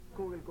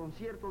con el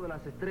concierto de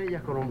las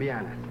estrellas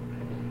colombianas.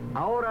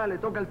 Ahora le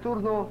toca el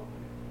turno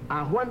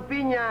a Juan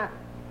Piña,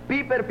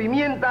 Piper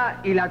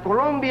Pimienta y la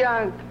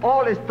Colombian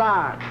All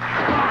Star.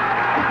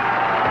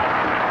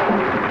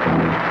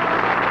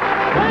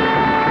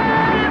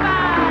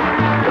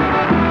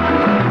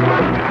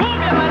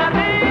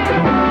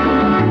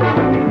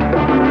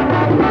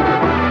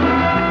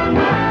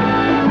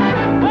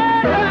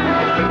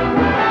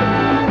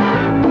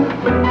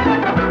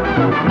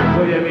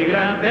 Soy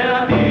emigrante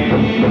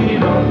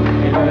latino,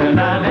 en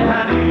la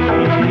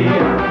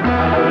lejanía,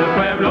 al del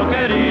pueblo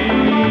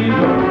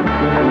querido,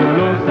 que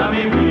luz a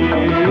mi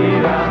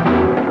vida.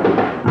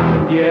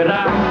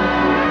 Tierra,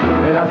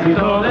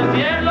 pedacito de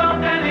cielo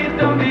que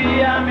diste un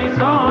día mi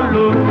sol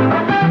luz.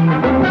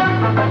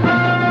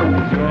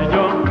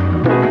 Sueño,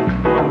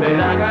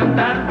 volver a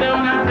cantarte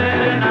una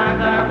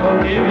serenata con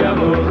tibia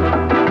voz.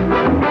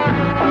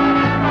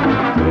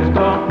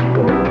 Busco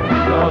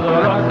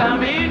todos los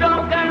caminos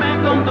que me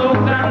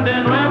conduzcan de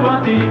nuevo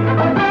a ti.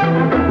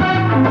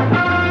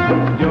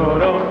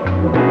 Lloro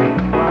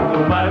cuando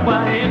un barco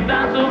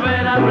agita su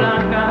vela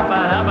blanca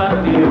para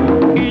partir.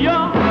 Y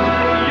yo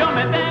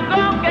me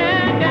tengo que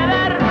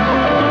quedar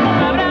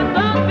como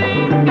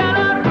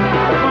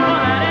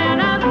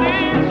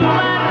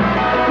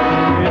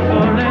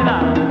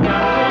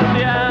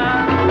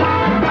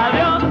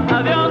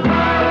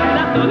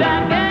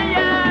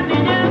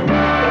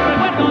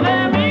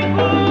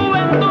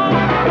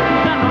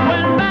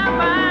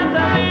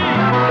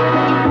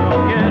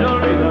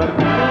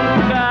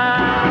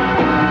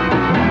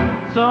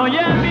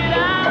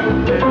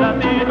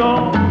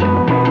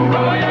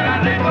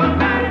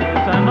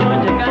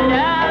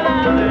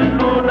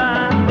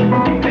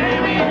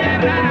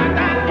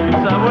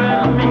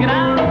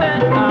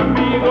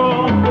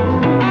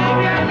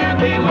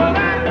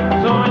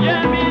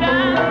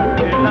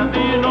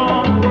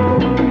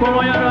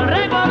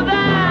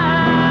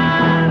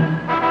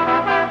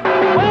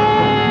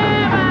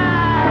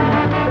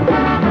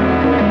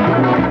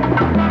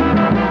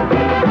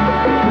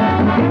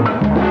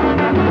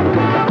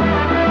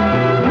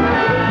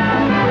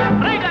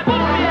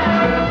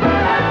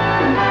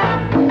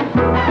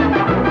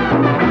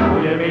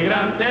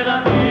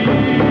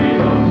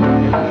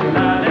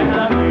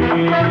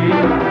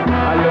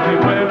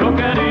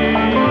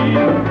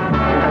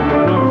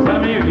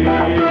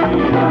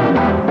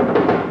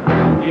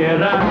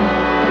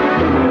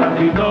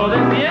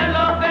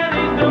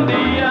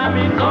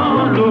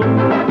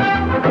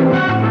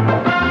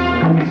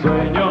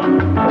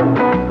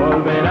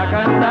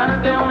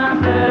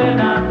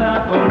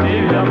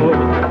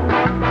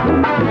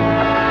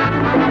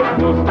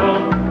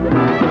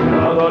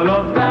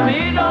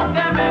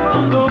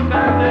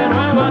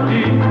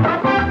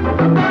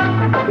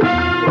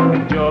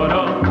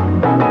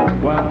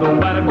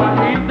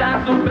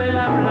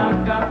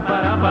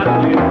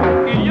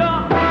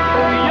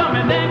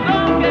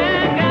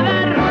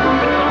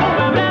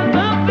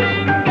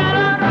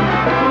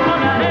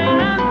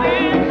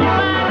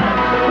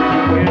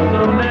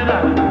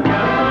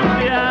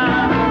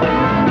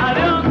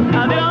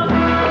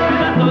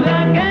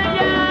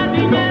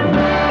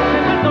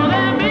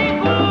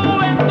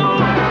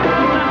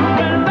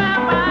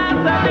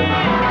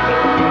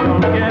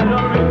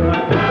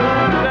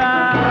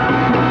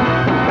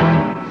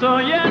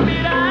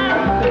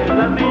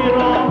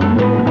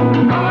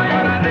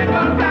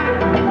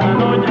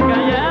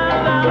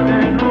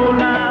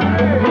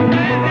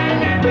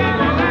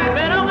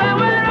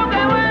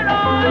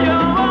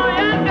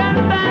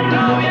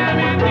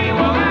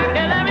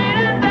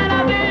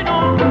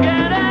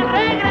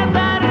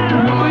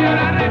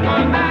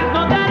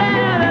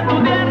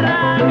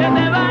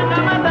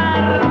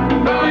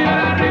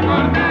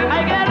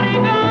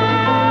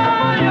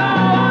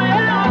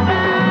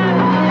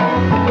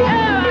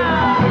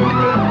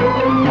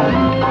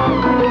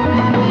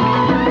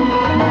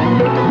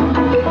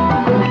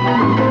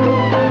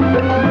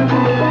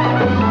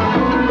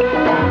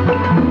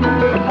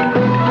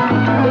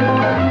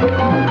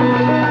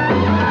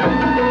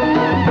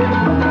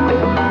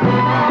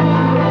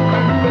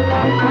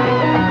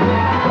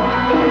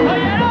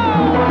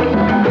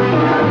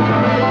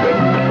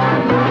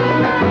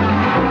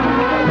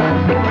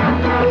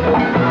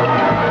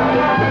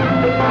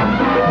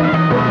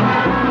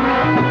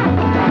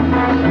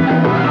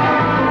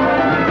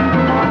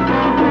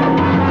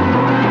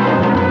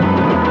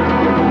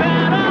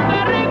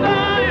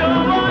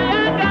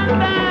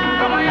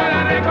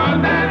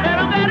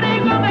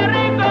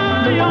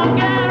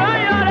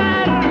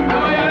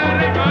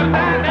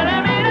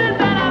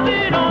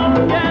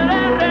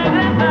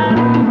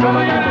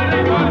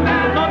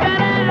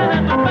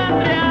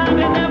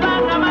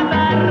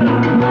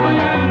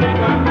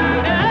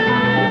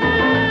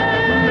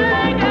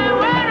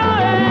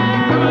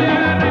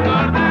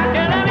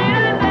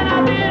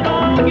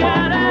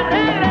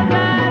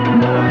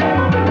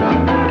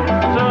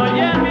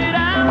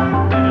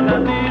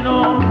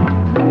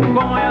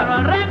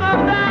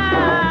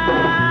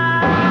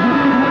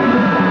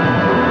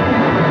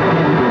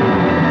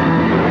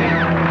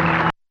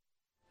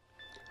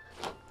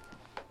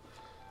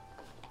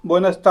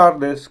Buenas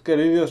tardes,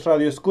 queridos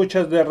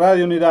radioescuchas de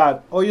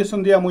Radio-unidad. Hoy es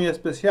un día muy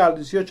especial,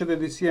 18 de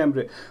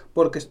diciembre,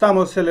 porque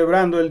estamos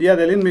celebrando el Día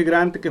del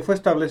Inmigrante, que fue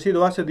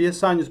establecido hace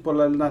 10 años por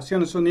las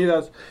Naciones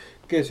Unidas,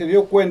 que se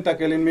dio cuenta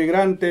que el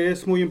inmigrante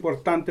es muy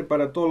importante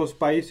para todos los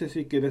países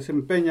y que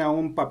desempeña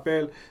un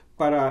papel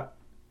para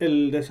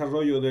el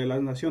desarrollo de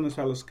las naciones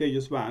a las que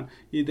ellos van.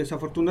 Y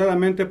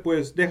desafortunadamente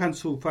pues dejan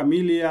su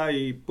familia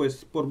y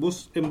pues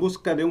en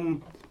busca de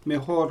un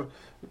mejor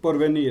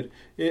porvenir.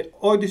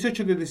 Hoy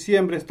 18 de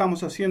diciembre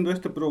estamos haciendo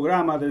este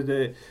programa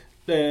desde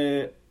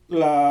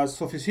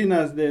las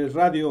oficinas de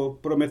Radio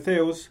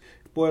Prometheus,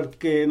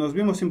 porque nos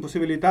vimos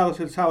imposibilitados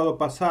el sábado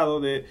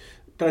pasado de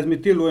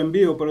transmitirlo en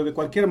vivo, pero de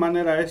cualquier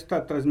manera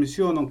esta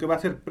transmisión, aunque va a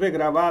ser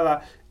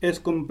pregrabada, es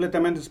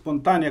completamente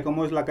espontánea,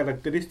 como es la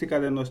característica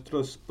de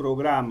nuestros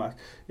programas.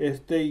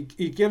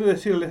 Y quiero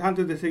decirles,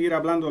 antes de seguir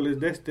hablándoles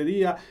de este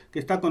día, que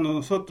está con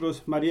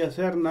nosotros María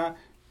Serna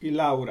y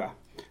Laura.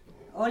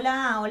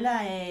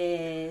 Hola,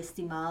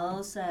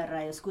 estimados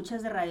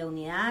radioescuchas de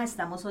Radio-unidad.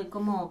 Estamos hoy,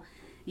 como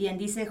bien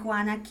dice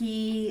Juan,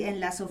 aquí en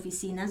las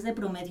oficinas de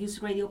Prometheus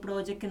Radio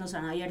Project, que nos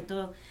han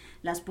abierto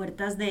las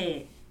puertas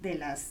de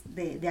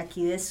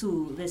aquí de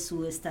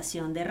su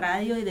estación de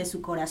radio y de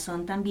su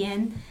corazón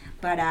también,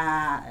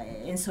 para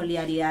en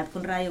solidaridad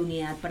con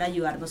Radio-unidad, para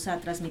ayudarnos a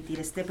transmitir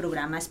este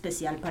programa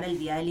especial para el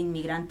Día del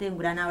Inmigrante. Un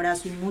gran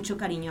abrazo y mucho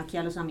cariño aquí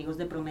a los amigos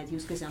de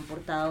Prometheus, que se han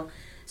portado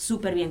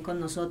súper bien con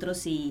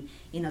nosotros y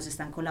nos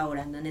están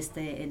colaborando en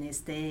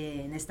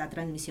esta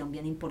transmisión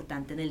bien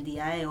importante en el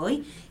día de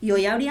hoy. Y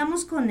hoy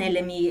abríamos con el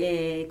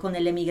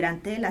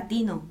emigrante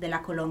latino de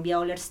la Colombia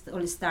All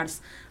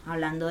Stars,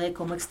 hablando de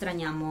cómo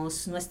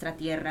extrañamos nuestra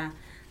tierra,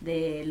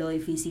 de lo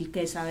difícil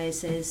que es a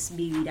veces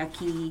vivir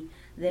aquí,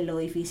 de lo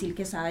difícil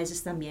que es a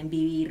veces también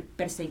vivir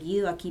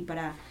perseguido aquí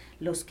para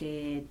los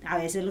que a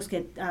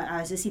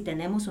veces si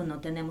tenemos o no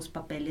tenemos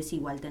papeles,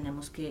 igual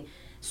tenemos que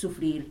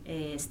sufrir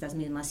estas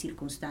mismas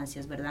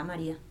circunstancias, ¿verdad,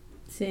 María?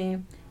 Sí.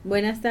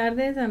 Buenas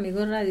tardes,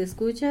 amigos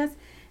radioescuchas.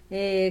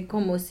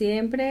 Como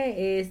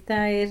siempre,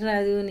 esta es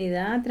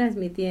Radio-unidad,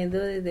 transmitiendo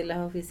desde las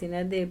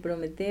oficinas de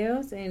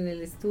Prometheus. En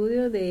el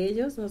estudio de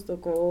ellos nos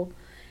tocó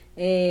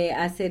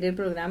hacer el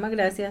programa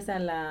gracias a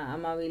la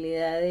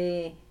amabilidad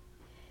de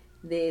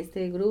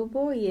este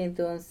grupo, y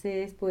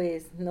entonces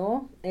pues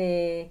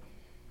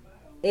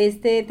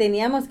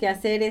teníamos que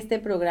hacer este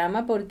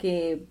programa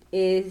porque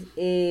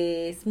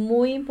es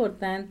muy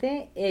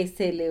importante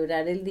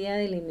celebrar el Día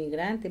del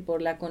Inmigrante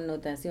por la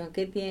connotación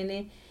que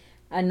tiene,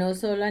 no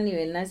solo a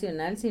nivel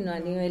nacional, sino a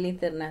nivel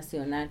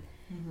internacional.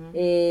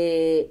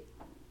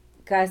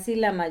 Casi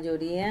la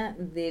mayoría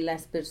de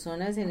las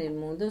personas en el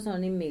mundo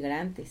son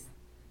inmigrantes,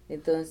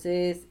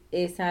 entonces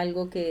es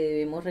algo que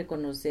debemos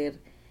reconocer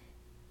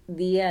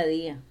día a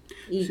día,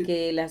 y sí,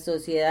 que las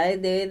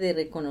sociedades deben de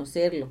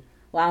reconocerlo,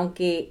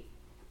 aunque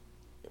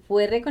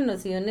fue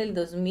reconocido en el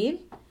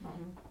 2000,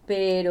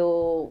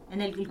 pero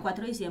en el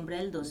 4 de diciembre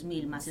del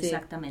 2000 más sí,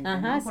 exactamente,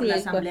 ¿no? Por la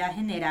Asamblea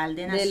General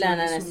de las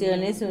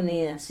Naciones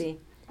Unidas, sí.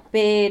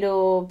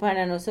 Pero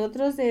para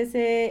nosotros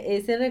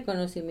ese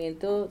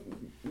reconocimiento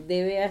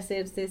debe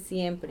hacerse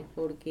siempre,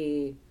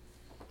 porque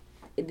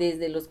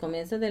desde los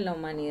comienzos de la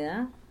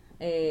humanidad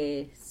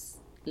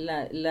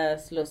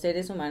los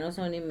seres humanos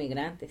son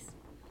inmigrantes.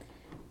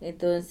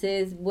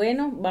 Entonces,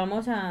 bueno,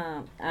 vamos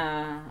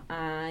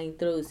a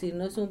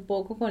introducirnos un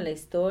poco con la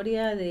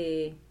historia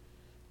de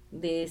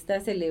esta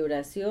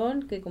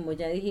celebración, que, como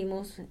ya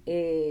dijimos,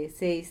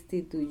 se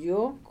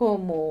instituyó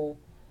como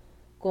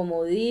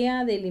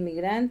Día del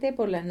Inmigrante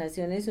por las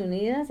Naciones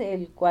Unidas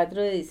el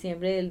 4 de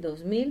diciembre del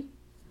 2000,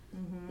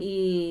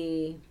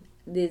 y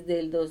desde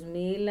el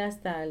 2000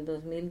 hasta el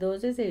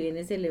 2012 se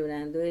viene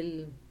celebrando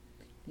el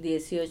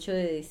 18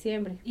 de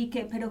diciembre.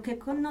 ¿Pero qué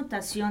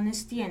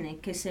connotaciones tiene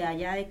que se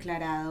haya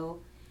declarado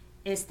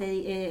este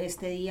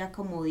día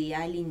como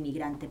Día del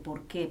Inmigrante?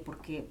 ¿Por qué? ¿Por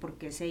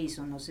qué se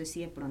hizo? No sé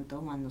si de pronto,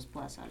 Juan, nos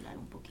puedas hablar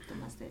un poquito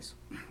más de eso.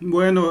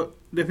 Bueno,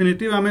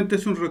 definitivamente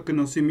es un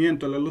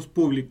reconocimiento a la luz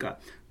pública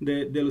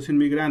de los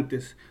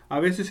inmigrantes. A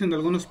veces en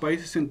algunos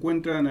países se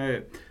encuentran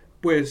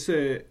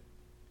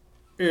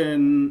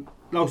en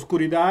la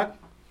oscuridad,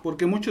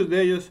 porque muchos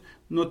de ellos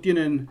no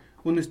tienen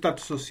un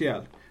estatus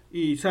social.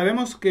 Y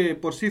sabemos que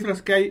por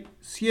cifras que hay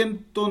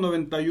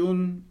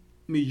 191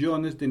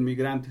 millones de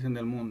inmigrantes en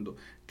el mundo,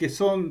 que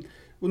son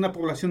una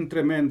población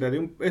tremenda.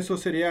 Eso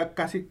sería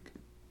casi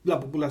la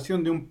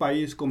población de un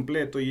país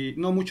completo, y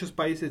no muchos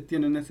países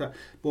tienen esa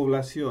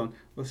población.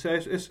 O sea,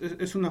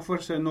 es una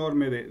fuerza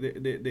enorme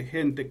de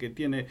gente que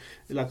tiene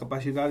la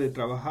capacidad de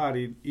trabajar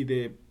y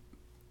de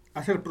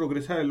hacer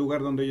progresar el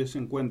lugar donde ellos se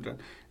encuentran.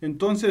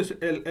 Entonces,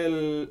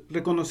 el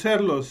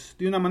reconocerlos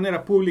de una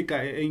manera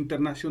pública e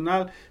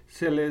internacional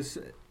se les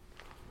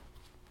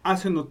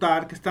hace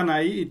notar que están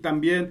ahí, y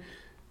también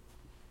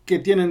que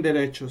tienen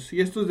derechos.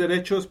 Y estos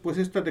derechos, pues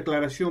esta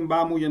declaración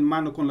va muy en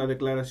mano con la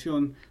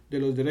Declaración de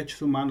los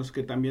Derechos Humanos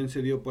que también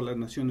se dio por las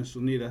Naciones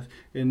Unidas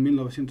en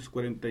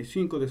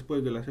 1945,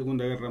 después de la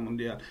Segunda Guerra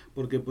Mundial.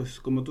 Porque, pues,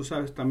 como tú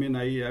sabes, también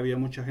ahí había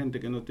mucha gente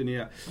que no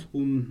tenía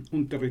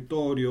un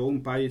territorio,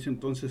 un país,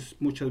 entonces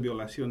muchas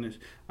violaciones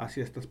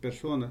hacia estas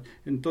personas.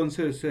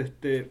 Entonces,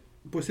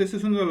 pues ese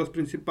es uno de los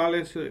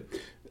principales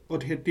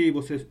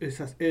objetivos,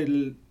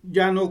 el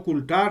ya no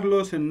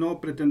ocultarlos, el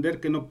no pretender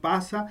que no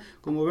pasa.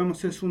 Como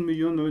vemos, es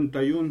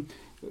 191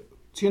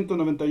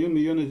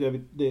 millones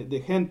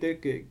de gente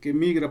que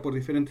migra por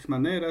diferentes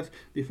maneras,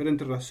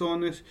 diferentes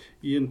razones,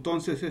 y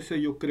entonces ese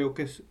yo creo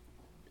que es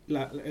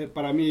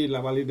para mí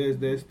la validez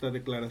de esta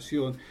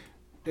declaración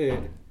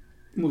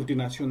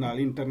multinacional,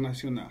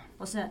 internacional.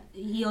 O sea,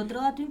 y otro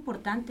dato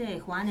importante,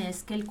 Juan,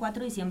 es que el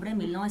 4 de diciembre de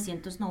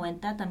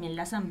 1990 también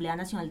la Asamblea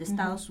Nacional de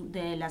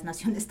de las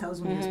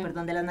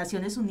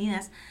Naciones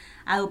Unidas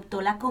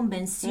adoptó la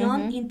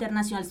Convención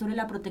Internacional sobre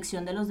la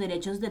Protección de los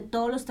Derechos de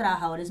todos los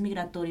trabajadores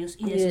migratorios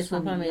y de sus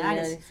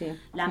familiares. Sí.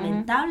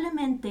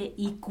 Lamentablemente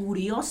y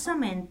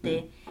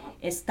curiosamente,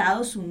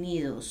 Estados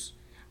Unidos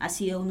ha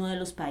sido uno de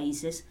los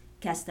países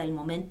que hasta el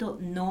momento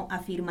no ha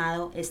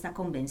firmado esta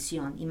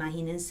convención.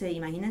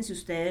 Imagínense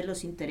ustedes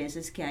los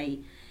intereses que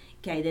hay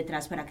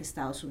detrás para que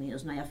Estados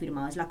Unidos no haya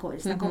firmado esta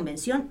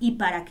convención, y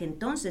para que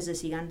entonces se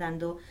siga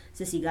dando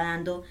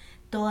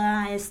todo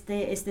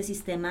este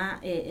sistema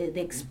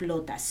de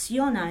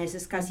explotación, a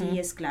veces casi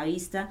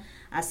esclavista,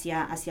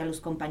 hacia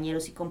los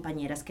compañeros y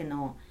compañeras que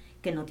no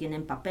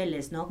tienen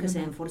papeles, ¿no? Que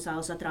se ven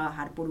forzados a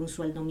trabajar por un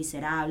sueldo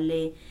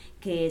miserable,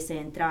 que se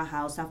ven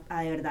trabajados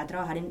a de verdad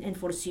trabajar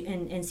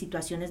en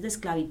situaciones de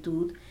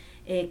esclavitud,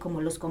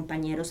 como los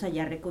compañeros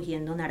allá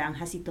recogiendo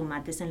naranjas y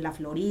tomates en la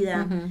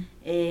Florida.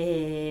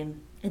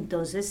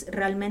 Entonces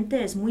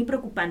realmente es muy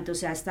preocupante. O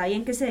sea, está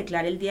bien que se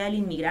declare el Día del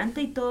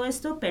Inmigrante y todo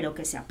esto, pero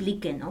que se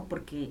aplique, ¿no?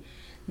 Porque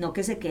no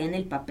que se quede en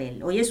el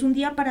papel. Hoy es un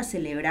día para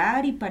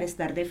celebrar y para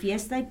estar de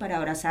fiesta y para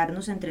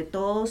abrazarnos entre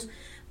todos.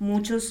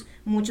 Muchos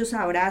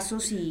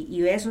abrazos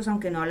y besos,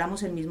 aunque no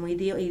hablamos el mismo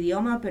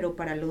idioma, pero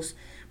para los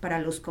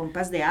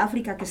compas de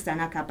África que están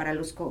acá, para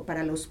los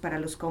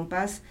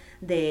compas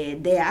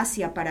de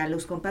Asia, para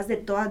los compas de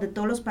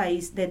todos los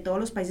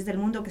países del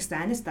mundo que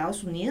están en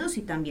Estados Unidos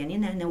y también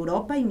en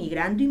Europa,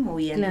 inmigrando y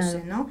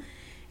moviéndose, claro, ¿no?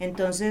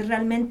 Entonces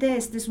realmente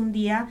este es un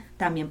día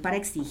también para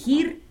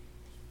exigir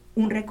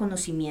un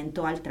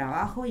reconocimiento al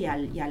trabajo y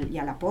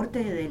al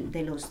aporte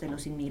de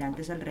los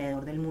inmigrantes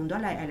alrededor del mundo, a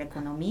la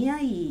economía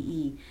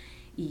y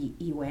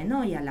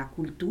bueno, y a la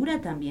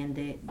cultura también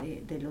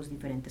de los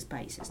diferentes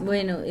países, ¿no?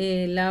 Bueno,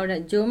 Laura,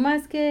 yo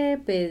más que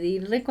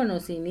pedir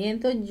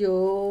reconocimiento,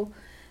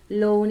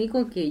 lo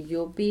único que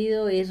yo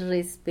pido es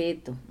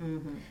respeto.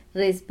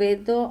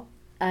 Respeto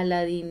a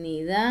la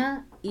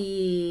dignidad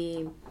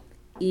y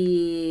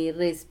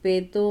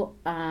respeto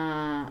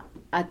a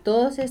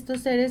todos estos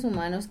seres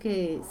humanos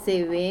que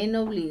se ven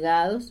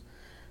obligados,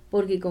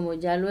 porque como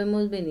ya lo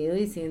hemos venido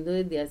diciendo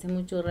desde hace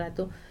mucho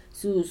rato,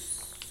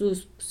 sus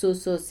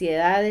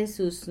sociedades,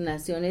 sus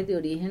naciones de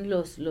origen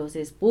los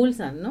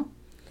expulsan, ¿no?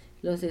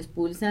 Los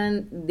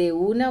expulsan de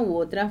una u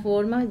otra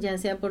forma, ya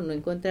sea por no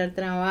encontrar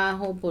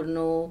trabajo, por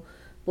no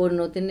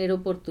tener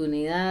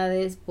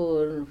oportunidades,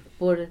 por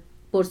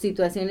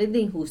situaciones de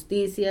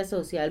injusticia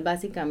social.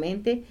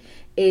 Básicamente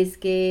es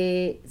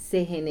que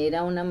se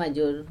genera una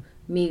mayor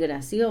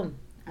migración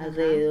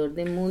alrededor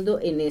del mundo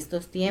en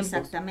estos tiempos.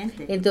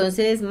 Exactamente.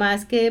 Entonces,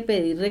 más que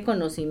pedir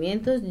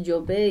reconocimientos,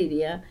 yo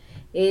pediría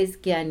es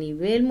que a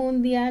nivel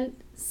mundial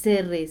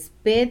se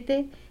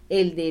respete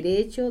el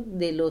derecho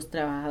de los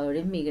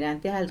trabajadores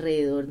migrantes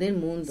alrededor del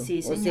mundo.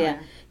 Sí, o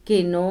sea,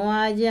 que no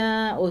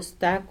haya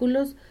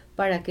obstáculos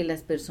para que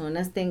las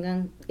personas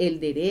tengan el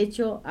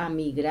derecho a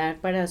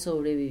migrar para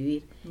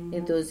sobrevivir.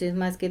 Entonces,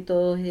 más que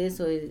todo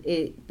eso, es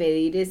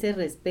pedir ese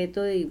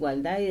respeto de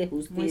igualdad y de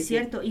justicia. Muy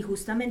cierto, y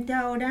justamente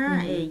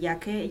ahora, ya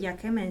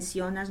que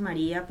mencionas,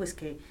 María, pues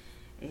que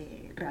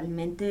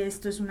realmente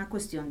esto es una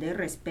cuestión de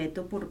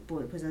respeto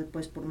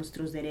por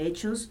nuestros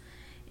derechos.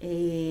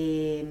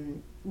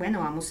 Bueno,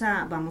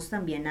 vamos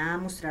también a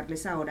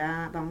mostrarles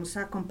ahora, vamos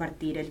a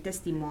compartir el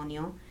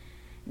testimonio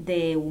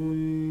de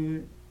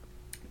un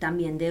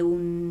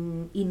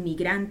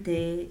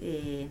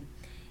inmigrante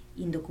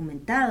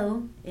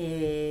indocumentado.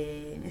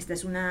 Este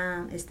es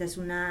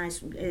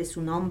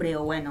su nombre,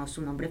 o bueno,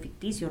 su nombre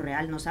ficticio,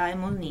 real, no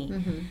sabemos ni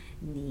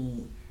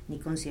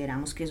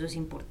consideramos que eso es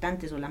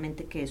importante,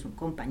 solamente que es un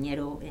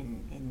compañero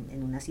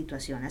en una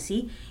situación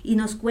así, y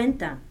nos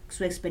cuenta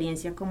su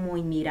experiencia como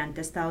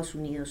inmigrante a Estados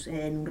Unidos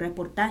en un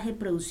reportaje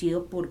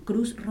producido por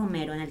Cruz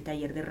Romero en el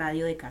taller de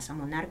radio de Casa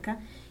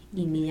Monarca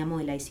y Media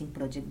Mobilizing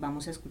Project.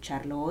 Vamos a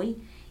escucharlo hoy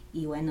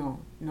y bueno,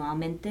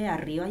 nuevamente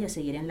arriba y a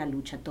seguir en la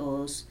lucha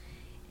todos.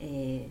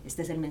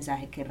 Este es el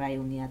mensaje que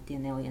Radio-Unidad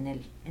tiene hoy en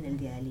el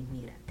Día del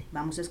Inmigrante.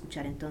 Vamos a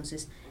escuchar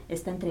entonces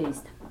esta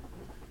entrevista.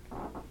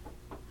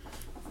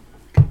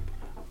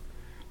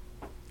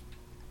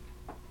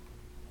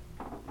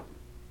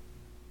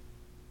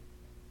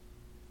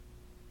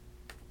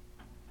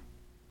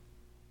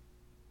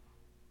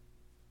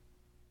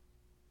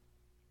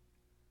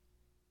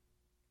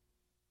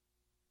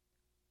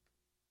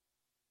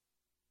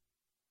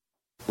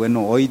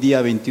 Bueno, hoy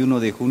día 21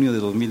 de junio de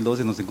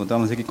 2012 nos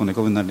encontramos aquí con el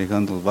joven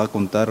Alejandro. Nos va a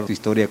contar su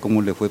historia,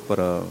 cómo le fue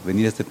para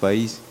venir a este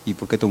país y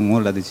por qué tomó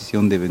la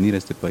decisión de venir a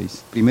este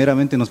país.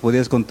 Primeramente, ¿nos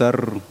podrías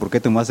contar por qué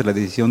tomaste la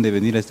decisión de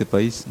venir a este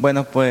país?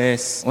 Bueno,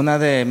 pues una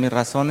de mis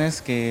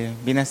razones que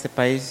vine a este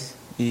país,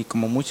 y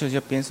como muchos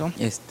yo pienso,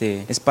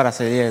 es para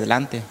salir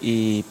adelante.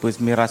 Y pues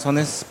mis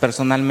razones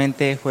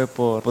personalmente fue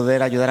por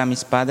poder ayudar a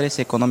mis padres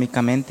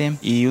económicamente,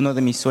 y uno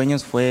de mis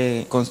sueños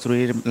fue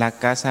construir la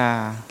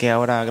casa que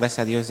ahora gracias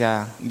a Dios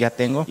ya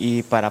tengo,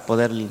 y para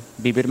poder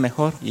vivir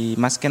mejor, y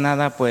más que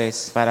nada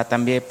pues para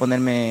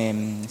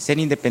también ser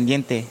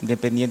independiente,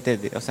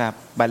 o sea,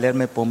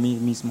 valerme por mí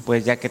mismo,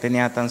 pues ya que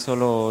tenía tan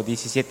solo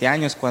 17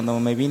 años cuando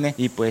me vine,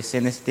 y pues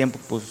en ese tiempo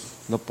pues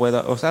lo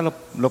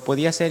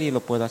podía hacer y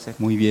lo puedo hacer.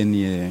 Muy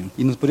bien,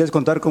 ¿y nos podrías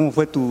contar cómo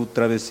fue tu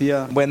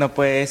travesía? Bueno,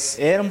 pues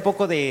era un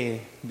poco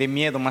de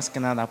miedo más que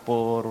nada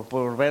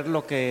por ver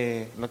lo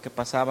que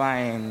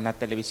pasaba en la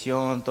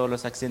televisión, todos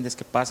los accidentes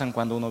que pasan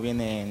cuando uno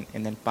viene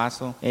en el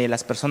paso,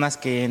 las personas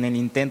que en el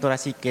intento ahora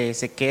sí que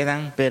se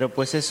quedan, pero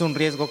pues es un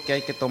riesgo que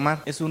hay que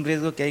tomar,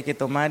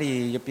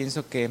 y yo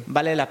pienso que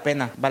vale la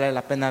pena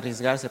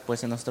arriesgarse,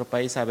 pues en nuestro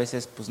país a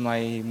veces pues no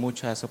hay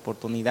muchas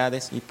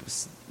oportunidades y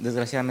pues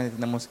desgraciadamente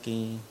tenemos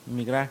que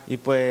emigrar. Y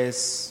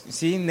pues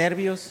sí,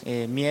 nervios,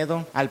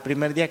 miedo. Al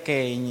primer día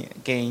que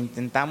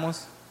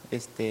intentamos,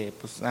 pues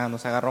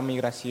nos agarró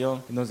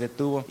migración, nos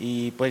detuvo,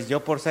 y pues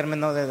yo por ser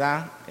menor de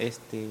edad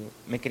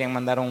me querían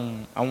mandar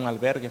a un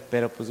albergue,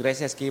 pero pues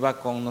gracias que iba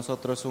con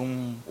nosotros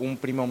un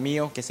primo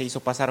mío que se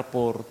hizo pasar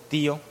por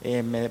tío,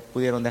 me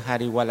pudieron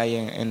dejar igual ahí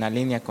en la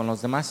línea con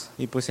los demás.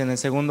 Y pues en el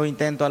segundo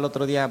intento, al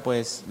otro día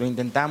pues lo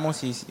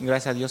intentamos y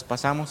gracias a Dios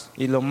pasamos.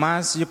 Y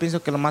yo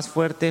pienso que lo más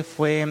fuerte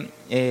fue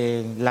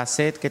la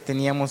sed que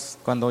teníamos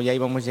cuando ya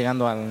íbamos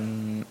llegando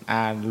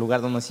al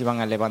lugar donde nos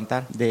iban a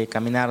levantar, de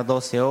caminar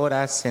 12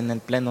 horas en el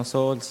pleno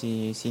sol,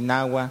 sin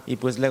agua, y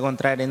pues luego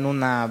entrar en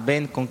una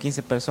van con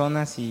 15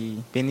 personas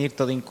y venir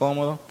todo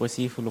incómodo. Pues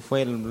sí,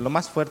 fue lo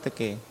más fuerte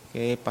que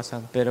he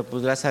pasado, pero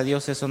pues gracias a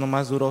Dios eso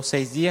nomás duró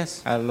 6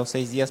 días. A los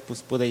 6 días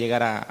pues pude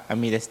llegar a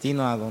mi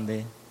destino, a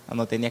donde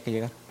tenía que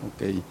llegar.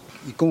 Okay.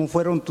 ¿Y cómo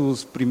fueron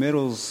tus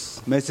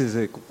primeros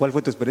meses? ¿Cuál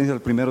fue tu experiencia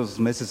los primeros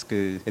meses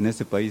en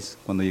este país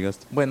cuando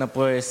llegaste? Bueno,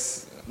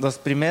 pues los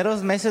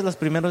primeros meses, los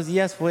primeros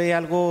días fue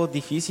algo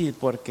difícil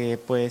porque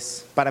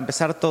pues para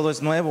empezar todo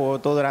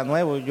era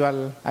nuevo. Yo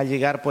al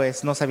llegar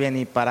pues no sabía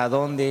ni a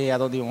dónde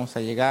íbamos a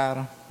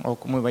llegar o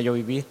cómo iba yo a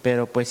vivir,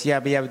 pero pues sí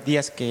había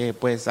días que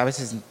pues a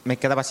veces me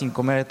quedaba sin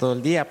comer todo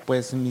el día.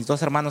 Pues mis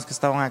 2 hermanos que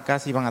estaban acá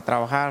se iban a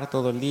trabajar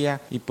todo el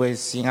día, y pues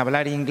sin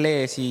hablar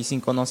inglés y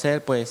sin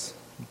conocer pues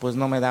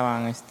no me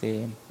daban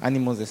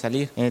ánimos de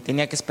salir.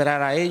 Tenía que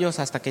esperar a ellos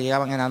hasta que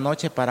llegaban en la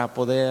noche para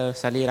poder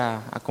salir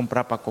a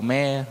comprar para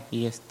comer,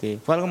 y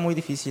fue algo muy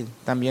difícil.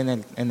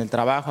 También en el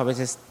trabajo a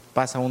veces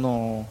pasa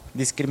uno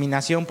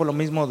discriminación por lo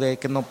mismo de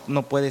que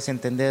no puedes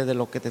entender de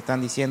lo que te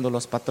están diciendo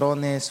los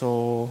patrones,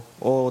 o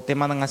te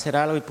mandan a hacer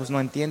algo y pues no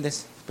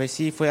entiendes. Pues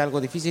sí, fue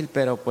algo difícil,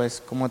 pero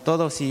pues como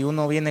todo, si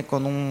uno viene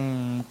con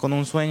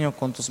un sueño,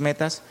 con tus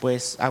metas,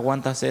 pues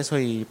aguantas eso,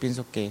 y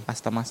pienso que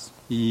hasta más.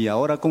 ¿Y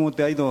ahora cómo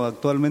te ha ido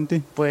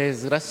actualmente?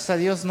 Pues gracias a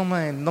Dios no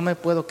me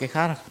puedo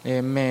quejar.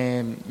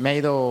 Me ha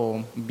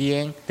ido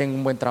bien, tengo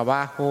un buen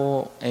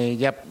trabajo,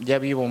 ya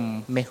vivo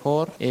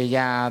mejor,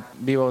 ya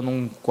vivo en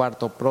un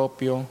cuarto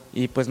propio,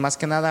 y pues más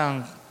que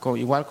nada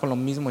igual con lo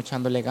mismo,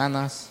 echándole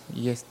ganas,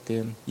 y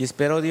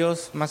espero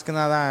Dios más que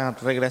nada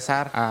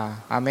regresar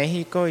a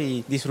México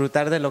y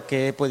disfrutar de lo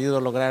que he podido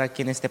lograr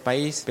aquí en este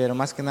país, pero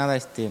más que nada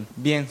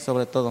bien,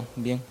 sobre todo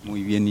bien.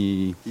 Muy bien,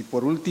 y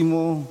por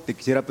último te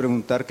quisiera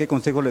preguntar qué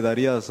consejo le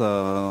darías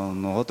a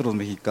nosotros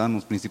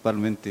mexicanos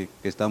principalmente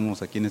que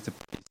estamos aquí en este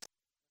país.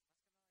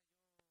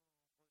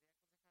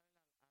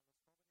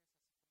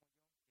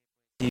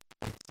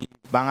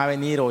 Van a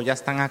venir o ya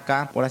están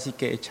acá, ahora sí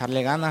que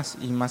echarle ganas,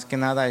 y más que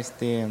nada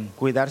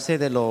cuidarse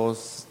de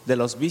los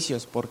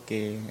vicios,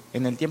 porque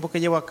en el tiempo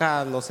que llevo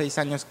acá, los 6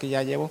 años que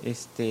ya llevo,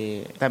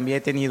 también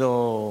he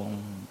tenido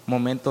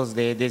momentos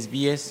de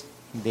desvíes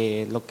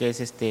de lo que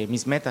es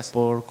mis metas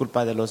por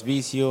culpa de los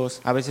vicios.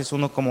 A veces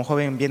uno como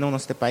joven viene uno a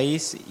este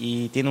país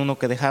y tiene uno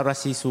que dejar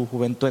así su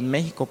juventud en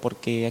México,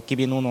 porque aquí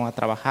viene uno a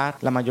trabajar,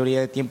 la mayoría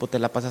de tiempo te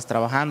la pasas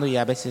trabajando y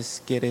a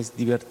veces quieres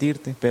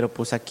divertirte, pero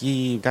pues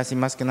aquí casi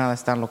más que nada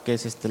están lo que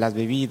es las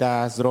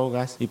bebidas,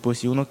 drogas, y pues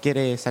si uno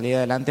quiere salir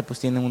adelante pues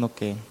tiene uno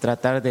que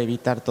tratar de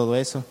evitar todo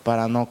eso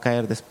para no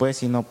caer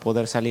después y no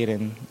poder salir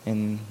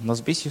en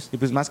los vicios. Y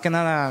pues más que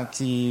nada,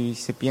 si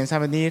se piensa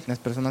venir, las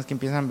personas que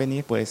empiezan a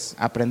venir, pues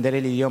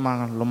aprender el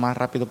idioma lo más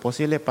rápido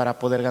posible para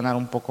poder ganar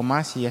un poco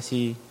más y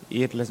así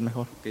irles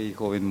mejor. Ok,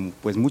 joven,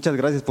 pues muchas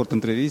gracias por tu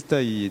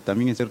entrevista, y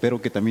también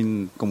espero que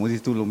también, como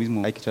dices tú, lo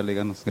mismo, hay que echarle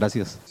ganas.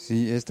 Gracias.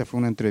 Sí, esta fue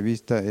una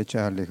entrevista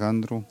hecha a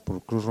Alejandro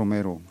por Cruz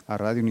Romero, a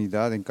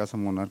Radio-Unidad en Casa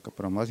Monarca.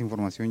 Para más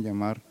información,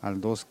 llamar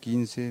al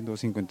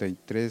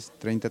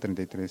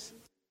 215-253-3033.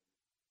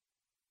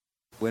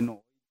 Bueno.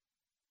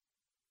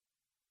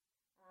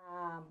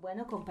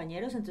 Bueno,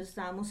 compañeros, entonces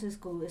estábamos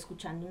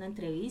escuchando una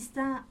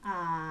entrevista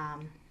a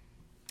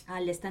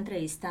esta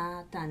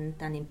entrevista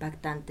tan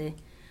impactante,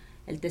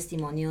 el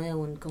testimonio de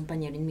un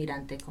compañero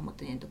inmigrante como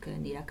teniendo que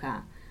venir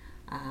acá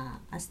a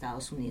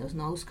Estados Unidos,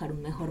 ¿no? A buscar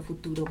un mejor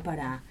futuro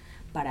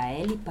para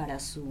él y para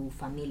su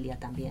familia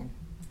también.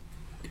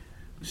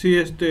 Sí,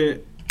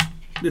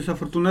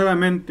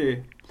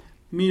 desafortunadamente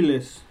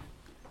miles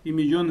y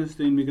millones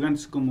de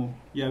inmigrantes, como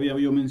ya había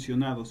yo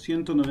mencionado,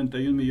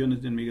 191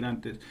 millones de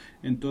inmigrantes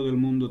en todo el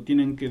mundo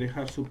tienen que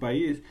dejar su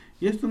país,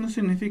 y esto no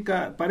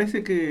significa,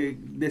 parece que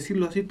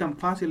decirlo así tan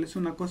fácil, es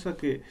una cosa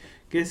que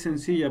es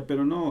sencilla,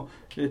 pero no,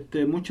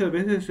 muchas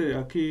veces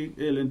aquí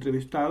el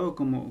entrevistado,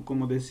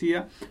 como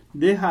decía,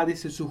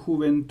 dice su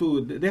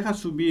juventud, deja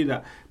su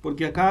vida,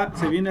 porque acá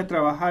se viene a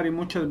trabajar y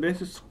muchas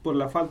veces por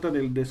la falta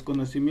del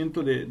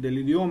desconocimiento del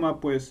idioma,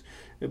 pues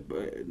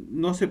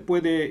no se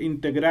puede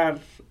integrar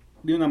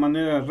de una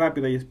manera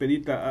rápida y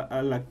expedita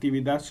a la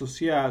actividad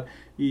social,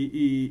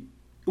 y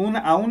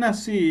aún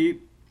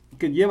así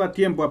que lleva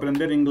tiempo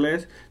aprender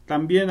inglés,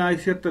 también hay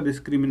cierta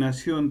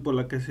discriminación por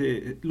la que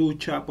se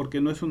lucha,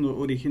 porque no es un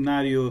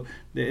originario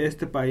de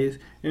este país.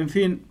 En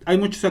fin, hay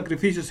muchos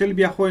sacrificios. Él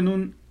viajó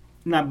en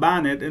una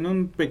Banet, en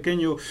un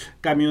pequeño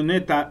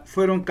camioneta,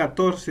 fueron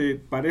 14,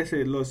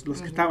 parece, los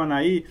que estaban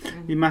ahí.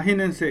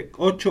 Imagínense,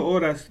 8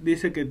 horas,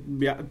 dice que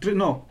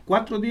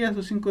 4 días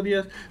o 5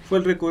 días fue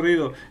el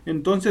recorrido.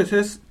 Entonces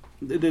es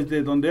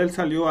desde donde él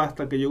salió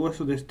hasta que llegó a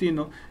su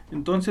destino.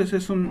 Entonces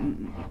es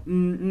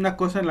una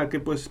cosa en la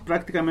que pues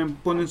prácticamente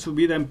ponen su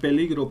vida en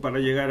peligro para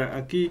llegar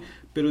aquí,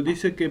 pero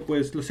dice que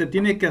pues se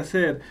tiene que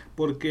hacer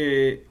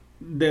porque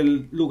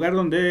del lugar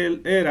donde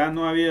él era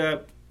no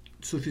había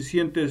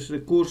suficientes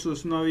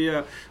recursos, no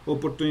había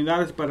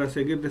oportunidades para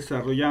seguir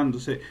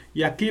desarrollándose,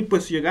 y aquí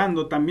pues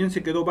llegando también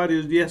se quedó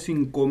varios días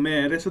sin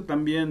comer. Eso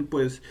también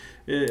pues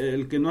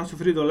el que no ha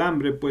sufrido el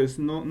hambre pues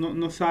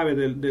no sabe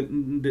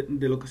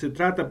de lo que se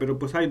trata, pero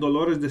pues hay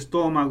dolores de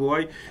estómago,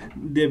 hay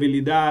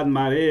debilidad,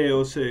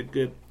 mareos,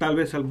 que tal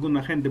vez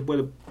alguna gente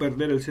puede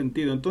perder el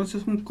sentido.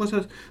 Entonces son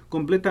cosas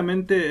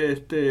completamente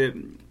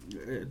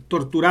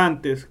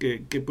torturantes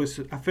que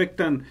pues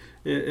afectan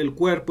el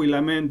cuerpo y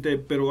la mente,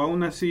 pero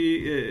aún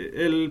así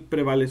él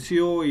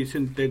prevaleció y se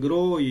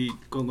integró y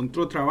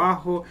encontró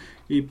trabajo,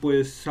 y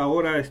pues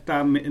ahora está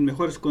en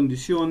mejores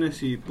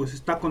condiciones y pues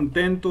está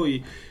contento,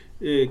 y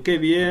qué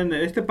bien.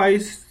 Este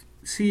país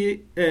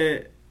sí,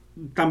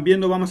 también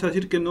no vamos a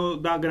decir que no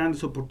da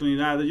grandes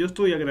oportunidades. Yo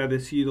estoy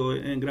agradecido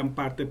en gran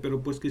parte,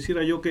 pero pues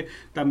quisiera yo que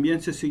también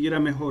se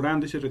siguiera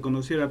mejorando y se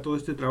reconociera todo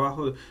este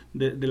trabajo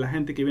de la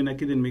gente que viene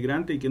aquí de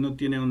inmigrante y que no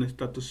tiene un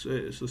estatus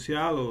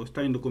social o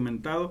está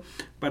indocumentado,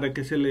 para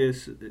que se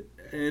les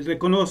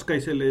reconozca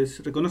y se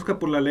les reconozca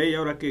por la ley,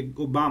 ahora que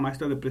Obama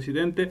está de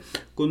presidente,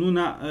 con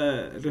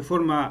una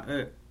reforma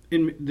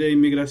de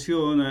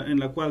inmigración en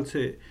la cual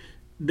se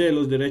dé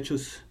los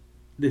derechos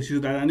de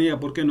ciudadanía,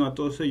 ¿por qué no a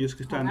todos ellos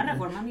que están? Una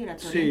reforma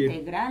migratoria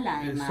integral,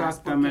 además,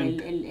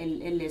 exactamente.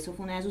 Porque eso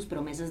fue una de sus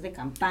promesas de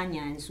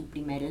campaña en su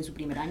primer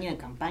año de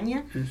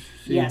campaña,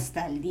 sí. Y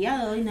hasta el día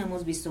de hoy no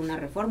hemos visto una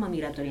reforma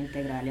migratoria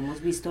integral.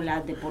 Hemos visto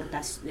la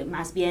deportación,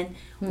 más bien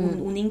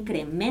un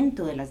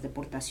incremento de las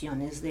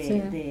deportaciones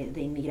de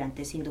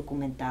inmigrantes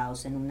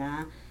indocumentados en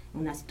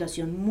una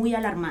situación muy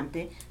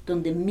alarmante,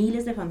 donde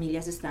miles de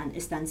familias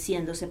están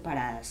siendo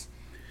separadas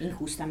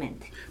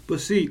injustamente.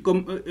 Pues sí,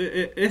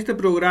 este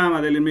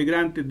programa del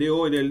inmigrante de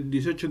hoy, del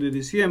 18 de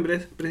diciembre,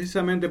 es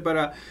precisamente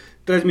para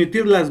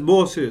transmitir las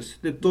voces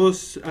de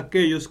todos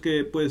aquellos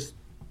que, pues,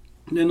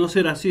 de no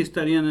ser así,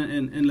 estarían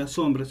en las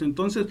sombras.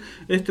 Entonces,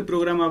 este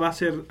programa va a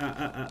ser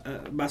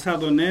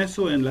basado en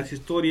eso, en las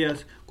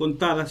historias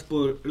contadas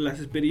por las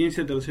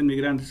experiencias de los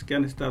inmigrantes que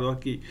han estado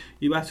aquí,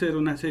 y va a ser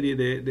una serie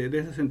de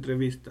esas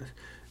entrevistas.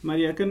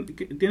 María,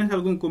 ¿tienes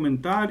algún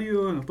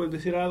comentario? ¿Nos puedes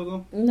decir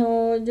algo?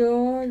 No,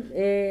 yo,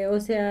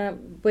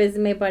 pues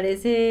me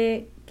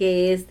parece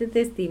que este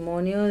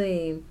testimonio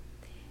de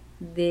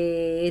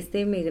este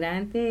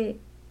inmigrante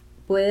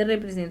puede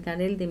representar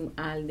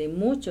al de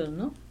muchos,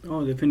 ¿no?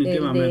 Oh,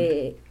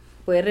 definitivamente.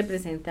 Puede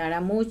representar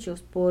a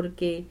muchos,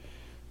 porque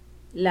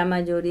la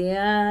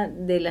mayoría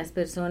de las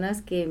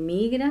personas que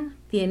emigran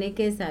tiene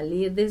que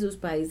salir de sus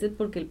países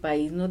porque el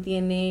país no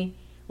tiene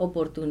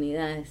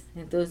oportunidades,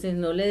 entonces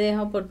no le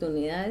deja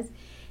oportunidades,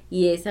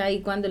 y es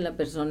ahí cuando la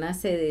persona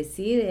se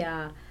decide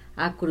a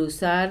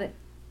cruzar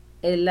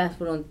las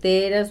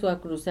fronteras o a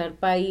cruzar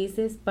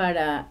países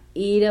para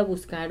ir a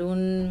buscar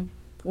un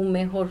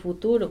mejor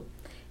futuro.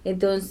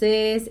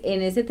 Entonces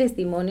en ese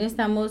testimonio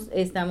estamos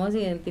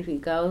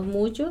identificados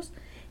muchos,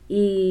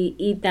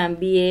 y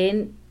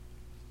también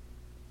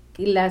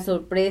la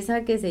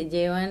sorpresa que se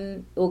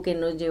llevan o que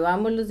nos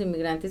llevamos los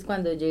inmigrantes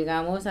cuando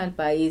llegamos al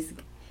país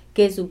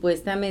que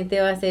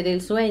supuestamente va a ser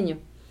el sueño.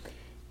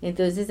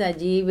 Entonces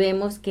allí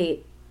vemos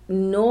que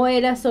no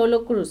era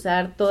solo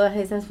cruzar todas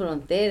esas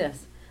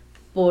fronteras,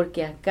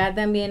 porque acá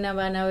también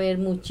van a haber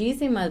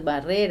muchísimas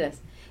barreras,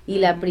 y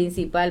la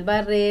principal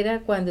barrera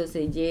cuando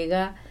se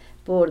llega,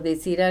 por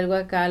decir algo,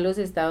 acá a los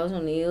Estados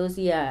Unidos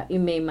y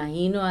me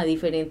imagino a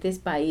diferentes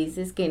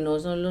países que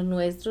no son los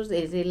nuestros,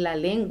 es la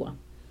lengua,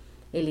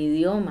 el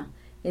idioma.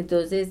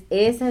 Entonces,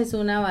 esa es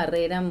una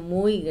barrera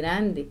muy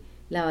grande,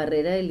 la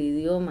barrera del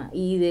idioma,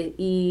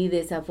 y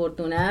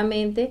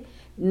desafortunadamente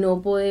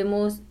no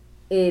podemos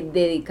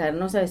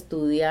dedicarnos a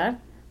estudiar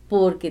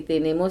porque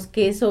tenemos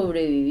que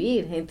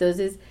sobrevivir.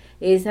 Entonces,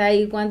 es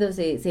ahí cuando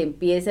se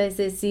empieza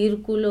ese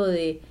círculo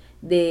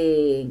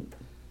de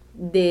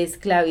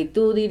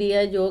esclavitud,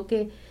 diría yo,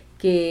 que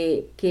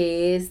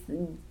es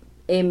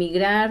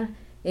emigrar,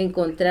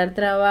 encontrar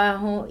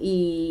trabajo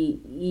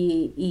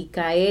y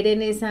caer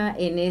en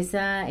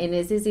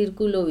ese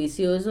círculo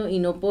vicioso y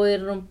no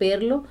poder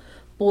romperlo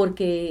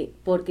porque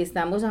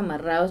estamos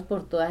amarrados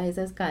por todas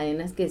esas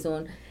cadenas que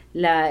son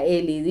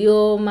el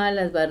idioma,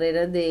 las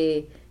barreras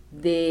de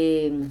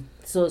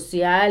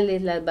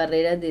sociales, las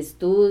barreras de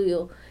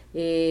estudio,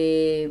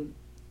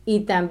 y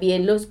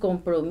también los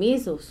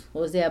compromisos,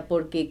 o sea,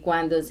 porque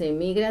cuando se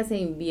emigra se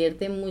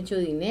invierte mucho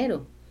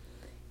dinero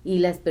y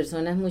las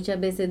personas muchas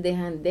veces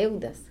dejan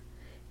deudas.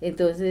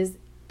 Entonces,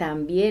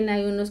 también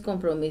hay unos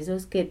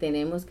compromisos que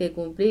tenemos que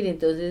cumplir.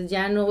 Entonces,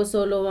 ya no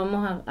solo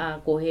vamos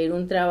a coger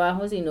un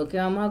trabajo, sino que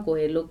vamos a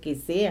coger lo que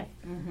sea.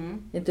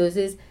 Uh-huh.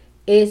 Entonces,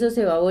 eso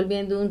se va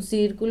volviendo un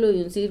círculo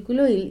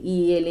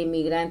y el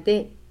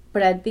inmigrante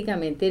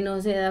prácticamente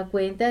no se da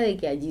cuenta de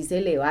que allí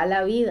se le va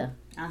la vida.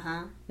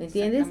 Ajá, ¿me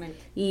entiendes?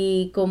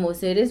 Y como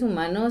seres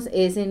humanos,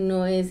 ese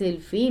no es el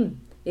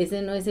fin.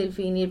 Ese no es el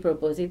fin y el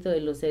propósito de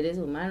los seres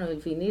humanos.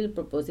 El fin y el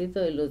propósito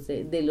de los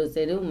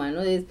seres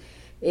humanos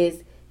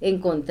es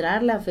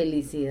encontrar la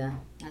felicidad.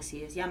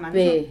 Así es, y además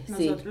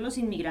nosotros los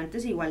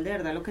inmigrantes, igual de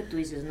verdad lo que tú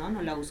dices, ¿no?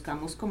 Nos la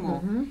buscamos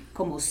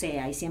como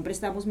sea, y siempre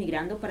estamos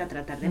migrando para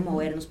tratar de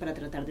movernos, para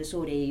tratar de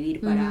sobrevivir,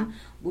 para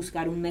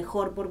buscar un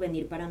mejor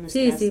porvenir para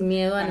nuestras, sin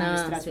miedo a nada,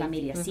 nuestras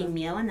familias, sin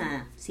miedo a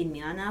nada,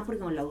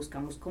 porque nos la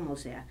buscamos como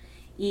sea.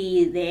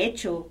 Y de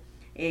hecho,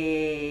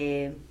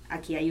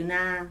 aquí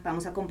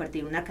vamos a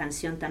compartir una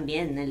canción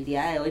también el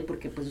día de hoy,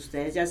 porque pues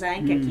ustedes ya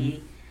saben que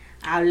aquí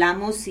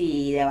hablamos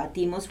y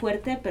debatimos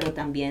fuerte, pero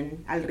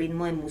también al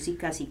ritmo de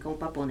música, así como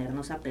para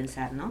ponernos a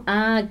pensar, ¿no?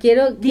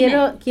 Quiero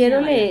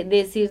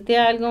decirte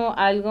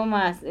algo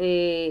más,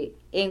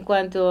 en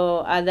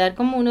cuanto a dar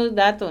como unos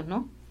datos,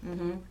 ¿no?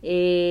 Uh-huh.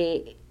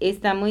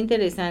 Está muy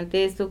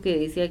interesante esto que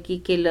dice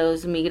aquí, que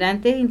los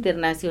migrantes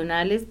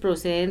internacionales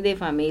proceden de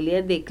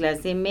familias de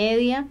clase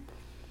media,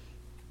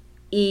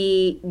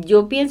 y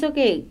yo pienso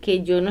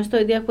que yo no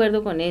estoy de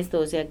acuerdo con esto,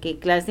 o sea, que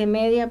clase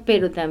media,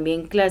 pero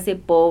también clase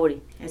pobre.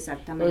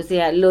 Exactamente. O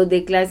sea, los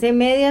de clase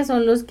media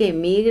son los que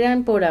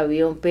migran por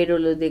avión, pero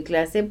los de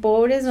clase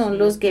pobre son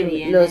los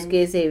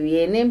que se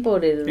vienen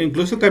por el...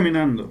 Incluso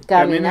caminando,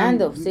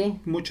 sí.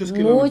 Muchos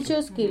kilómetros.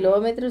 Muchos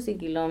kilómetros y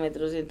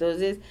kilómetros.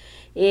 Entonces,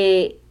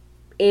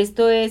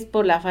 esto es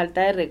por la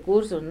falta de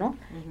recursos, ¿no?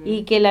 Uh-huh.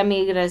 Y que la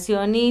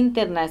migración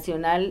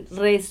internacional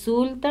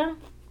resulta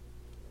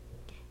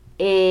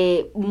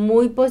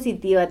muy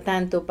positiva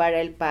tanto para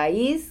el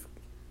país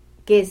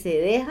que se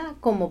deja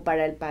como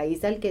para el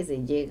país al que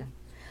se llega.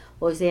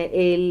 O sea,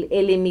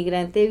 el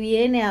inmigrante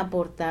viene a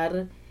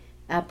aportar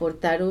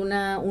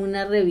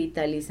una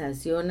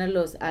revitalización a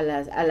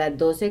las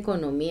dos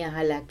economías,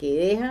 a la que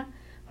deja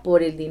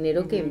por el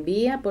dinero que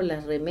envía, por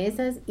las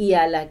remesas, y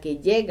a la que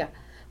llega.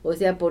 O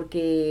sea,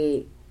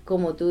 porque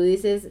como tú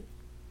dices,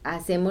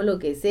 hacemos lo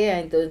que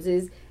sea,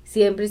 entonces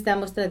siempre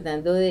estamos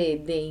tratando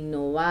de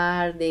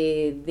innovar,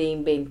 de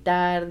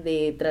inventar,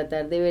 de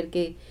tratar de ver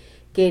qué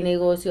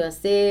negocio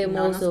hacemos.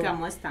 No nos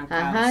quedamos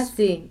estancados. Ajá,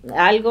 sí,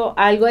 algo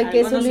hay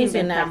que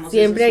solucionar,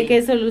 siempre hay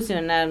que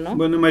solucionar, ¿no?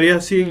 Bueno, María,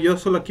 sí, yo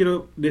solo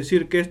quiero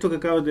decir que esto que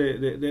acabas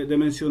de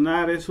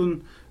mencionar es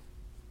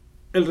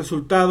el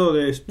resultado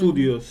de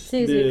estudios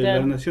claro.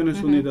 Las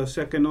Naciones Unidas, o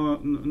sea que no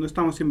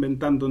estamos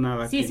inventando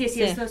nada aquí.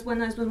 Sí, esto es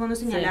bueno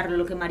señalarlo.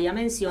 Lo que María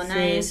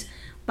menciona es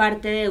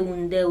parte de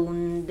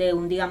un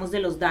digamos,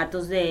 de los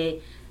datos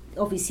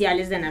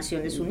oficiales de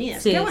Naciones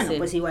Unidas, que bueno,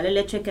 pues igual el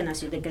hecho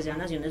de que sean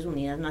Naciones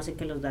Unidas no hace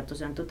que los datos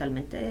sean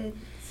totalmente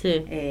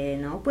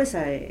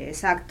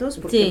exactos,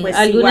 porque pues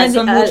igual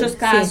son muchos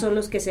casos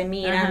los que se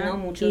miran, ¿no?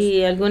 Muchos,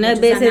 y algunas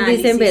veces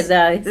análisis. Dicen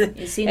verdades.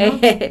 ¿Sí, no?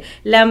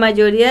 La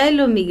mayoría de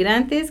los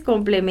migrantes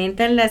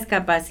complementan las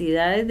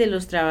capacidades de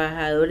los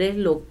trabajadores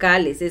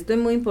locales, esto es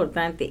muy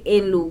importante,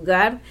 en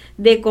lugar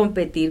de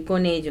competir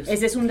con ellos.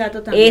 Ese es un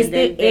dato también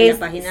de la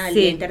página del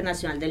Día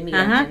Internacional del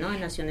Migrante, ¿no? De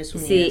Naciones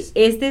Unidas. Sí,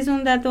 este es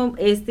un dato,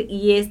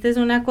 esta es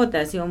una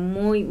acotación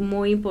muy,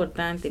 muy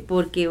importante,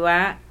 porque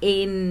va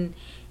en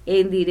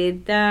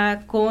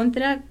directa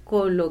contra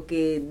con lo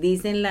que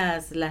dicen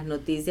las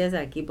noticias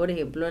aquí, por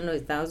ejemplo, en los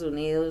Estados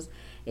Unidos,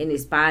 en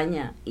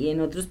España y en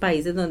otros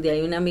países donde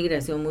hay una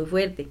migración muy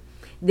fuerte,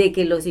 de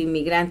que los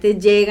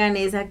inmigrantes llegan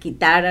es a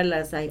quitar a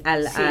los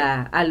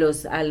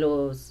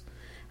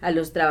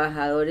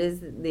trabadores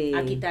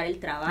a quitar el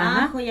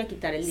trabajo y a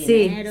quitar el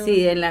dinero.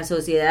 Sí, en las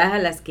sociedades a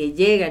las que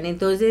llegan.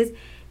 Entonces,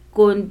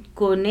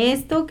 con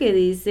esto que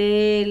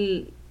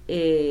dice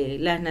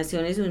las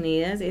Naciones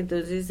Unidas,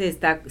 entonces se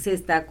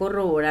está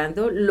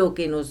corroborando lo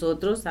que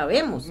nosotros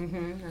sabemos.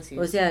 Así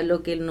es. O sea,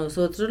 lo que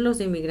nosotros los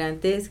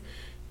inmigrantes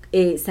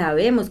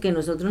sabemos que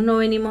nosotros no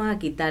venimos a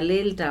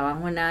quitarle el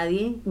trabajo a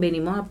nadie,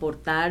 venimos a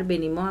aportar,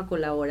 venimos a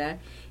colaborar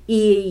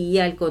y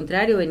al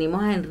contrario,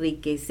 venimos a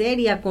enriquecer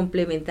y a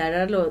complementar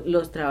a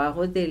los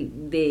trabajos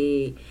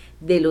de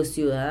los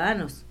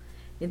ciudadanos.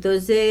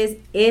 Entonces,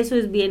 eso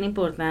es bien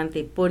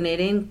importante,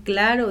 poner en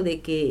claro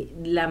de que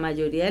la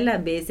mayoría de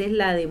las veces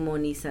la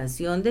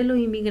demonización de los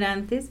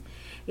inmigrantes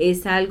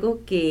es algo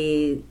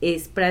que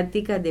es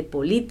práctica de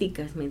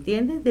políticas, ¿me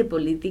entiendes? De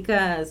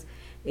políticas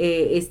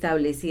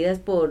establecidas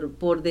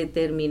por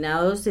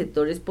determinados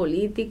sectores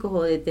políticos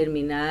o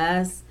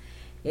determinadas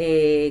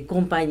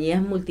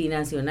compañías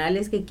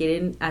multinacionales que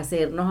quieren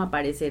hacernos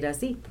aparecer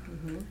así.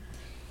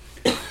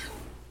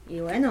 Y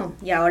bueno,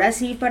 y ahora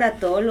sí para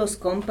todos los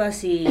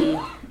compas y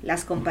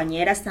las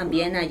compañeras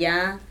también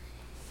allá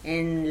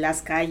en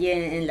las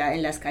calles,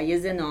 en las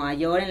calles de Nueva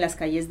York, en las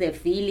calles de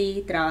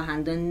Philly,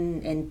 trabajando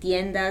en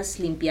tiendas,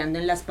 limpiando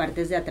en las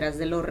partes de atrás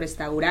de los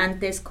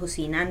restaurantes,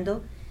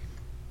 cocinando,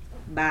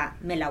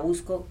 me la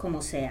busco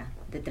como sea,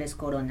 de 3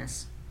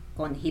 coronas,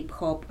 con hip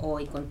hop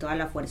hoy, con toda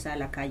la fuerza de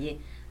la calle,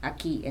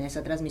 aquí en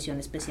esa transmisión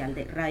especial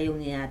de Radio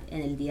Unidad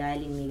en el Día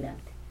del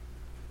Inmigrante.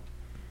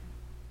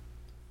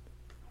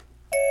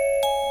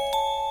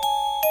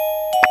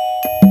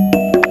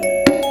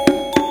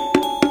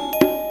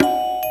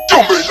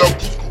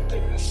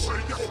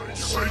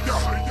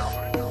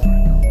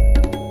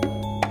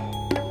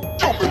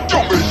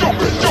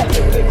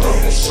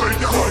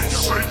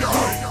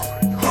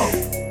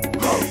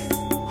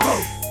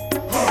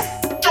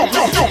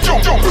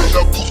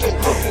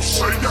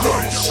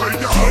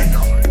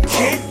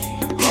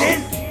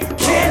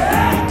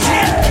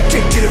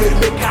 ¿Quién quiere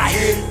verme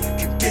caer?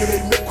 ¿Quién quiere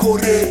verme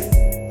correr?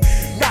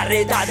 Una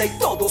redada y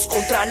todos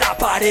contra la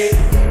pared.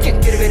 ¿Quién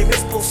quiere verme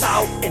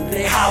esposado,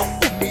 enrejado,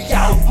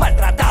 humillado,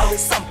 maltratado,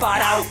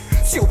 desamparado?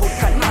 Si hubo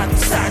calmado y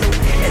sano,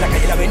 en la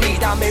calle, la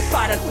avenida me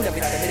paran, una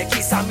mirada me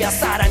requisa, me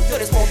azaran. Yo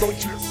respondo,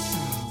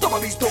 toma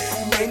mis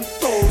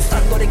documentos,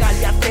 tanto legal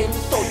y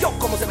atento. Yo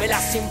como se me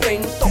las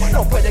invento,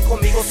 no puede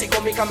conmigo,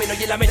 sigo mi camino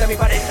y en la meta mi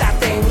pared la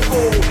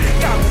tengo.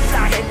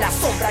 Camuflaje en la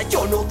sombra,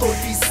 yo no doy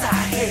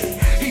visaje.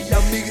 Y la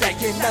migra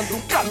llenando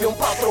un camión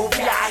pa' otro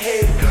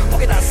viaje.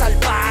 Porque tan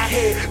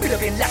salvaje, mira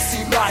bien las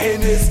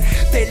imágenes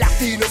de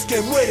latinos que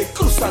mueren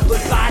cruzando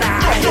el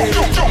paraje.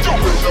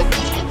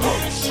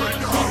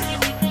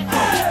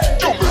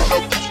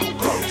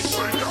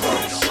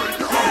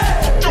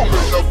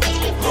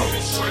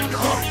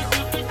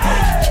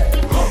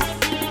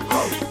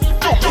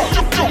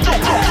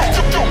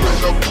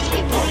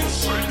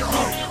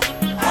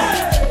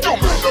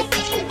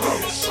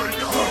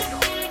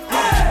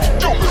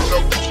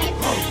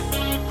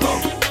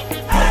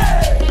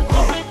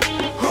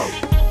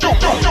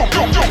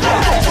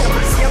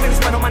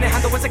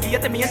 Manejando buen sequía,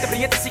 te miente,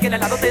 brillante, siguen al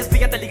lado, te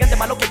desvían, te ligan de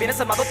malo que vienes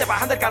armado, te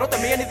bajan del carro, te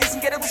miran y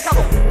dicen que eres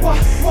buscado.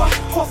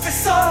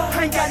 Officer,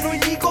 I ain't got no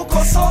illegal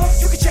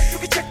cosas. You can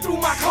check through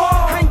my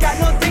car. I ain't got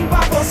nothing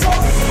baboso.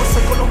 Como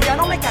soy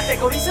colombiano me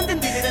categorizan de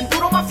envidia de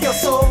duro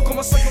mafioso.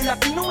 Como soy un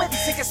latino me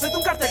dicen que soy de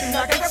un cartel de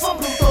una ganga, son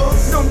brutos.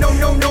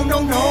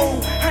 No,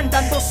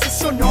 andando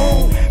sucio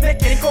no. Me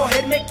quieren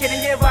coger, me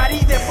quieren llevar y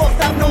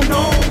deportar, no.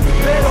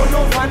 Pero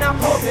no van a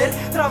poder,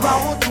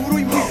 trabajo duro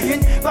y muy bien.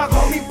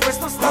 Pago mis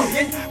impuestos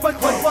también,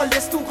 ¿cuál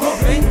es tu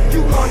joven?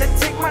 You wanna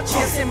take my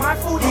chance en my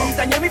food y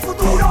dañar mi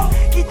futuro.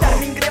 Quitar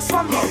mi ingreso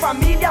a mi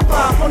familia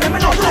pa'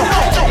 ponérmelo duro.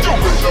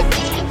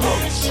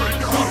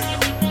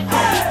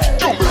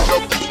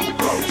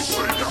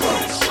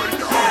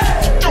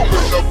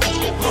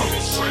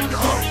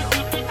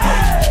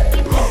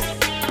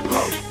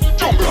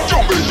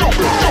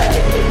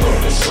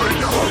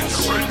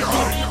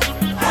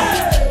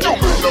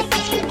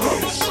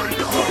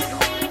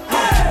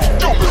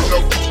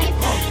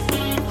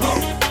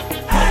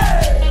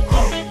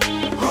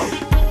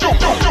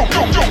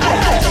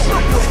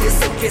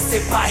 Que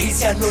ese país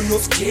ya no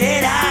nos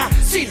quiera.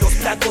 Si los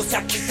blancos de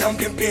aquí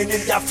también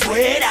vienen de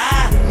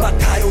afuera.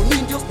 Mataron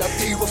indios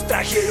nativos,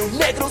 trajeron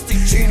negros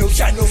y chinos.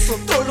 Ya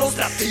nosotros los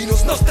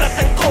latinos nos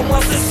tratan como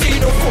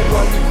asesinos, como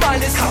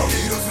animales. A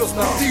tiros los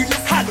martirios,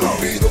 al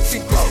olvido,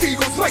 sin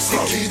testigos. No hay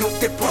seguido,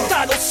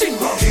 deportados sin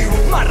motivo.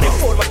 Más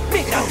reformas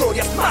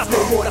migratorias, más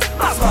demoras,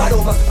 más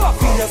maromas para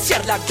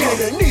financiar la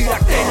guerra en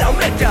Irak de la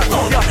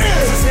mediadora.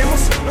 Hacemos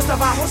los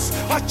trabajos,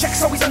 our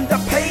checks always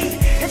underpaid.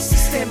 El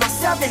sistema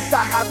se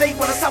aventaja, they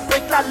want us to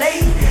break la ley.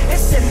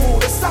 Ese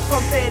muro, esa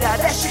frontera,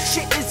 that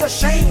shit is a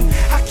shame.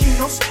 Aquí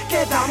nos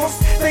quedamos,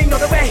 they know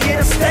that we're here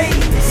to stay.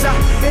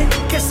 Saben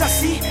que es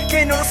así,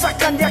 que no nos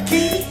sacan de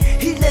aquí.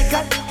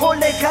 Ilegal o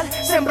legal,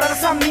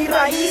 sembradas a mi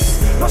raíz.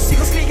 Los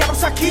hijos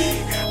criados aquí,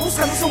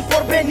 buscándose un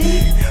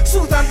porvenir.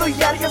 Sudando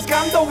y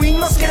arriesgando y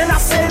nos quieren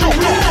hacer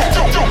huir.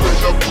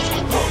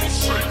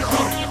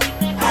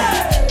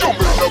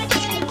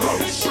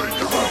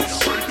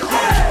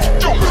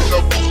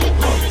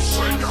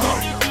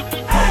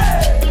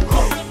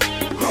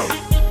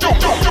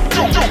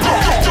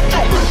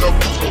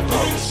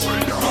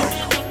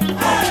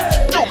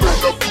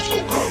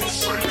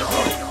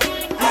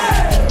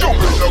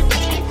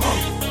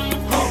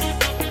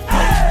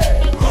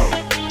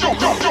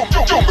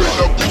 Jump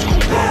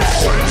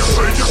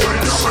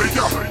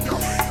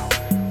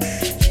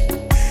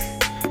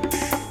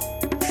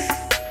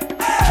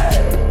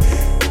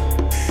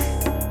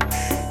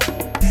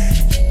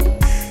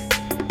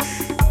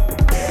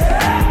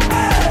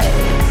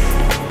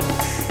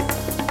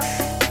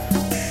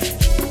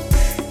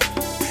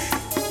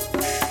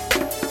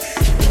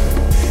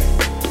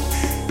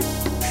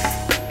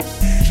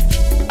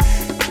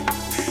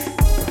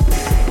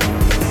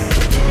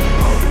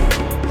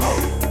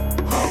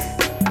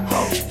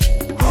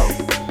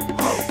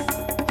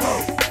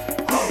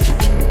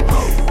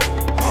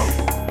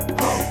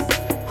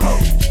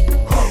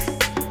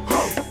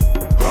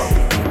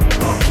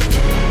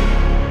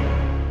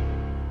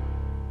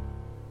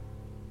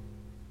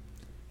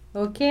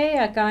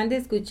acaban de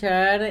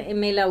escuchar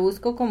Me la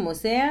busco como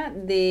sea,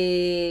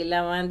 de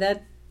la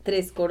banda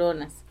Tres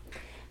Coronas.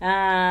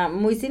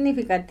 Muy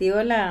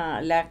significativa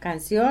la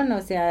canción,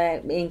 o sea,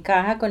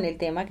 encaja con el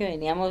tema que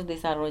veníamos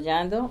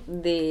desarrollando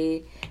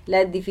de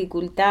las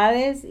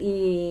dificultades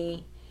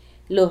y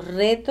los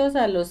retos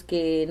a los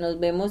que nos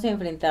vemos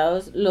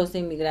enfrentados los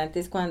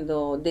inmigrantes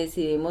cuando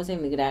decidimos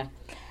emigrar.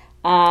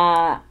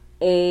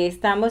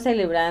 Estamos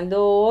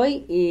celebrando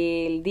hoy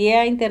el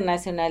Día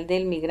Internacional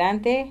del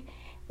Migrante,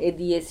 el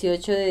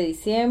 18 de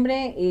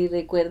diciembre, y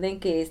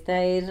recuerden que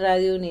esta es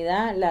Radio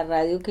Unidad, la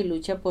radio que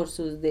lucha por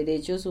sus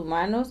derechos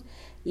humanos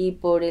y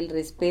por el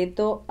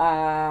respeto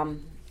a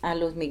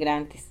los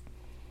migrantes.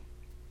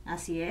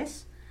 Así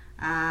es.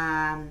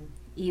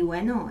 Y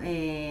bueno,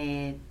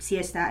 sí,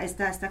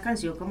 esta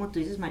canción, como tú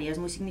dices, María, es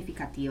muy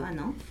significativa,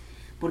 ¿no?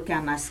 Porque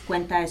además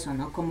cuenta eso,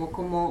 ¿no?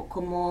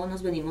 Como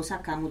nos venimos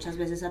acá muchas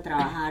veces a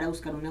trabajar, a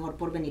buscar un mejor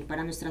porvenir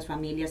para nuestras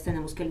familias,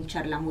 tenemos que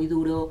lucharla muy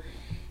duro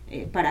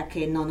para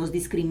que no nos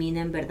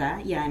discriminen, ¿verdad?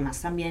 Y además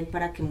también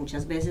para que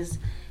muchas veces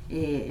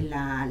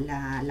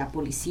la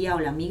policía o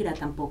la migra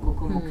tampoco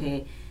como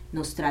que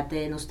nos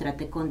trate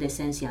con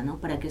decencia, ¿no?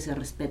 Para que se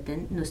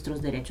respeten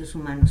nuestros derechos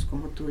humanos,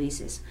 como tú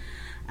dices.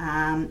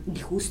 Y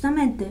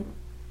justamente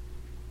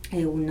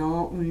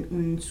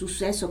un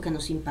suceso que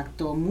nos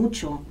impactó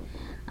mucho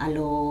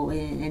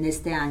en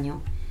este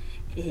año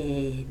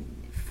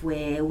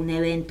fue un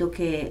evento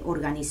que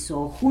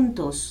organizó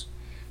Juntos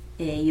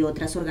y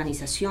otras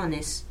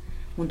organizaciones,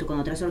 junto con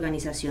otras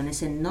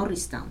organizaciones en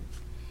Norristown.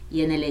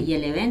 Y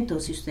el evento,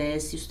 si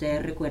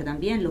ustedes recuerdan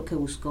bien, lo que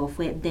buscó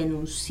fue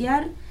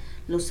denunciar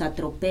los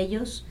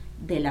atropellos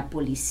de la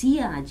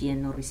policía allí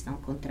en Norristown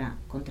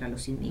contra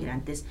los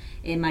inmigrantes.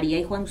 María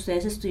y Juan,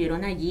 ustedes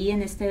estuvieron allí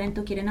en este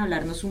evento, ¿quieren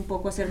hablarnos un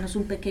poco, hacernos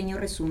un pequeño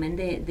resumen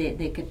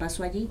de qué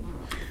pasó allí?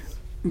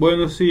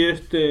 Bueno, sí,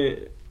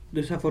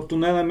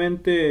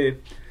 desafortunadamente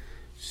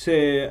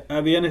se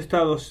habían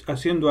estado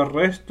haciendo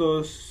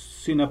arrestos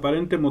sin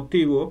aparente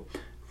motivo,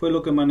 fue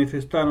lo que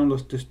manifestaron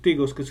los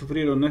testigos que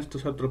sufrieron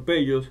estos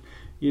atropellos,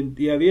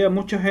 y había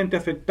mucha gente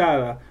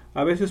afectada,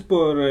 a veces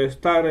por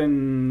estar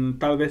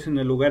tal vez en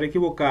el lugar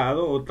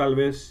equivocado, o tal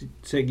vez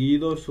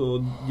seguidos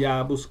o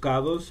ya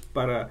buscados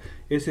para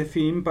ese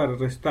fin, para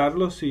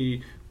arrestarlos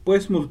y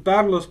pues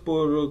multarlos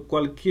por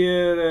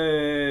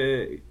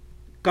cualquier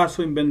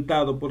caso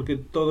inventado, porque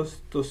todos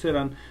estos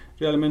eran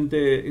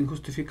realmente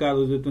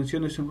injustificados,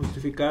 detenciones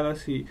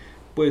injustificadas, y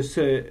pues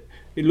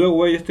y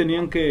luego ellos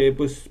tenían que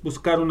pues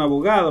buscar un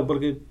abogado,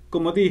 porque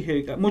como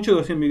dije, muchos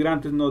de los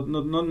inmigrantes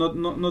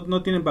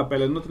no tienen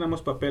papeles, no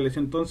tenemos papeles,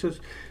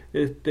 entonces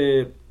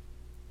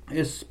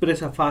es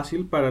presa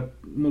fácil para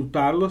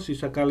multarlos y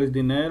sacarles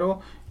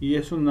dinero, y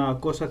es una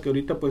cosa que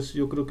ahorita pues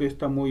yo creo que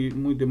está muy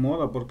de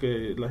moda,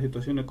 porque la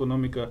situación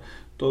económica,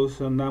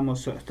 todos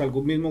andamos, hasta el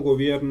mismo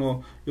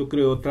gobierno yo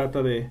creo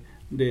trata de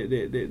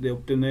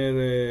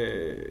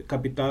obtener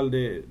capital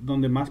de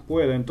donde más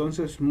pueda.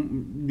 Entonces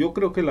yo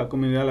creo que la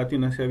comunidad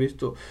latina se ha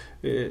visto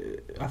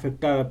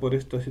afectada por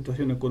esta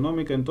situación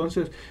económica.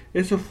 Entonces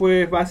eso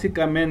fue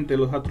básicamente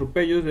los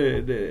atropellos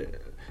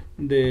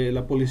de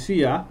la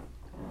policía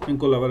en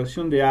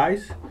colaboración de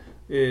ICE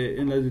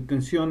en las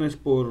detenciones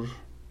por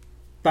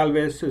tal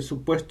vez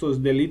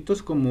supuestos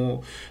delitos,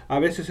 como a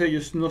veces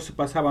ellos no se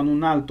pasaban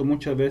un alto,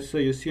 muchas veces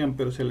ellos hacían,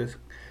 pero se les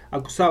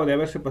acusaba de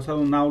haberse pasado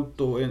un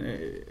alto,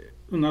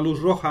 una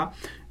luz roja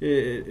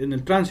en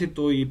el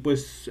tránsito, y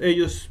pues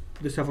ellos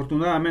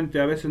desafortunadamente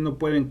a veces no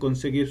pueden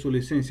conseguir su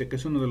licencia, que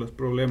es uno de los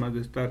problemas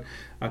de estar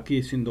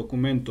aquí sin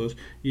documentos,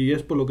 y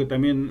es por lo que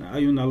también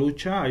hay una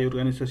lucha, hay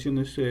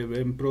organizaciones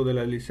en pro de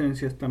las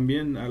licencias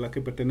también, a la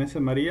que pertenece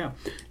María,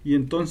 y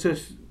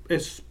entonces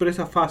es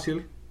presa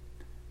fácil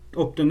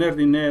obtener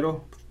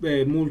dinero,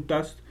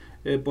 multas,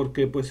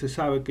 porque pues se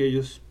sabe que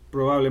ellos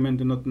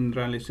probablemente no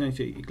tendrán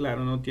licencia, y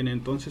claro, no tienen,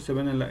 entonces se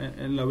ven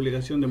en la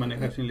obligación de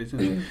manejar sin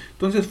licencia.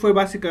 Entonces fue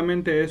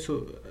básicamente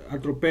eso,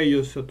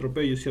 atropellos.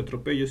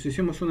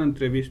 Hicimos una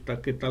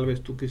entrevista que tal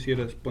vez tú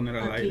quisieras poner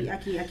al aire.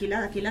 Aquí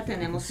la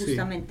tenemos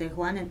justamente, sí.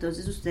 Juan,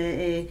 entonces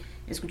usted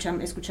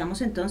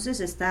escuchamos entonces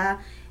esta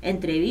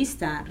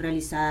entrevista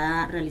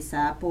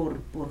realizada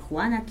por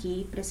Juan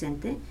aquí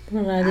presente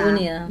por Radio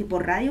Unidad, y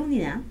por Radio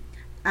Unidad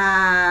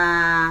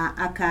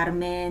a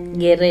Carmen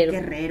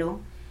Guerrero,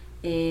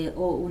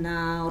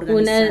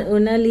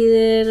 una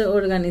líder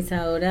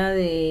organizadora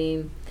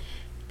de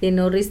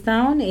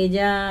Norristown.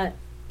 Ella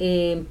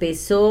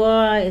empezó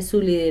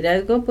su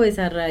liderazgo pues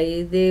a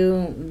raíz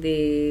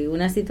de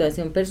una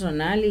situación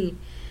personal,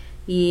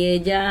 y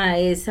ella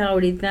es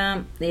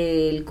ahorita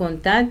el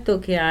contacto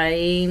que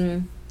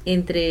hay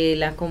entre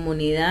la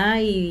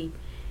comunidad y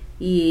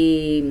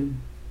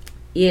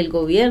el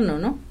gobierno,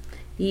 ¿no?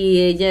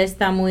 Y ella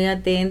está muy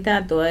atenta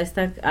a toda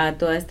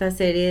esta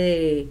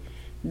serie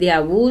de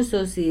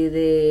abusos y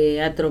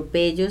de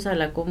atropellos a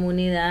la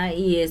comunidad,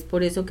 y es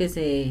por eso que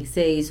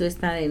se hizo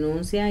esta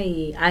denuncia,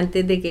 y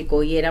antes de que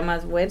cogiera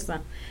más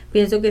fuerza.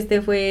 Pienso que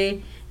este fue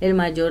el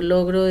mayor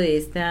logro de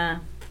este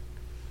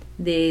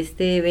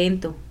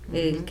evento,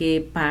 el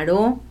que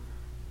paró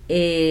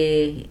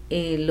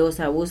los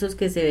abusos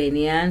que se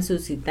venían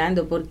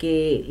suscitando,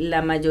 porque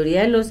la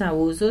mayoría de los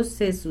abusos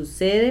se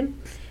suceden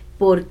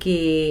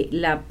porque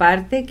la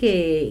parte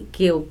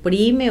que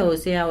oprime, o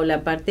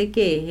la parte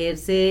que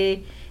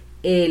ejerce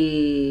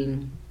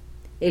el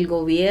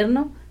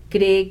gobierno,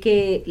 cree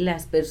que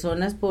las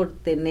personas por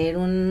tener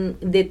un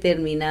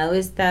determinado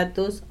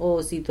estatus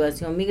o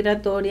situación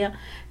migratoria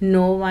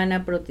no van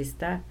a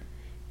protestar.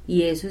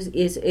 Y eso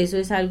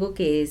es algo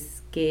que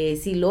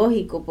es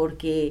ilógico,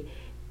 porque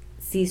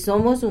si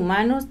somos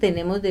humanos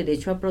tenemos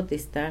derecho a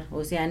protestar.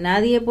 O sea,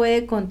 nadie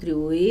puede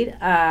contribuir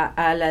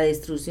a la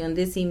destrucción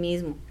de sí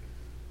mismo.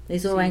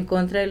 Eso va en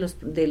contra de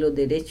los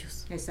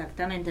derechos.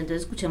 Exactamente.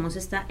 Entonces escuchemos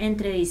esta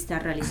entrevista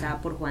realizada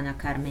por Juana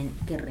Carmen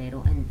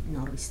Guerrero en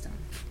Norristown.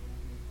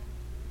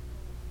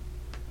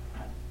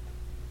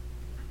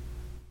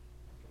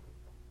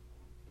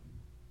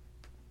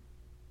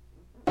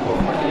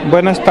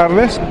 Buenas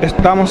tardes,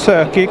 estamos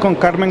aquí con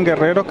Carmen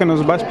Guerrero, que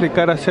nos va a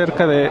explicar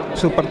acerca de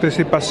su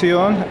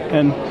participación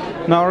en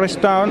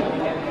Norristown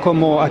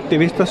como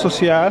activista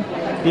social,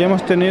 y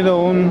hemos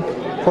tenido un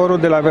foro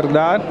de la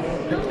verdad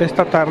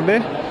esta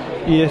tarde,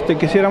 y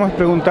quisiéramos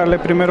preguntarle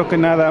primero que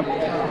nada,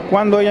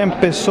 ¿cuándo ella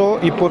empezó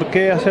y por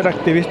qué hacer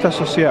activista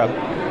social?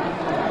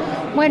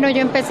 Bueno,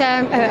 yo empecé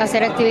a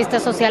ser activista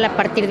social a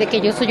partir de que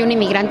yo soy un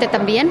inmigrante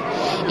también,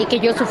 y que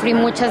yo sufrí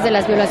muchas de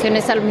las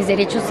violaciones a mis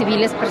derechos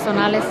civiles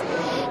personales,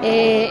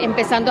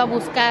 empezando a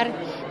buscar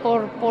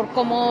por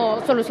cómo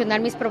solucionar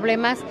mis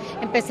problemas.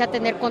 Empecé a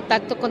tener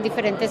contacto con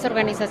diferentes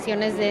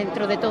organizaciones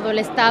dentro de todo el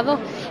estado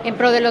en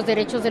pro de los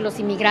derechos de los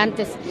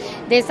inmigrantes.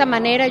 De esa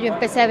manera yo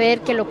empecé a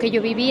ver que lo que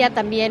yo vivía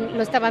también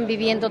lo estaban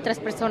viviendo otras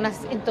personas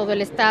en todo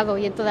el estado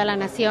y en toda la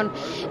nación.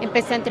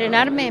 Empecé a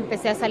entrenarme,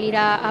 empecé a salir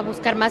a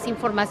buscar más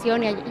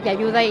información y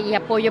ayuda y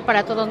apoyo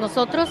para todos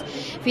nosotros.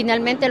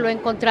 Finalmente lo he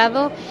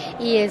encontrado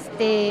y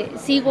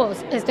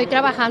estoy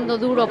trabajando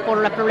duro por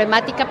la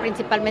problemática,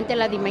 principalmente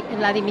la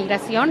de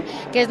inmigración,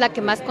 que es la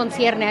que más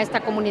concierne a esta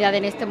comunidad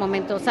en este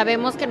momento.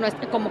 Sabemos que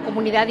como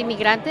comunidad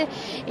inmigrante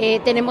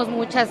tenemos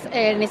muchas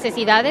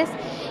necesidades,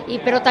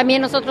 pero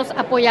también nosotros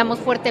apoyamos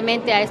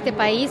fuertemente a este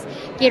país.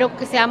 Quiero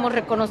que seamos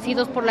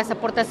reconocidos por las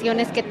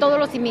aportaciones que todos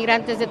los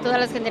inmigrantes de todas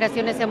las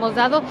generaciones hemos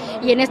dado,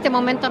 y en este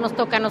momento nos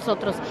toca a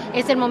nosotros.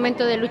 Es el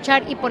momento de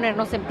luchar y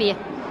ponernos en pie.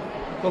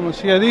 Como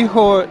se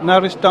dijo,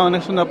 Norristown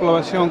es una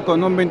población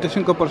con un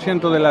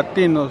 25% de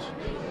latinos.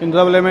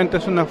 Indudablemente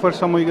es una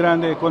fuerza muy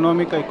grande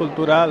económica y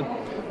cultural.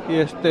 Y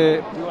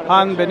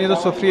han venido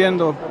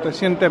sufriendo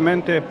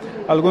recientemente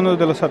algunos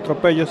de los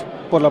atropellos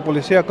por la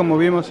policía, como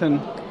vimos en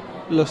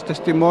los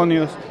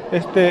testimonios.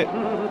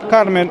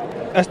 Carmen,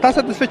 ¿está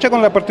satisfecha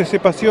con la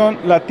participación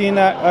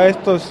latina a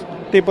estos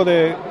tipos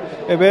de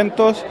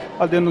eventos,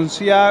 al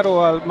denunciar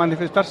o al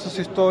manifestar sus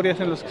historias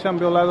en los que se han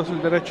violado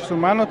sus derechos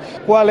humanos?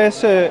 ¿Cuál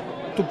es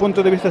tu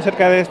punto de vista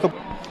acerca de esto?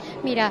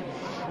 Mira,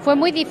 fue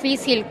muy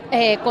difícil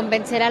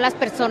convencer a las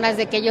personas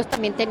de que ellos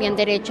también tenían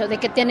derecho, de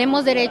que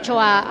tenemos derecho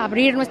a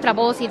abrir nuestra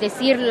voz y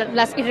decir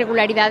las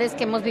irregularidades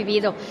que hemos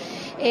vivido.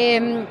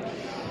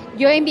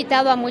 Yo he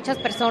invitado a muchas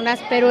personas,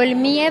 pero el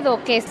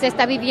miedo que se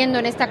está viviendo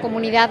en esta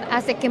comunidad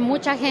hace que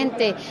mucha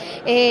gente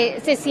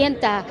se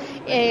sienta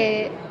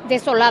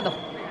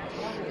desolado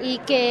y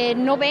que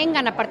no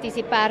vengan a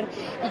participar.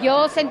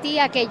 Yo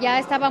sentía que ya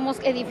estábamos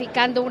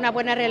edificando una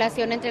buena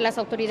relación entre las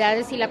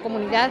autoridades y la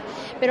comunidad,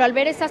 pero al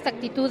ver esas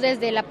actitudes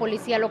de la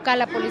policía local,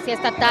 la policía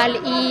estatal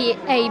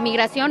e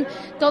inmigración,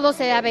 todo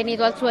se ha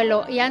venido al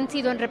suelo y han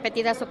sido en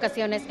repetidas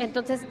ocasiones.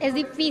 Entonces es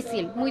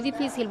difícil, muy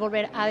difícil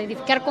volver a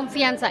edificar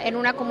confianza en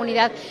una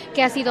comunidad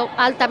que ha sido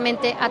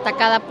altamente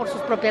atacada por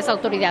sus propias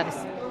autoridades.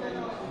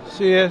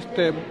 Sí,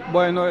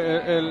 bueno,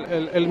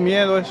 el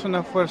miedo es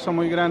una fuerza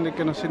muy grande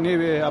que nos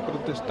inhibe a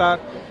protestar,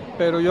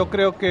 pero yo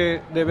creo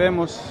que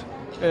debemos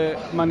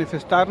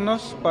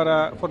manifestarnos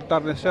para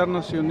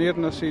fortalecernos y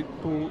unirnos, y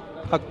tu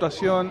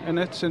actuación en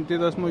este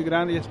sentido es muy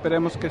grande y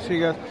esperemos que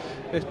sigas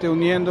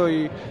uniendo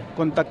y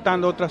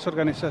contactando otras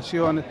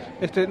organizaciones.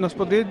 ¿Nos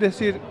podrías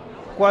decir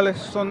cuáles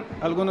son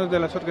algunas de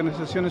las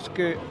organizaciones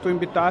que tú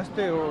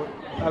invitaste o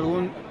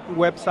algún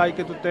website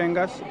que tú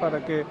tengas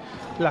para que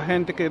la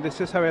gente que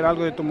desee saber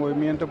algo de tu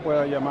movimiento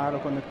pueda llamar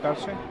o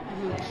conectarse?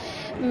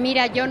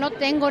 Mira, yo no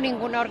tengo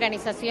ninguna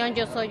organización,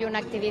 yo soy un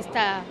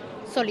activista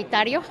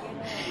solitario.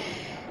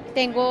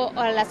 Tengo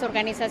las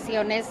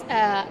organizaciones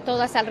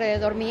todas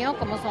alrededor mío,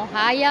 como son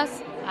Hayas,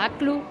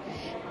 ACLU,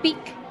 PIC,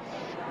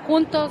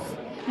 Juntos,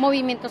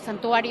 Movimiento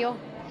Santuario,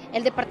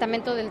 el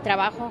Departamento del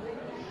Trabajo,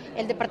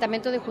 el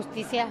Departamento de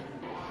Justicia,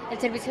 el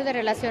Servicio de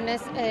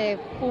Relaciones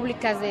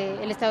Públicas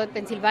del Estado de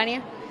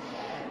Pensilvania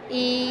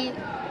y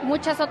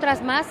muchas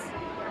otras más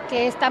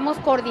que estamos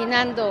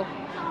coordinando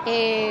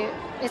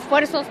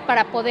esfuerzos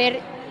para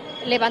poder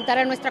levantar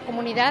a nuestra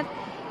comunidad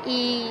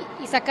y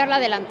sacarla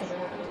adelante.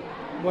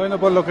 Bueno,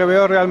 por lo que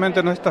veo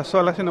realmente no estás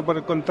sola, sino por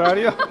el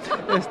contrario,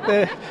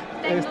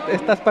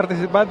 estás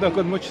participando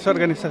con muchas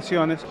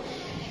organizaciones.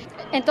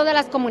 En todas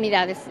las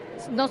comunidades,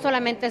 no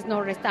solamente es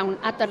Norristown,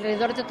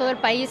 alrededor de todo el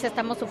país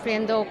estamos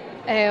sufriendo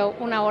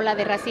una ola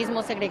de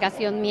racismo,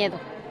 segregación, miedo,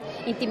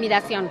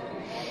 intimidación.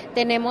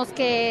 tenemos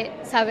que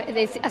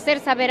hacer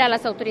saber a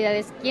las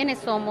autoridades quiénes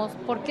somos,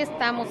 por qué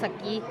estamos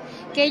aquí,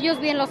 que ellos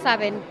bien lo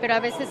saben, pero a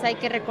veces hay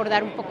que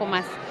recordar un poco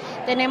más.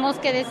 Tenemos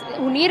que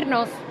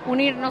unirnos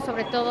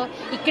sobre todo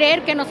y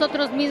creer que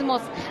nosotros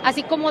mismos,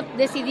 así como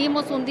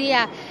decidimos un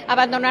día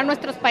abandonar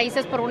nuestros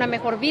países por una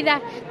mejor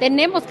vida,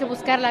 tenemos que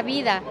buscar la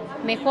vida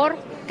mejor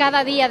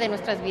cada día de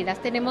nuestras vidas.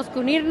 Tenemos que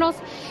unirnos,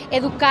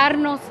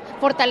 educarnos,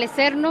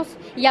 fortalecernos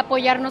y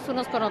apoyarnos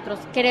unos con otros.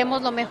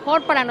 Queremos lo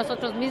mejor para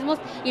nosotros mismos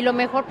y lo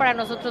mejor para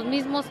nosotros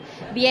mismos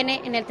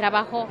viene en el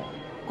trabajo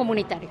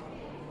comunitario.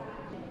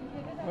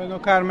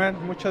 Bueno, Carmen,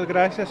 muchas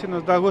gracias y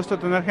nos da gusto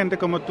tener gente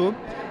como tú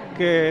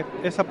que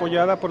es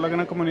apoyada por la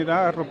gran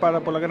comunidad, arropada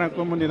por la gran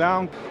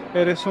comunidad.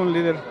 Eres un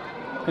líder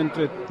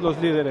entre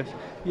los líderes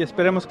y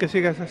esperemos que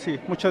sigas así.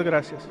 Muchas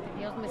gracias.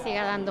 Dios me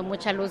siga dando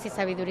mucha luz y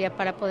sabiduría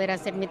para poder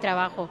hacer mi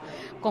trabajo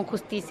con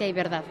justicia y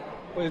verdad.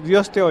 Pues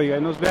Dios te oiga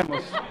y nos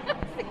vemos.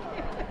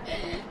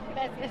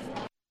 Gracias.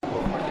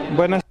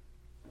 Buenas.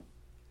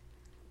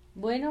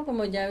 Bueno,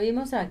 como ya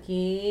vimos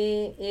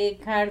aquí,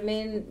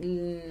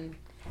 Carmen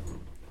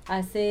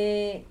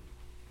hace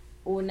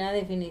una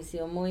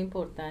definición muy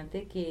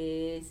importante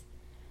que es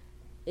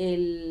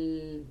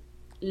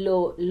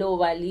lo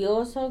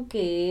valioso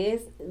que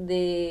es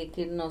de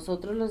que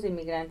nosotros los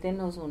inmigrantes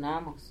nos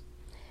unamos,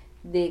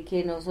 de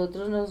que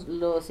nosotros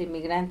los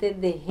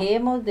inmigrantes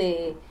dejemos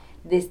de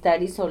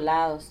estar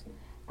isolados.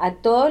 A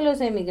todos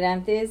los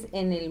inmigrantes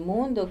en el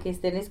mundo que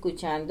estén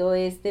escuchando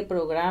este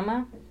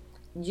programa,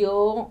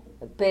 yo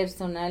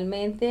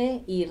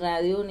personalmente y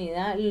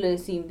Radio-Unidad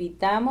les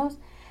invitamos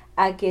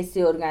a que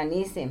se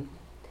organicen.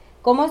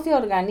 ¿Cómo se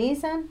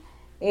organizan?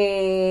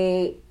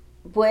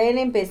 Pueden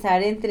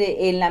empezar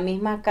en la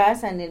misma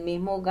casa, en el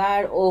mismo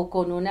hogar o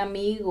con un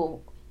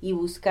amigo y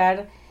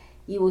buscar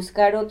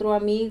otro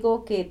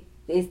amigo que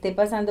esté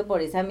pasando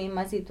por esa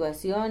misma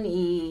situación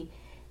y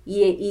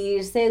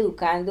irse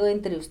educando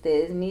entre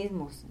ustedes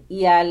mismos.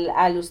 Y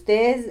al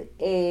ustedes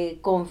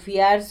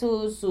confiar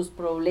sus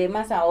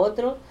problemas a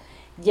otros,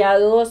 ya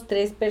 2,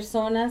 3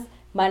 personas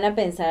van a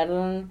pensar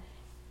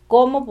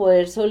cómo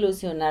poder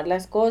solucionar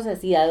las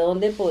cosas y a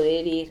dónde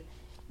poder ir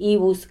y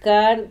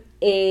buscar.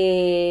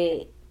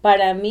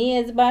 Para mí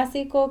es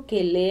básico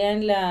que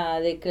lean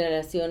la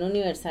Declaración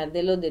Universal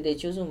de los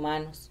Derechos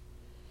Humanos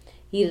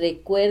y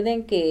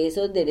recuerden que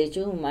esos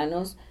derechos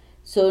humanos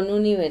son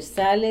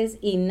universales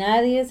y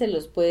nadie se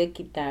los puede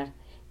quitar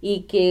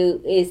y que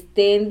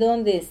estén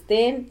donde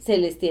estén se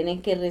les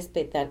tienen que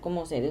respetar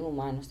como seres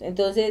humanos.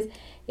 Entonces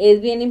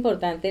es bien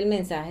importante el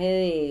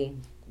mensaje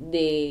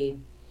de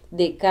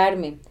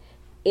Carmen.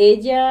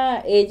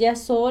 Ella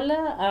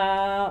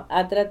sola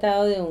ha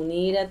tratado de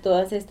unir a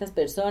todas estas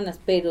personas,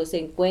 pero se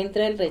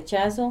encuentra el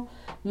rechazo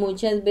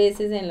muchas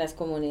veces en las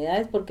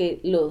comunidades porque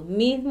los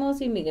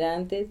mismos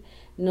inmigrantes,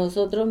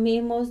 nosotros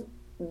mismos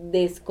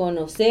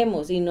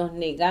desconocemos y nos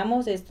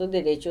negamos estos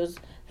derechos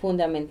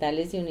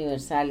fundamentales y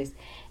universales.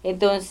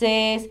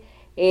 Entonces,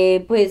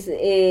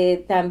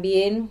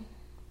 también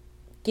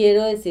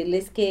quiero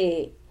decirles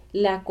que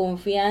la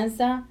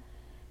confianza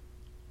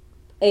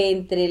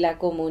entre la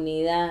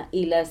comunidad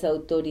y las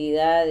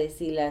autoridades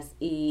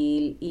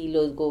y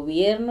los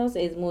gobiernos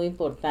es muy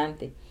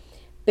importante.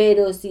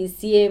 Pero si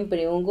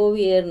siempre un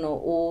gobierno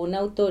o una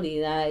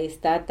autoridad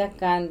está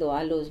atacando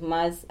a los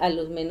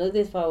menos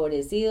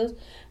desfavorecidos,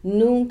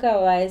 nunca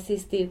va a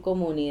existir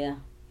comunidad.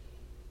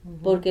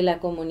 Porque la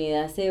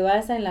comunidad se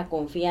basa en la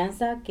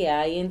confianza que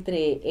hay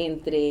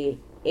entre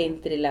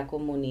la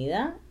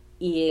comunidad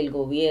y el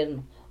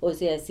gobierno. O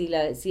sea,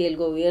 si el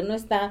gobierno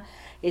está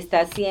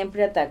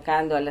siempre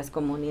atacando a las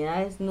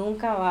comunidades,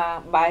 nunca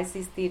va a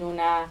existir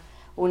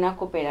una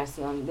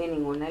cooperación de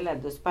ninguna de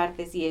las dos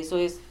partes, y eso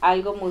es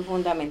algo muy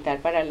fundamental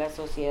para las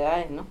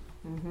sociedades, ¿no?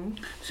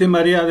 Sí,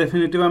 María,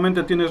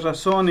 definitivamente tienes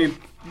razón, y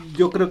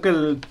yo creo que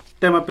el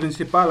tema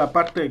principal,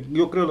 aparte,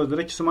 yo creo los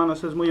derechos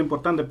humanos es muy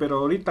importante, pero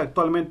ahorita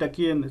actualmente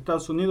aquí en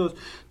Estados Unidos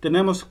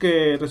tenemos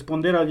que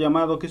responder al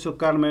llamado que hizo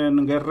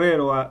Carmen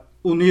Guerrero a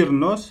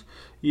unirnos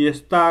y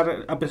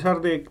estar, a pesar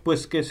de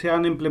pues que se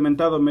han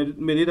implementado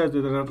medidas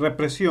de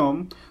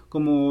represión,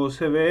 como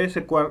se ve,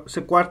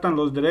 se coartan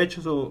los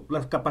derechos o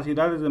las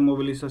capacidades de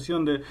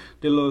movilización de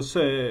los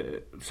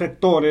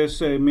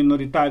sectores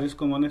minoritarios,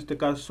 como en este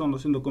caso son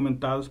los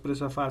indocumentados,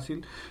 presa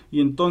fácil,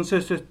 y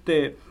entonces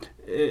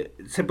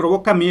se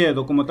provoca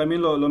miedo, como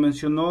también lo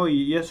mencionó,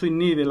 y eso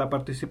inhibe la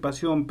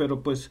participación,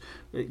 pero pues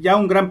ya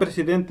un gran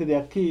presidente de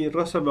aquí,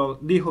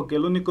 Roosevelt, dijo que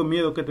el único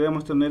miedo que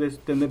debemos tener es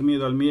tener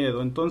miedo al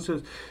miedo.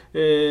 Entonces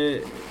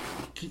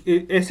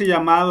ese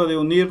llamado de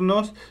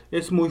unirnos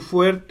es muy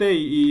fuerte,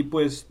 y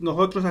pues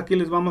nosotros aquí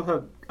les vamos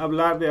a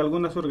hablar de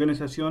algunas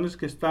organizaciones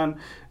que están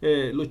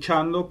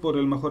luchando por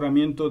el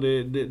mejoramiento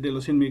de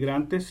los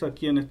inmigrantes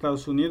aquí en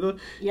Estados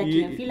Unidos. Y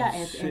aquí en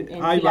Filadelfia,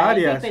 hay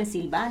varias. en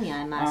Pensilvania,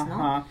 además,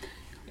 Ajá. ¿no?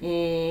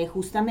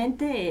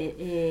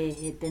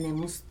 Justamente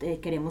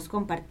queremos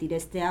compartir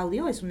este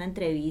audio. Es una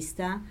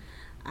entrevista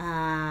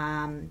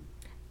a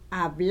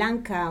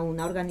Blanca,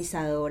 una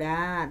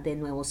organizadora de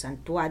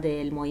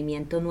del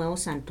movimiento Nuevo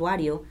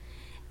Santuario.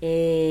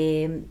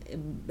 el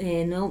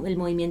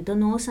movimiento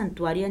Nuevo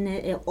Santuario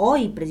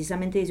hoy,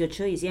 precisamente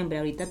 18 de diciembre,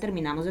 ahorita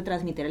terminamos de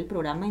transmitir el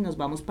programa y nos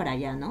vamos para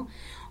allá, ¿no?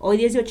 Hoy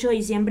 18 de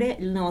diciembre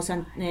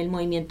el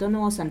movimiento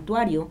Nuevo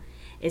Santuario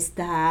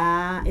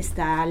está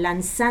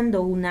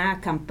lanzando una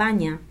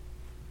campaña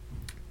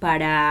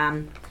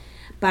para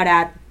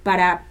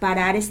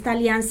parar esta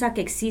alianza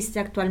que existe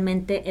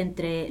actualmente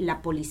entre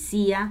la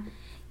policía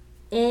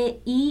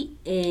y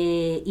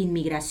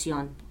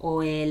inmigración,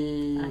 o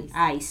el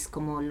ICE,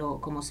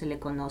 como se le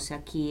conoce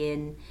aquí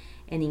en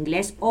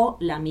inglés, o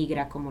la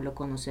migra, como lo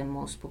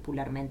conocemos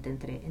popularmente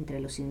entre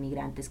los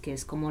inmigrantes, que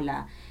es como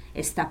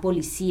esta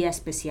policía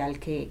especial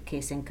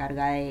que se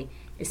encarga de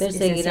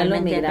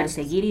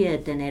perseguir y de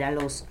detener a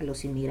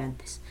los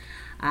inmigrantes.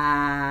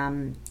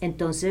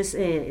 Entonces,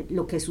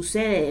 lo que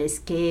sucede es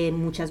que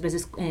muchas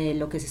veces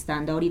lo que se está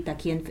dando ahorita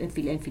aquí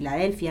en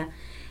Filadelfia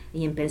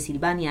y en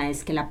Pensilvania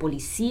es que la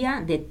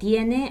policía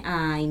detiene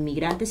a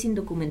inmigrantes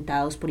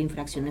indocumentados por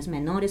infracciones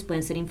menores,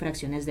 pueden ser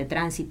infracciones de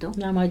tránsito.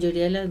 La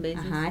mayoría de las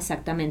veces. Ajá,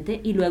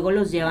 exactamente, y luego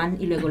los llevan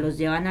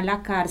a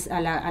la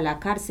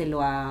cárcel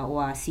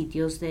o a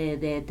sitios de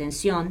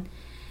detención,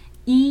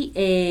 y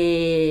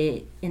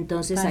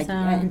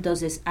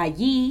entonces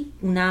allí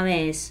una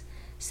vez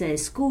se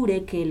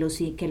descubre que los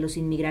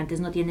inmigrantes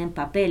no tienen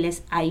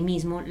papeles, ahí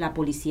mismo la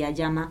policía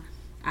llama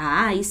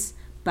a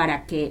ICE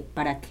para que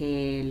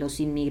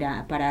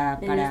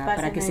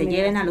se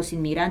lleven a los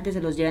inmigrantes,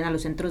 se los lleven a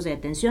los centros de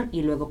detención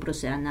y luego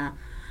procedan a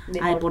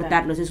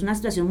deportarlos. Es una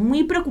situación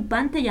muy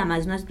preocupante y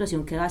además es una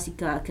situación que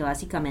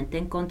básicamente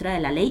en contra de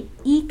la ley,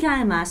 y que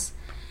además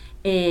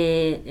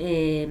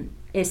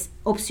es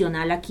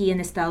opcional aquí en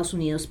Estados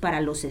Unidos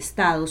para los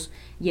estados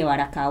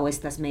llevar a cabo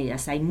estas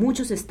medidas. Hay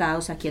muchos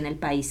estados aquí en el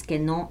país que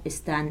no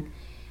están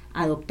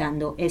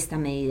adoptando esta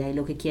medida, y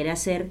lo que quiere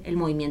hacer el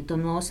movimiento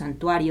Nuevo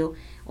Santuario,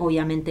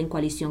 obviamente en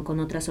coalición con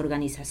otras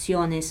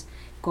organizaciones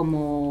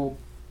con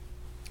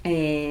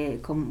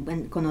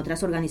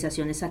otras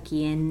organizaciones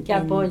aquí en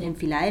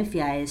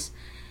Filadelfia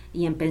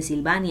y en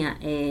Pensilvania,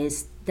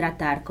 es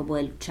tratar como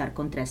de luchar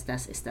contra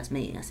estas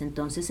medidas.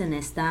 Entonces en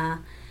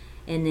esta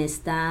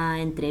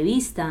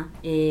entrevista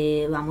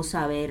vamos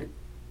a ver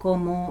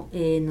cómo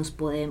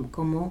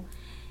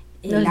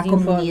la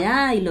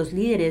comunidad y los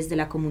líderes de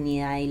la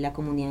comunidad y la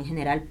comunidad en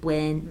general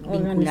pueden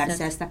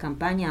vincularse a esta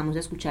campaña. Vamos a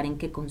escuchar en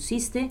qué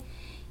consiste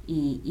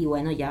y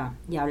bueno, ya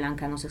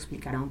Blanca nos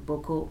explicará un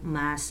poco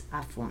más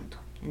a fondo.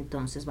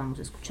 Entonces vamos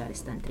a escuchar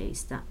esta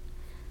entrevista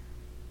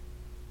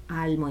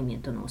al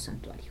Movimiento Nuevo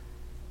Santuario.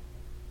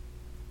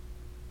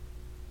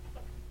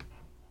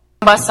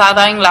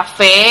 Basada en la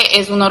fe,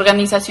 es una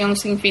organización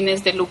sin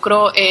fines de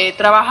lucro.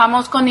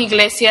 Trabajamos con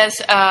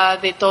iglesias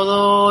de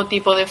todo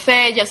tipo de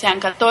fe, ya sean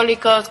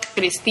católicos,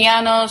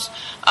 cristianos.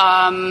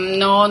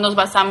 No nos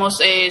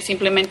basamos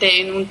simplemente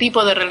en un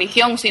tipo de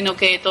religión, sino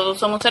que todos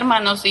somos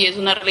hermanos y es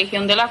una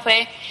religión de la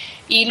fe.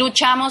 Y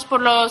luchamos por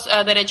los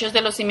derechos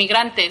de los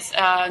inmigrantes,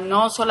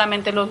 no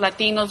solamente los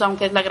latinos,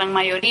 aunque es la gran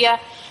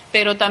mayoría,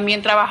 pero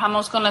también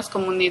trabajamos con las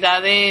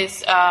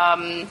comunidades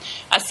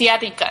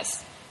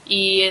asiáticas.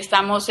 Y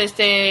estamos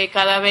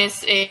cada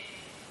vez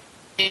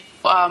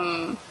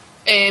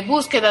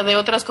búsqueda de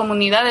otras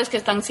comunidades que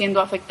están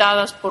siendo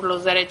afectadas por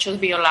los derechos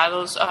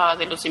violados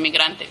de los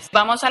inmigrantes.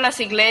 Vamos a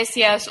las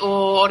iglesias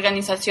o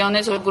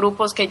organizaciones o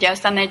grupos que ya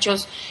están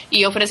hechos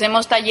y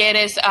ofrecemos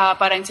talleres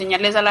para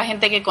enseñarles a la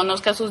gente que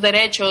conozca sus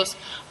derechos,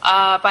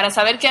 para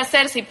saber qué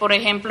hacer si, por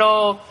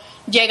ejemplo,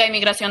 llega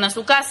inmigración a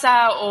su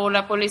casa o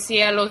la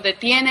policía los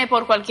detiene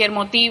por cualquier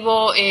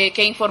motivo,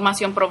 qué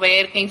información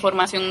proveer, qué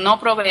información no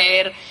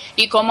proveer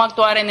y cómo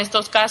actuar en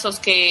estos casos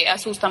que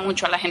asustan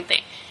mucho a la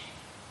gente.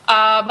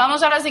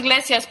 Vamos a las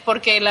iglesias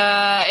porque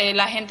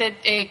la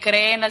gente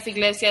cree en las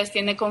iglesias,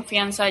 tiene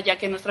confianza, ya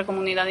que nuestra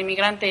comunidad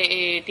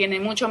inmigrante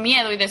tiene mucho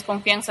miedo y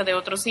desconfianza de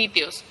otros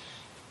sitios.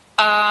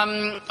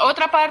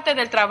 Otra parte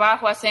del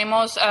trabajo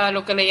hacemos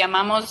lo que le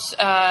llamamos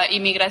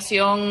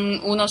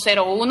Inmigración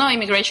 101,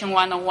 Immigration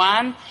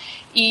 101,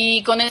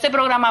 y con este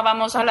programa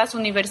vamos a las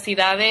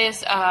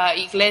universidades,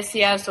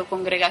 iglesias o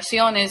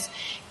congregaciones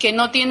que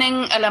no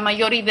tienen la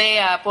mayor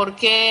idea por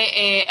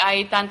qué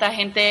hay tanta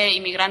gente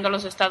inmigrando a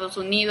los Estados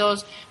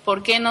Unidos,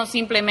 por qué no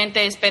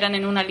simplemente esperan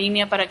en una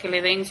línea para que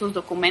le den sus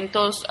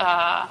documentos,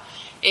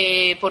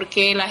 por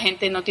qué la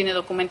gente no tiene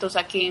documentos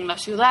aquí en la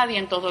ciudad y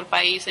en todo el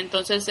país.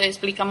 Entonces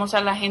explicamos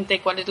a la gente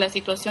cuál es la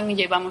situación y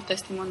llevamos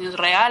testimonios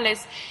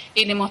reales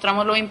y le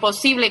mostramos lo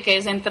imposible que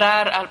es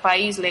entrar al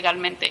país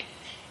legalmente.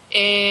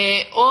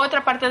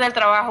 Otra parte del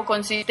trabajo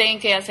consiste en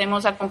que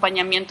hacemos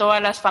acompañamiento a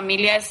las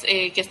familias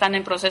que están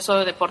en proceso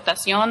de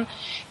deportación,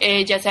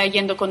 ya sea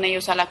yendo con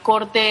ellos a la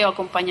corte o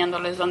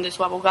acompañándoles donde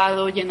su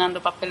abogado,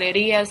 llenando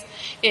papelerías,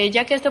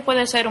 ya que este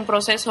puede ser un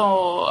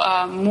proceso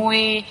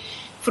muy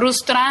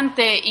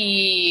frustrante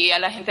y a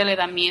la gente le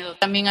da miedo.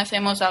 También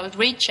hacemos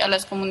outreach a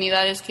las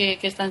comunidades que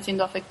están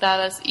siendo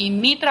afectadas, y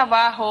mi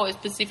trabajo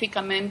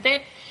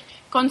específicamente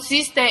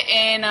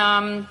consiste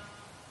en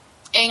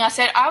en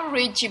hacer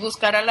outreach y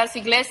buscar a las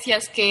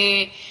iglesias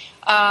que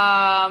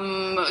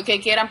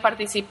quieran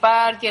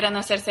participar, quieran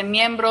hacerse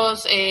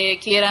miembros,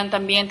 quieran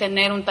también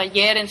tener un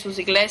taller en sus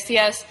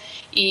iglesias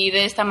y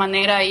de esta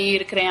manera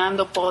ir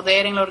creando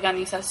poder en la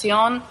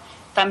organización.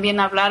 También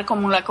hablar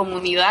con la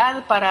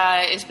comunidad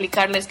para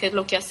explicarles qué es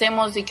lo que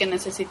hacemos y que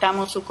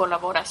necesitamos su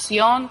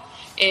colaboración.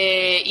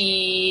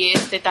 Y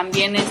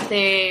también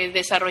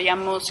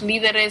desarrollamos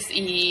líderes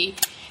y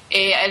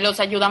los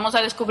ayudamos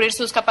a descubrir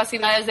sus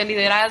capacidades de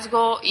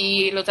liderazgo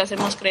y los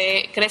hacemos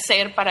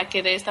crecer para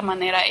que de esta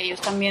manera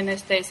ellos también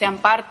sean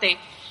parte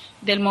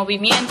del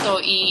movimiento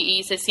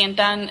y se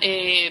sientan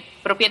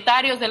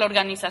propietarios de la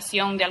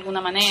organización de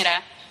alguna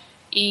manera.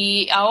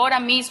 Y ahora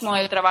mismo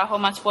el trabajo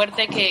más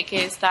fuerte que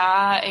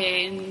está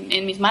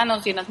en mis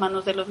manos y en las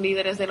manos de los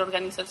líderes de la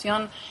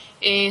organización,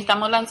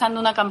 estamos lanzando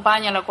una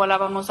campaña, la cual la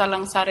vamos a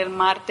lanzar el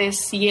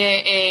martes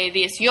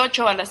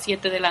 18 a las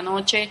 7 de la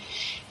noche,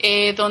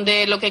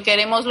 donde lo que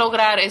queremos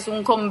lograr es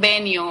un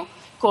convenio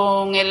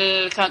con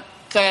el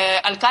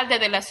alcalde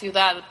de la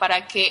ciudad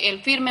para que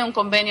él firme un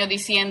convenio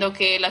diciendo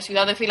que la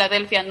ciudad de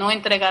Filadelfia no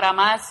entregará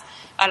más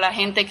a la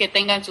gente que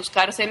tenga en sus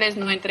cárceles,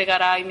 no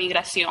entregará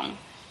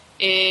inmigración.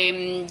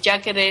 Ya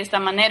que de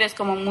esta manera es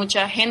como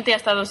mucha gente ha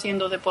estado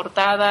siendo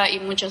deportada y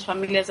muchas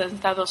familias han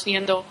estado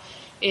siendo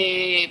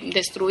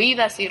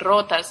destruidas y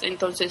rotas.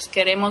 Entonces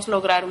queremos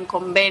lograr un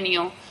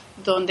convenio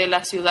donde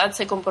la ciudad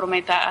se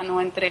comprometa a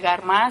no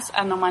entregar más,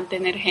 a no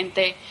mantener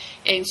gente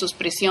en sus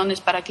prisiones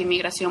para que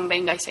inmigración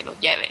venga y se los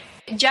lleve.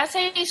 Ya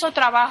se hizo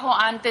trabajo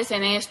antes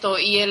en esto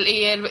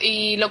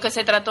y lo que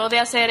se trató de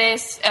hacer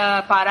es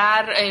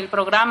parar el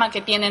programa que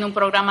tienen, un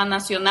programa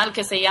nacional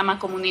que se llama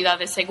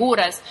Comunidades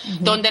Seguras,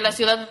 donde la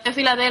ciudad de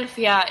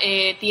Filadelfia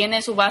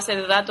tiene su base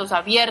de datos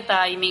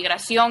abierta a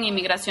inmigración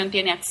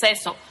tiene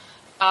acceso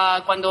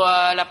cuando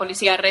la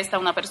policía arresta a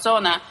una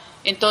persona.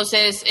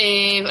 Entonces,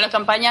 la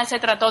campaña se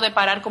trató de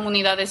parar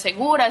comunidades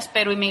seguras,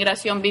 pero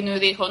inmigración vino y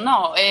dijo,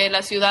 no,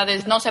 las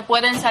ciudades no se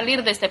pueden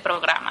salir de este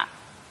programa.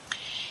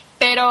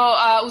 Pero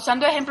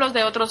usando ejemplos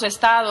de otros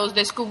estados,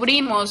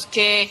 descubrimos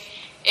que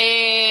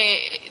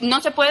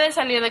no se puede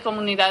salir de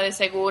comunidades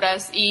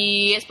seguras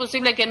y es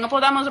posible que no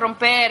podamos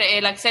romper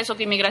el acceso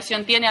que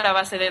inmigración tiene a la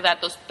base de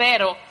datos,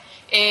 pero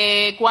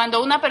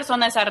cuando una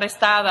persona es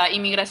arrestada,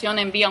 inmigración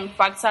envía un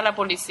fax a la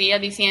policía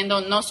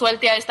diciendo no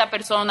suelte a esta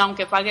persona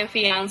aunque pague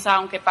fianza,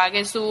 aunque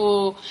pague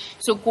su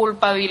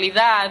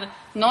culpabilidad,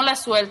 no la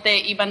suelte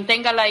y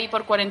manténgala ahí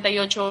por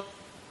 48 horas.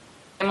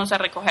 Vamos a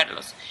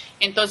recogerlos.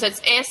 Entonces,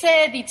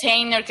 ese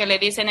detainer que le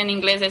dicen en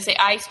inglés, ese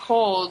ICE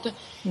hold,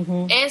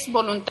 es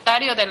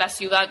voluntario de la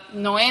ciudad,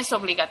 no es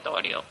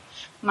obligatorio.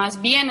 Más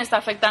bien está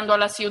afectando a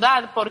la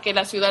ciudad porque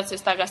la ciudad se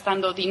está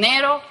gastando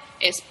dinero,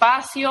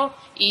 espacio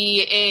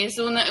y es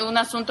un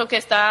asunto que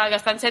está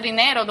gastándose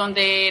dinero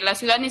donde la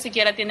ciudad ni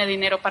siquiera tiene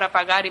dinero para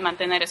pagar y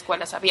mantener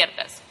escuelas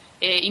abiertas.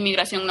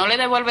 Inmigración no le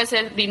devuelve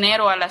ese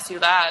dinero a la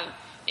ciudad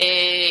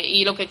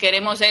y lo que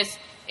queremos es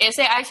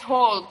ese ICE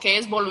hold que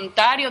es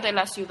voluntario de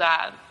la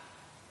ciudad,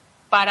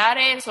 parar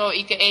eso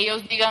y que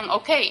ellos digan,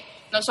 ok,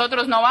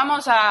 nosotros no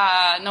vamos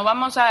a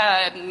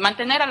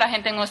mantener a la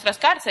gente en nuestras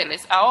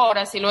cárceles.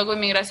 Ahora, si luego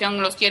inmigración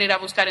los quiere ir a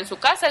buscar en su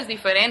casa es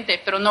diferente,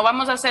 pero no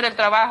vamos a hacer el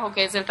trabajo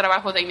que es el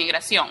trabajo de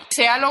inmigración.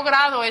 Se ha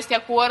logrado este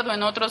acuerdo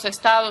en otros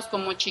estados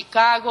como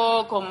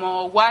Chicago,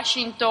 como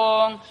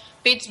Washington,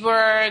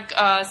 Pittsburgh,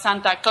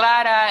 Santa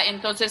Clara.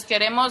 Entonces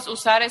queremos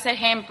usar ese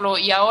ejemplo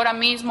y ahora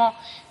mismo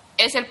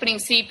es el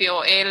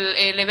principio.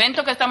 El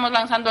evento que estamos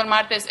lanzando el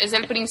martes es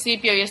el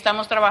principio y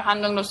estamos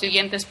trabajando en los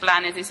siguientes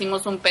planes.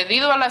 Hicimos un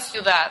pedido a la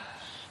ciudad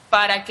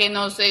para que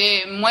nos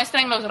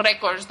muestren los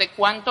récords de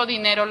cuánto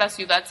dinero la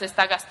ciudad se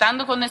está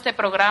gastando con este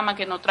programa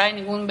que no trae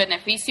ningún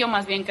beneficio,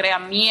 más bien crea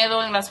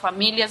miedo en las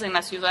familias en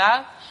la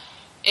ciudad,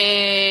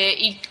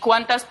 y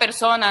cuántas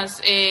personas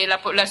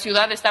la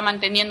ciudad está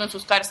manteniendo en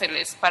sus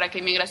cárceles para que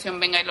inmigración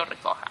venga y lo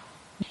recoja.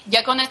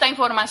 Ya con esta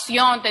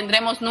información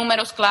tendremos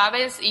números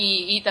claves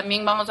y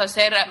también vamos a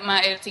hacer,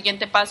 el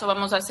siguiente paso,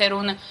 vamos a hacer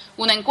una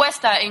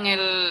encuesta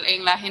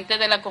en la gente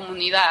de la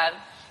comunidad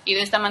y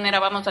de esta manera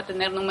vamos a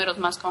tener números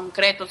más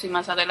concretos y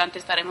más adelante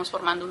estaremos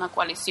formando una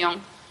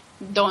coalición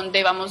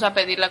donde vamos a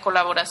pedir la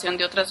colaboración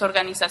de otras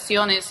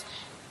organizaciones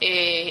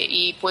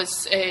y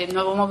pues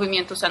Nuevo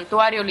Movimiento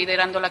Santuario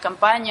liderando la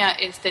campaña,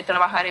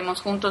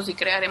 trabajaremos juntos y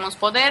crearemos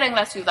poder en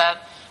la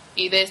ciudad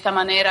y de esta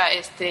manera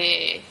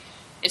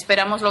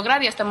esperamos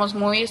lograr y estamos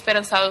muy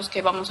esperanzados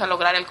que vamos a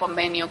lograr el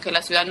convenio, que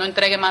la ciudad no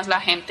entregue más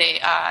la gente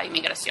a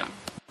inmigración.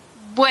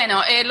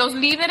 Bueno, los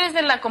líderes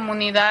de la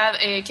comunidad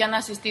que han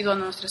asistido a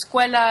nuestra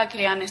escuela,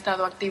 que han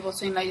estado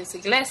activos en las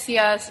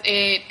iglesias,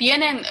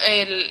 tienen,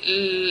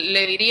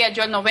 le diría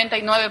yo, el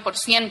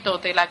 99%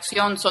 de la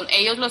acción. Son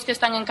ellos los que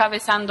están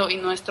encabezando y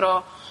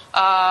nuestra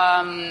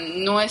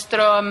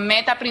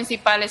meta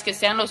principal es que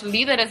sean los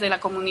líderes de la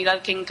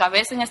comunidad que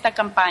encabecen esta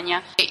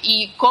campaña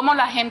y cómo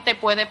la gente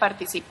puede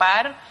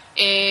participar.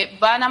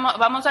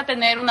 Vamos a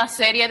tener una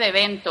serie de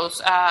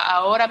eventos.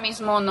 Ahora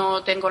mismo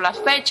no tengo las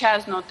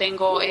fechas, no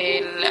tengo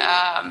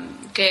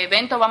qué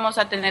evento vamos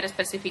a tener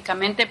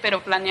específicamente,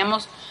 pero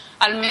planeamos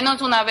al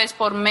menos una vez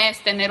por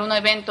mes tener un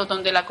evento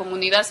donde la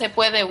comunidad se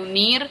puede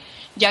unir,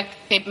 ya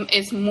que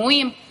es muy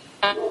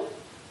importante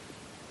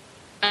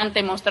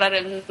mostrar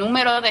el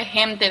número de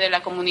gente de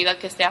la comunidad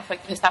que está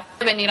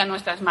venir a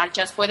nuestras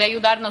marchas, puede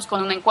ayudarnos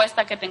con una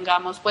encuesta que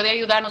tengamos, puede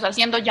ayudarnos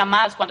haciendo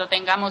llamadas cuando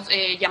tengamos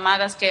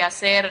llamadas que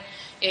hacer,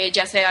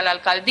 ya sea a la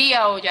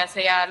alcaldía o ya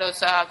sea a los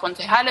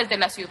concejales de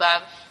la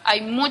ciudad.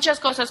 Hay muchas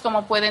cosas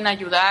como pueden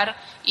ayudar,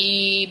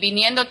 y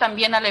viniendo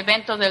también al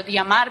evento del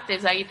día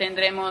martes, ahí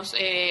tendremos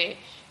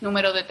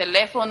número de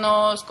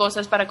teléfonos,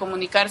 cosas para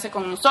comunicarse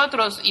con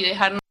nosotros y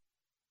dejarnos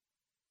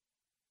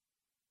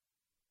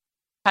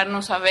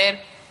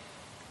saber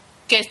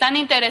que están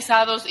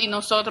interesados, y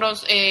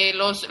nosotros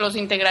los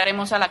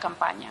integraremos a la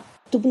campaña.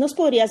 ¿Tú nos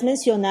podrías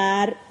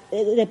mencionar,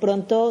 de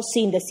pronto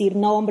sin decir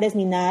nombres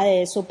ni nada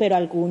de eso, pero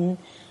algún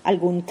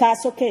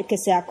caso que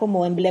sea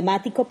como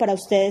emblemático para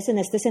ustedes en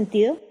este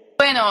sentido?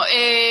 Bueno,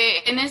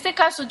 en este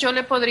caso yo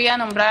le podría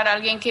nombrar a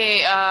alguien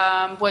que,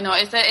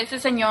 este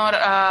señor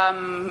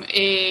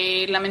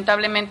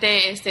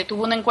lamentablemente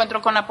tuvo un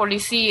encuentro con la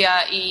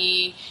policía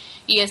y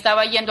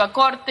estaba yendo a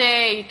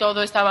corte y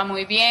todo estaba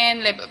muy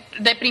bien.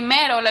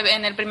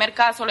 En el primer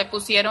caso le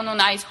pusieron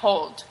un ice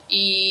hold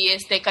y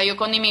cayó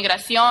con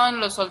inmigración,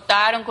 lo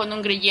soltaron con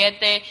un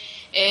grillete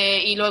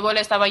y luego él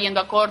estaba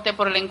yendo a corte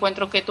por el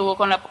encuentro que tuvo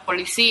con la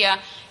policía.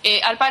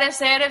 Al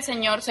parecer el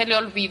señor se le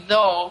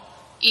olvidó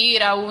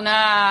ir a un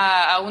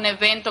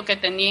evento que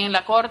tenía en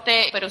la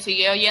corte, pero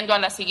siguió yendo a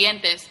las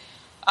siguientes.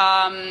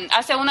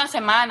 Hace una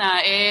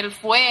semana él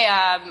fue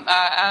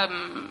a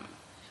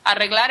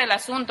arreglar el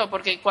asunto,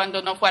 porque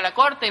cuando no fue a la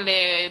corte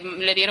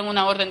le dieron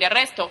una orden de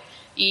arresto,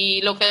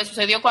 y lo que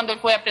sucedió cuando él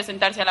fue a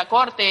presentarse a la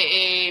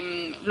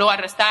corte, lo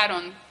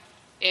arrestaron,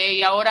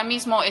 y ahora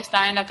mismo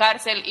está en la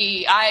cárcel,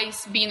 y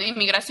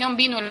inmigración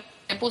vino y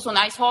le puso un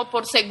ice hold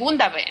por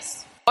segunda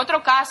vez.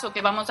 Otro caso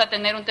que vamos a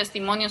tener un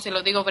testimonio, se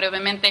lo digo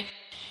brevemente.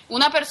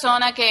 Una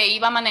persona que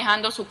iba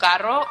manejando su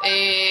carro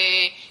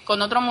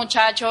con otro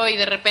muchacho, y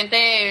de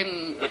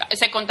repente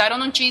se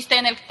contaron un chiste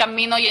en el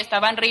camino y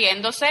estaban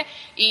riéndose,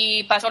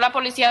 y pasó la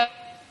policía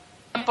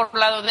por el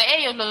lado de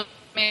ellos, los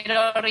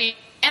miró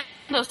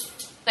riéndose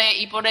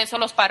y por eso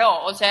los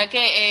paró. O sea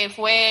que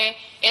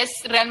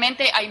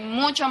realmente hay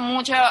mucha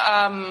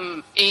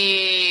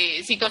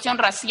situación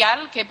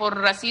racial, que por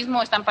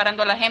racismo están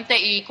parando a la gente,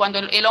 y cuando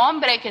el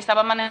hombre que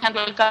estaba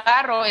manejando el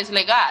carro es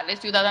legal, es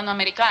ciudadano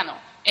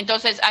americano.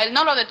 Entonces, a él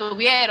no lo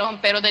detuvieron,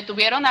 pero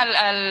detuvieron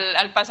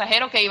al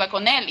pasajero que iba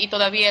con él, y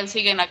todavía él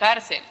sigue en la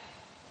cárcel.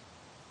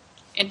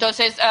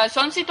 Entonces,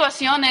 son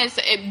situaciones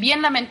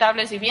bien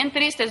lamentables y bien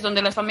tristes,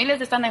 donde las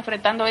familias están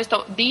enfrentando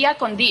esto día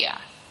con día.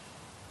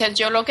 Entonces,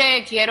 yo lo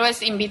que quiero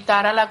es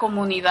invitar a la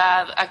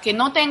comunidad a que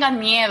no tengan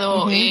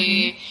miedo.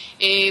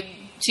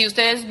 Si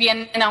ustedes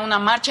vienen a una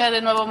marcha de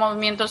Nuevo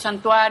Movimiento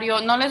Santuario,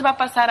 no les va a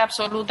pasar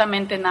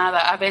absolutamente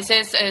nada. A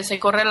veces se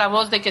corre la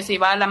voz de que si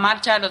va a la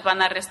marcha los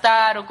van a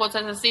arrestar o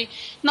cosas así.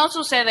 No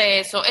sucede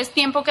eso. Es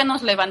tiempo que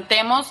nos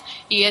levantemos,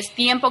 y es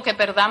tiempo que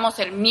perdamos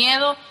el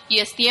miedo, y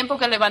es tiempo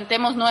que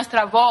levantemos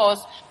nuestra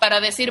voz para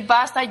decir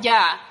basta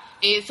ya.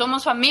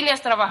 Somos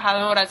familias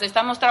trabajadoras,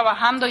 estamos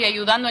trabajando y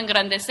ayudando a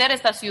engrandecer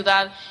esta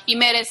ciudad, y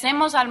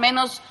merecemos al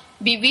menos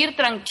vivir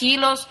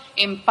tranquilos,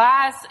 en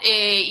paz,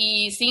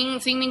 y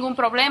sin ningún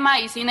problema,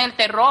 y sin el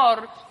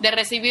terror de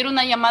recibir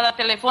una llamada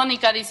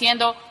telefónica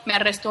diciendo me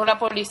arrestó la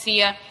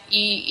policía,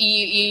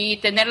 y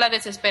tener la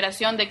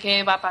desesperación de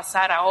qué va a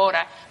pasar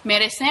ahora.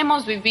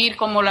 Merecemos vivir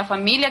como la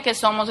familia que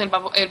somos.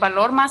 El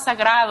valor más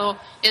sagrado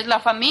es la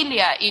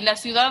familia, y la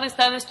ciudad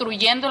está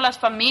destruyendo las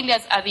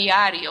familias a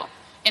diario.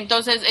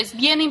 Entonces es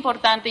bien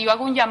importante. Yo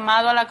hago un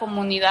llamado a la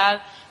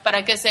comunidad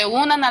para que se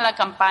unan a la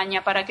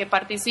campaña, para que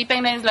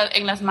participen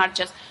en las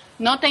marchas.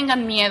 No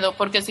tengan miedo,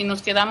 porque si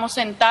nos quedamos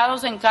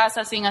sentados en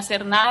casa sin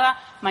hacer nada,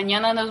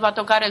 mañana nos va a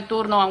tocar el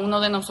turno a uno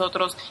de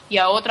nosotros, y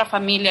a otra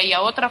familia, y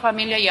a otra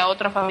familia, y a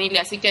otra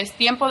familia. Así que es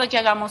tiempo de que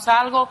hagamos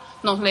algo,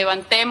 nos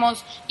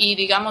levantemos y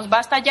digamos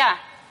basta ya.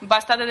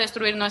 Basta de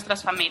destruir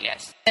nuestras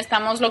familias.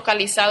 Estamos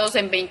localizados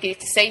en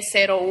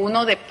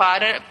 2601 de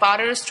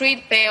Potter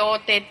Street,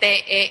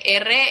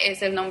 P-O-T-T-E-R,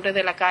 es el nombre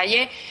de la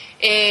calle.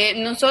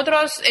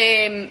 Nosotros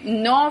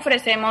no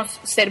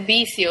ofrecemos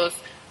servicios,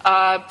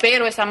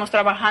 pero estamos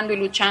trabajando y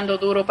luchando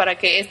duro para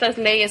que estas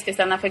leyes que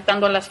están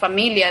afectando a las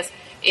familias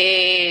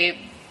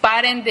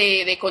paren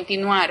de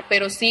continuar.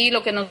 Pero sí,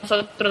 lo que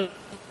nosotros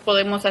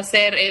podemos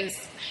hacer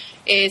es,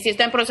 si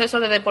está en proceso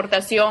de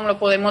deportación, lo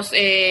podemos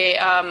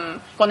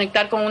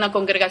conectar con una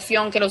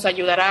congregación que los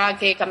ayudará,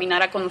 que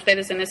caminará con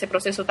ustedes en ese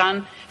proceso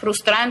tan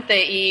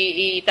frustrante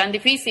y tan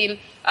difícil.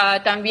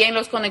 También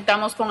los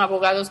conectamos con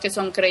abogados que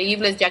son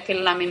creíbles, ya que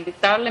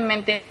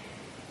lamentablemente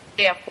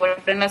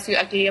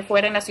aquí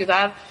afuera en la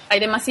ciudad hay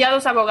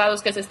demasiados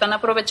abogados que se están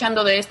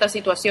aprovechando de esta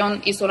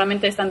situación y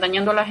solamente están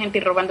dañando a la gente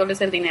y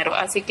robándoles el dinero.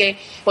 Así que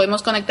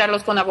podemos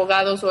conectarlos con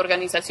abogados o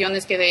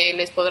organizaciones que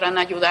les podrán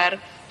ayudar,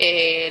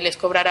 les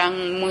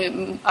cobrarán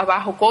muy a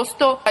bajo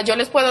costo. Yo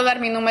les puedo dar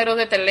mi número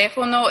de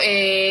teléfono,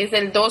 es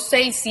el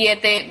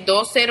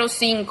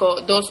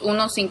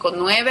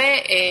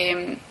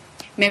 267-205-2159.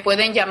 me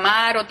pueden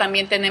llamar, o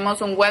también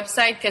tenemos un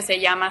website que se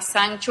llama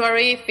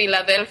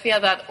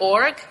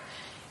sanctuaryphiladelphia.org,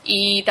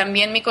 y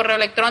también mi correo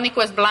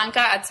electrónico es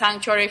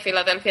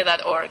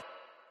blanca@sanctuaryphiladelphia.org.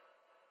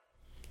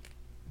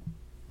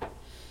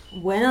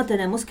 Bueno,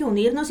 tenemos que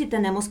unirnos y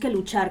tenemos que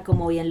luchar,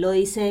 como bien lo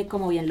dice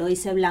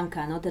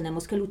Blanca, ¿no?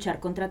 Tenemos que luchar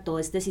contra todo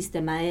este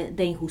sistema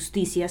de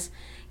injusticias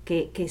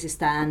que se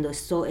está dando.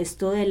 Esto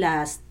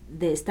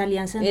de esta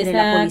alianza entre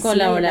la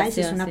policía y el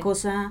ICE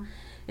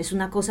es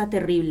una cosa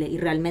terrible, y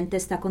realmente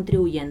está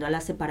contribuyendo a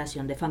la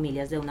separación de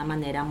familias de una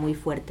manera muy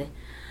fuerte.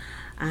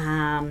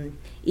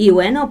 Y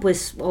bueno,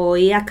 pues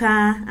hoy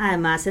acá,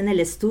 además en el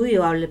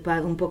estudio, hablé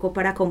un poco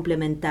para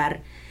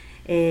complementar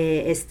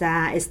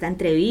esta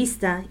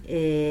entrevista.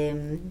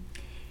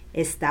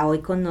 Está hoy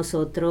con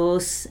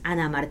nosotros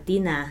Ana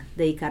Martina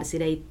de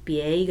Incarcerate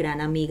PA, gran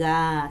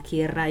amiga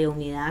aquí de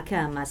Radio-unidad, que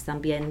además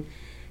también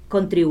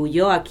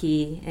contribuyó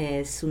aquí,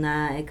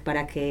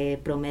 para que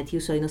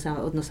Prometheus hoy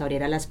nos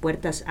abriera las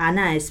puertas.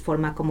 Ana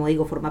forma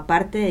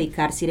parte de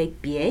Incarcerate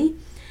PA,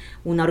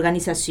 una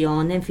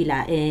organización en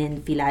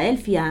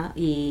Filadelfia,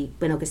 y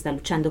bueno, que está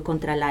luchando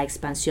contra la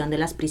expansión de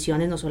las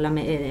prisiones, no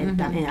solamente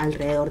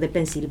alrededor de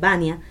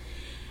Pensilvania.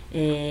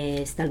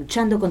 Está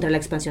luchando contra la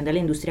expansión de la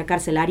industria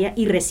carcelaria,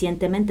 y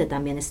recientemente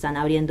también están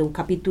abriendo un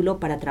capítulo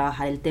para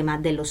trabajar el tema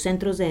de los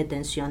centros de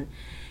detención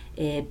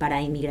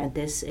para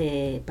inmigrantes.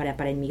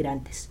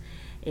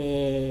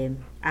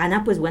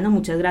 Ana, pues bueno,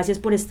 muchas gracias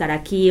por estar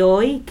aquí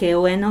hoy. Qué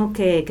bueno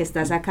que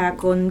estás acá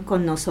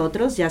con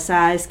nosotros. Ya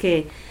sabes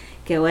que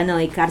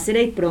bueno,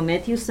 Incarcerate y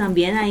Prometheus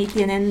también ahí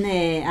tienen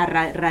a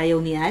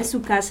Radio-unidad en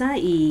su casa,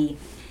 y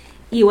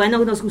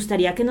bueno, nos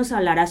gustaría que nos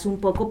hablaras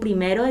un poco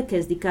primero de qué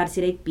es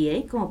Incarcerate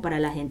PA, como para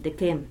la gente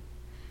que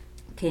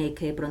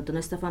de pronto no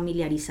está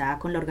familiarizada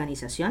con la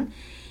organización.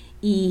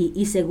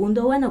 Y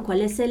segundo, bueno, ¿cuál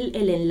es el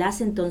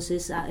enlace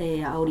entonces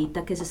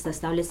ahorita que se está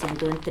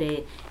estableciendo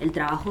entre el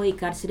trabajo de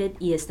Incarcerate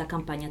y esta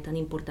campaña tan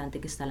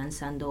importante que está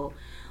lanzando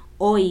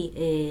hoy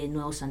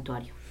Nuevo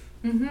Santuario?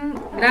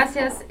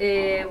 Gracias.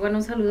 Bueno,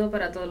 un saludo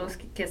para todos los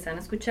que están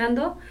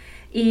escuchando.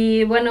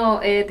 Y bueno,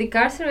 The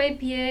Incarcerate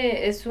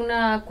PA es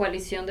una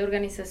coalición de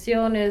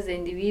organizaciones, de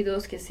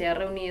individuos que se ha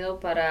reunido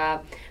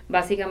para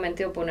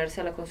básicamente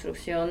oponerse a la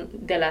construcción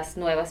de las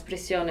nuevas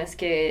prisiones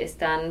que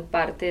están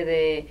parte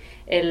de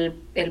el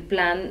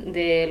plan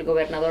del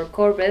gobernador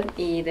Corbett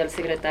y del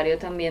secretario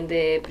también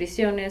de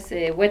prisiones,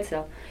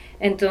 Wetzel.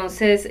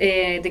 Entonces,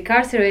 The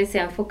Incarcerate se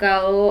ha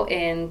enfocado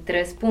en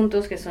 3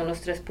 puntos, que son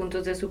los 3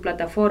 puntos de su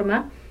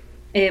plataforma.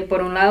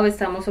 Por un lado,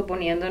 estamos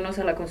oponiéndonos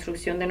a la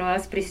construcción de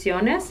nuevas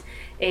prisiones,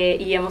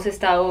 y hemos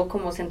estado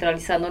como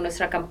centralizando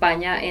nuestra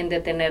campaña en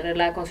detener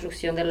la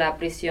construcción de la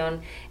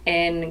prisión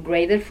en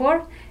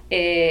Graderford,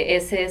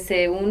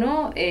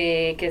 SS1,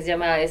 que es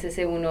llamada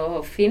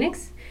SS1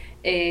 Phoenix.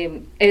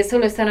 Eso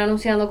lo están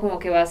anunciando como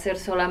que va a ser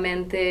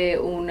solamente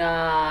un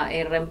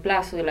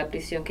reemplazo de la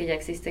prisión que ya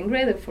existe en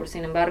Graderford.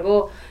 Sin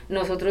embargo,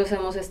 nosotros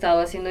hemos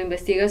estado haciendo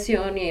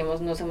investigación y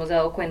nos hemos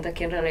dado cuenta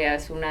que en realidad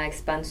es una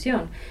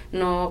expansión.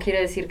 No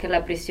quiere decir que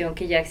la prisión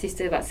que ya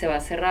existe se va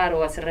a cerrar o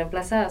va a ser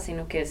reemplazada,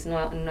 sino que es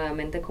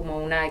nuevamente como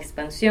una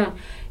expansión.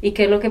 ¿Y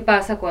qué es lo que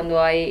pasa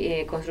cuando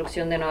hay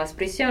construcción de nuevas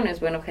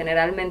prisiones? Bueno,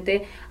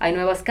 generalmente hay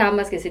nuevas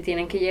camas que se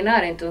tienen que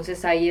llenar,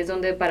 entonces ahí es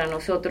donde para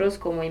nosotros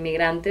como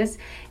inmigrantes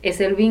es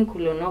el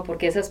vínculo, ¿no?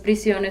 Porque esas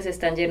prisiones se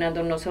están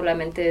llenando no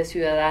solamente de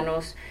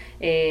ciudadanos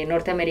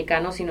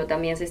norteamericanos, sino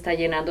también se está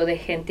llenando de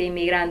gente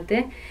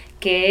inmigrante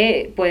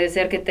que puede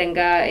ser que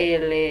tenga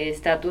el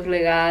estatus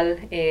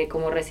legal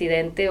como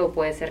residente, o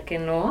puede ser que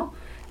no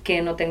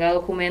tenga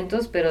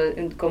documentos, pero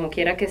como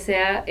quiera que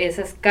sea,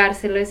 esas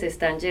cárceles se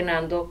están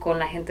llenando con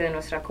la gente de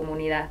nuestra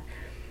comunidad.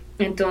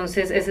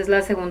 Entonces, esa es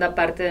la segunda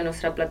parte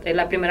de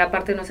la primera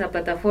parte de nuestra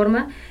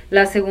plataforma.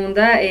 La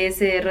segunda es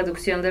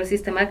reducción del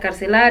sistema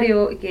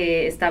carcelario,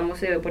 que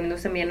estamos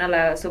oponiéndonos también a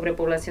la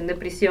sobrepoblación de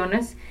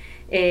prisiones,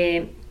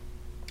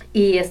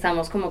 y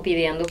estamos como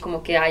pidiendo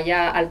como que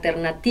haya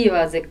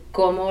alternativas de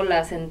cómo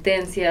las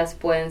sentencias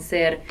pueden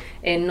ser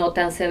no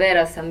tan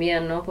severas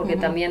también, ¿no? Porque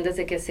también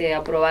desde que se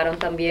aprobaron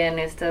también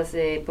estas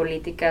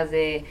políticas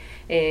de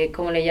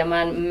como le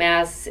llaman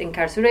mass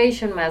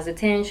incarceration, mass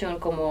detention,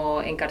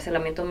 como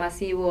encarcelamiento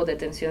masivo o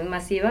detenciones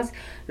masivas,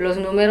 los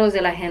números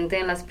de la gente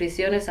en las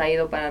prisiones ha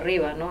ido para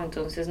arriba, ¿no?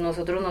 Entonces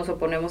nosotros nos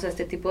oponemos a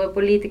este tipo de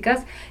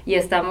políticas y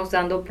estamos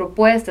dando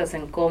propuestas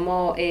en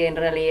cómo en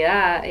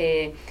realidad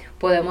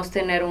podemos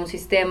tener un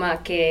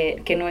sistema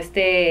que no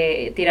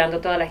esté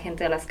tirando toda la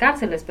gente a las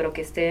cárceles, pero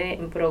que esté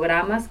en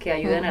programas que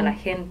ayuden a la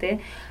gente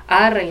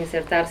a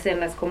reinsertarse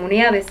en las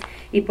comunidades.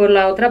 Y por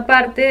la otra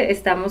parte,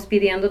 estamos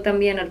pidiendo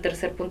también, el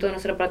tercer punto de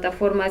nuestra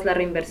plataforma es la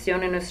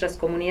reinversión en nuestras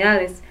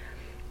comunidades.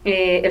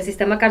 el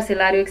sistema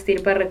carcelario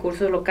extirpa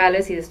recursos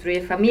locales y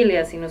destruye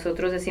familias, y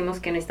nosotros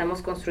decimos que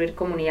necesitamos construir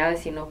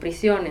comunidades y no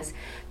prisiones.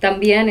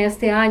 También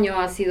este año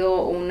ha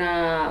sido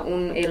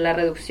la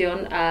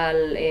reducción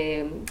al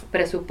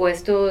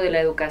presupuesto de la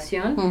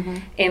educación.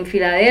 En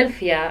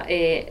Filadelfia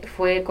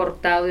fue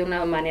cortado de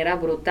una manera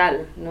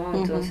brutal, ¿no?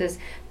 Entonces,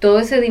 todo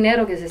ese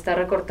dinero que se está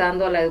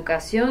recortando a la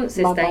educación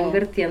se está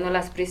invirtiendo en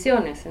las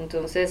prisiones.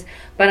 Entonces,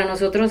 para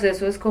nosotros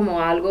eso es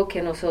como algo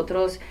que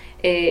nosotros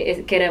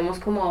queremos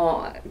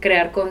como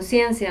crear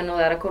conciencia, ¿no?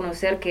 Dar a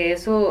conocer que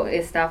eso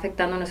está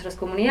afectando a nuestras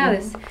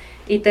comunidades.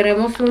 Y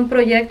tenemos un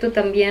proyecto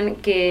también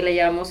que le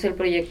llamamos el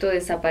proyecto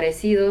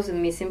Desaparecidos,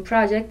 Missing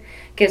Project,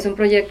 que es un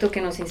proyecto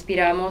que nos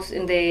inspiramos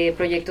de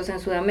proyectos en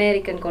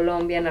Sudamérica, en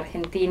Colombia, en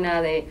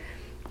Argentina, de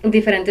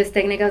diferentes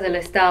técnicas del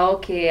Estado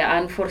que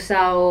han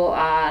forzado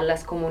a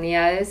las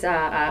comunidades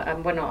ha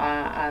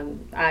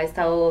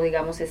estado,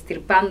 digamos,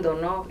 extirpando,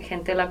 ¿no?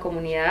 Gente de la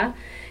comunidad,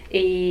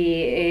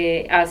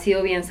 y ha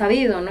sido bien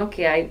sabido, ¿no?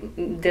 Que hay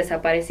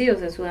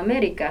desaparecidos en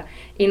Sudamérica,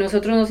 y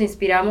nosotros nos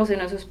inspiramos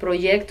en esos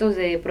proyectos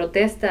de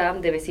protesta,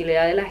 de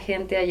visibilidad de la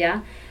gente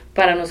allá,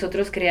 para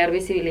nosotros crear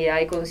visibilidad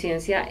y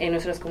conciencia en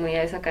nuestras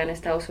comunidades acá en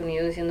Estados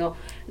Unidos, diciendo,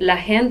 la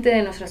gente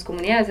de nuestras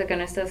comunidades acá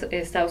en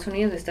Estados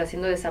Unidos está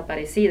siendo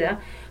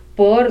desaparecida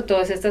por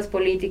todas estas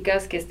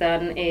políticas que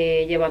están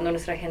llevando a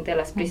nuestra gente a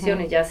las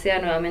prisiones, ya sea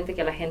nuevamente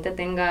que la gente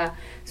tenga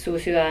su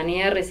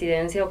ciudadanía,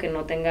 residencia, o que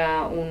no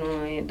tenga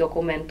un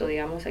documento,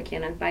 digamos, aquí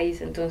en el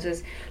país.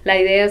 Entonces, la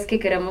idea es que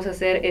queremos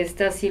hacer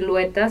estas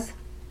siluetas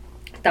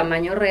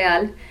tamaño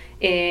real,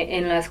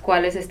 en las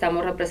cuales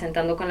estamos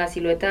representando con la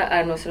silueta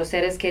a nuestros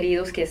seres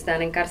queridos que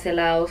están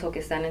encarcelados o que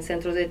están en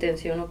centros de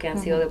detención o que han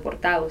sido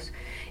deportados.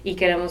 Y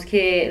queremos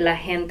que la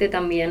gente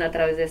también a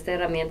través de esta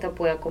herramienta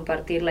pueda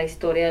compartir la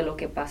historia de lo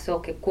que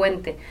pasó, que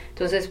cuente.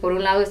 Entonces, por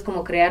un lado es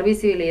como crear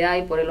visibilidad,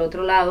 y por el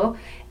otro lado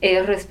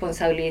es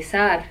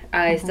responsabilizar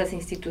a estas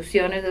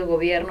instituciones del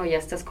gobierno y a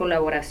estas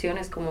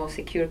colaboraciones como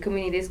Secure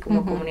Communities,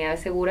 como comunidades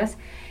seguras,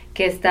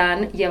 que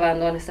están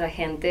llevando a nuestra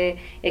gente,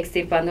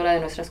 extirpándola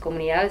de nuestras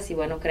comunidades y,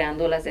 bueno,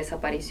 creando las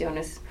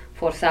desapariciones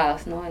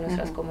forzadas, ¿no? En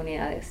nuestras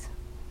comunidades.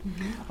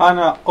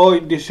 Ana, hoy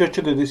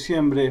 18 de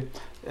diciembre,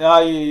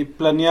 ¿hay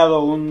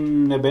planeado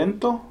un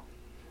evento?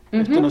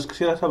 ¿Nos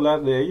quisieras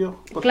hablar de ello?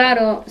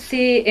 Claro,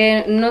 sí.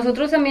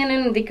 Nosotros también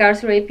en The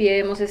Carcer APA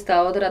hemos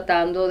estado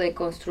tratando de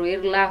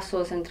construir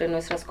lazos entre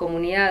nuestras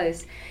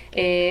comunidades.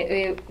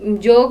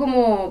 Yo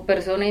como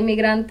persona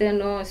inmigrante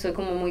no estoy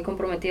como muy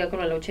comprometida con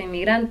la lucha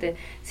inmigrante,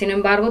 sin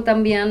embargo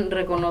también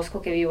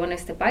reconozco que vivo en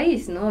este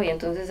país, ¿no? Y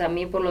entonces a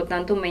mí, por lo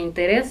tanto, me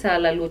interesa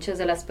las luchas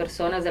de las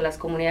personas, de las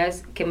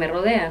comunidades que me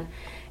rodean.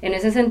 En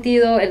ese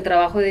sentido, el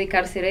trabajo de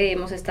Carceré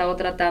hemos estado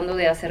tratando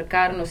de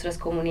acercar nuestras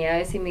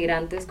comunidades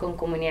inmigrantes con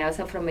comunidades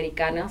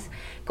afroamericanas,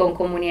 con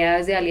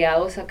comunidades de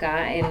aliados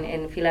acá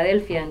en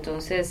Filadelfia.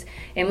 Entonces,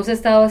 hemos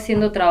estado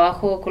haciendo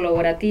trabajo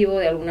colaborativo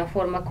de alguna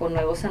forma con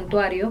Nuevo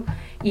Santuario,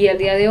 y el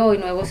día de hoy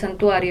Nuevo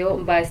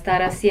Santuario va a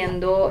estar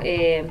haciendo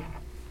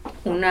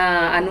un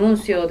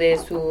anuncio de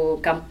su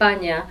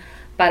campaña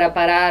para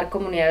parar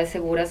comunidades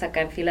seguras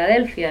acá en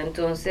Filadelfia.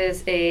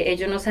 Entonces,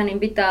 ellos nos han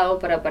invitado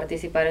para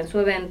participar en su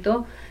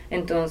evento.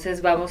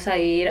 Entonces, vamos a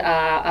ir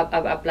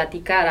a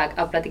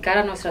platicar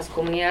a nuestras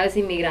comunidades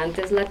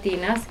inmigrantes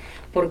latinas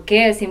por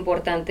qué es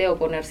importante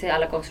oponerse a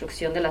la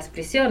construcción de las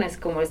prisiones.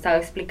 Como estaba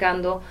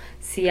explicando,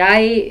 si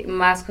hay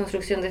más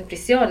construcción de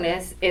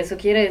prisiones, eso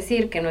quiere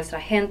decir que nuestra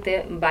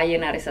gente va a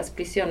llenar esas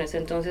prisiones.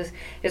 Entonces,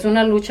 es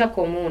una lucha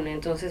común.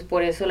 Entonces,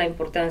 por eso la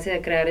importancia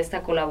de crear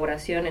esta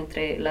colaboración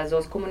entre las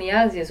dos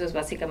comunidades, y eso es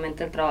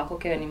básicamente el trabajo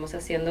que venimos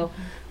haciendo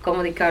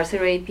como The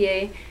Carcer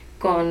APA,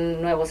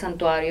 con Nuevo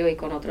Santuario y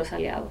con otros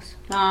aliados.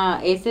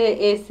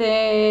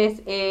 Ese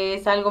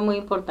es algo muy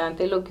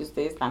importante lo que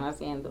ustedes están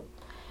haciendo,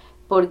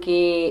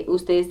 porque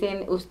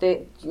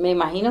me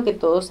imagino que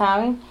todos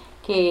saben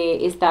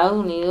que Estados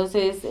Unidos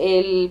es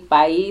el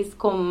país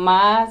con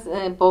más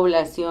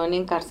población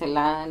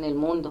encarcelada en el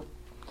mundo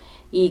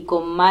y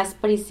con más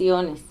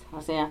prisiones.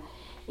 O sea,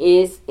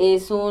 es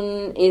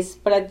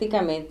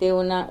prácticamente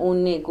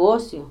un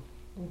negocio,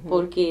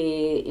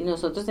 porque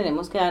nosotros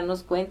tenemos que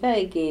darnos cuenta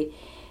de que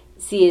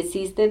si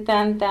existe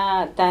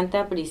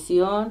tanta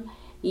prisión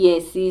y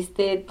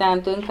existe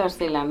tanto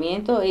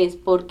encarcelamiento, es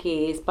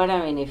porque es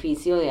para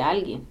beneficio de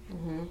alguien,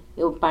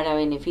 o para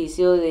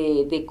beneficio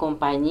de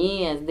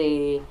compañías,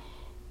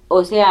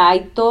 o sea,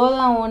 hay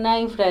toda una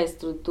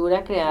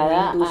infraestructura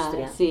creada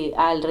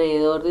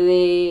alrededor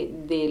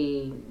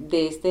de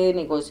este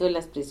negocio de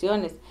las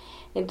prisiones.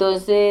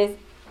 Entonces,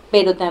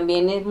 pero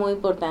también es muy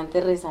importante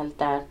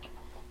resaltar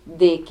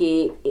de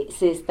que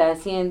se está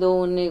haciendo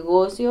un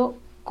negocio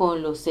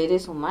con los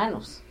seres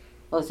humanos.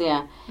 O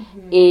sea,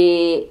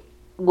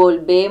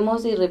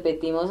 volvemos y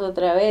repetimos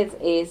otra vez,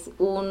 es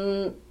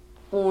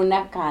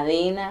una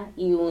cadena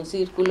y un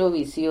círculo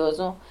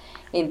vicioso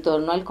en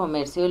torno al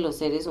comercio de los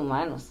seres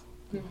humanos.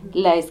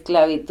 La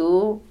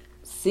esclavitud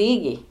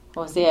sigue,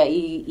 o sea,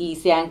 y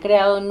se han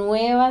creado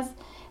nuevas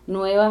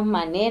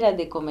maneras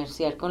de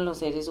comerciar con los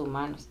seres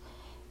humanos.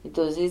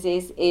 Entonces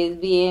es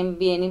bien,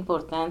 bien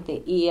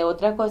importante. Y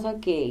otra cosa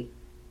que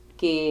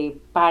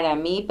para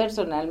mí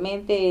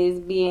personalmente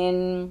es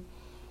bien,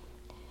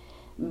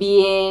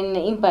 bien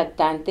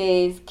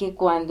impactante es que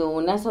cuando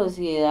una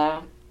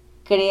sociedad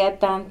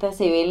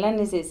se ve la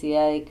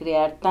necesidad de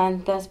crear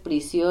tantas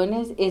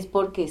prisiones, es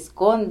porque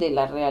esconde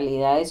la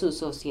realidad de su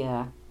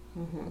sociedad.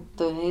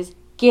 Entonces,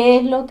 ¿qué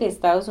es lo que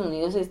Estados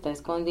Unidos está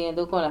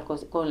escondiendo con la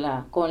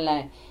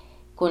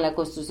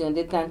construcción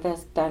de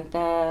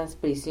tantas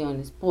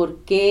prisiones? ¿Por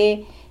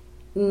qué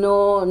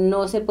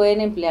no se pueden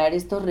emplear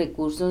estos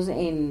recursos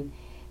en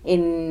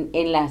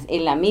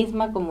la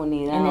misma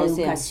comunidad? En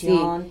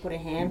educación, por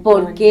ejemplo.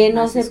 ¿Por qué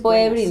no se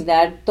puede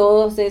brindar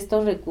todos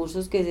estos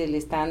recursos que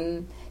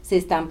se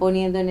están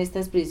poniendo en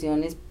estas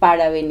prisiones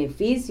para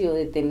beneficio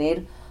de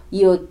tener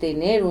y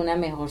obtener una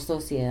mejor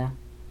sociedad?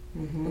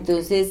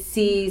 Entonces,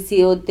 si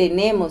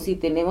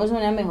tenemos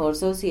una mejor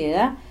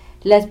sociedad,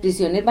 las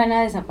prisiones van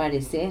a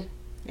desaparecer.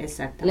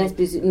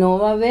 Exactamente. No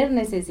va a haber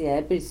necesidad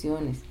de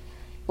prisiones,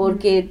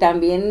 porque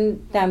también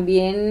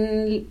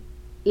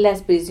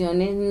las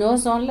prisiones no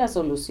son la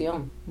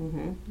solución.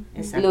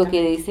 Lo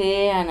que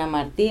dice Ana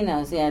Martina,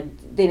 o sea,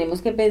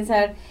 tenemos que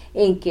pensar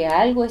en que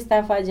algo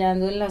está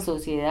fallando en la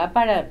sociedad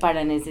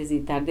para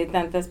necesitar de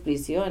tantas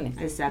prisiones.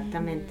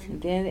 Exactamente.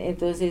 ¿Entiendes?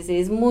 Entonces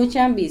es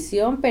mucha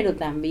ambición, pero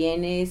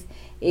también es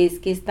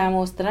que está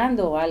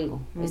mostrando algo,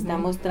 está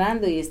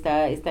mostrando y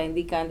está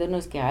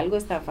indicándonos que algo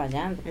está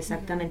fallando.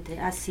 Exactamente,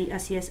 así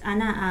es.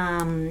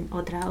 Ana,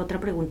 otra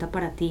pregunta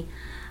para ti.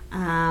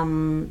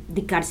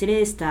 Di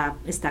Carcere está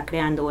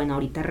creando, bueno,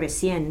 ahorita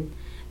recién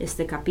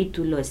este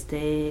capítulo,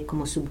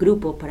 como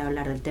subgrupo para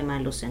hablar del tema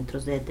de los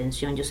centros de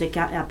detención. Yo sé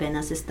que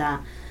apenas se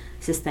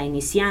está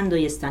iniciando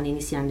y están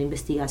iniciando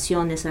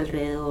investigaciones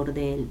alrededor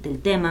del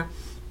tema,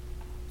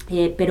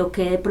 pero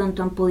 ¿qué de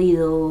pronto han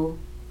podido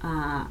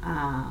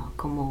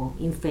como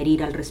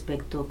inferir al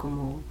respecto,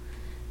 como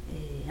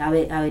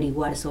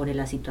averiguar sobre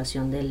la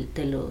situación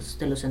de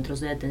los centros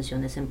de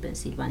detenciones en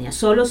Pensilvania?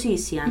 Solo si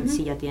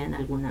ya tienen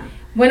alguna...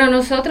 Bueno,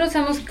 nosotros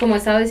como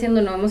estaba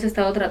diciendo, no hemos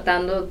estado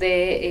tratando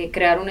de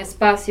crear un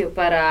espacio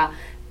para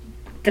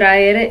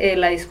traer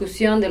la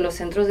discusión de los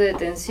centros de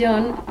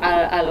detención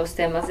a los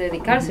temas de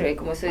Carcere,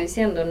 como estoy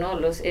diciendo, ¿no?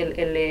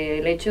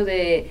 El hecho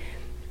de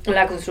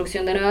la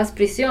construcción de nuevas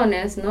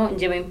prisiones, ¿no?,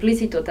 lleva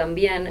implícito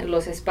también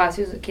los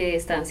espacios que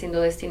están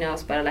siendo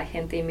destinados para la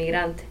gente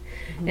inmigrante.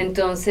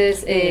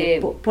 Entonces,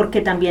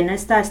 porque también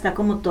está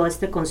como todo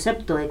este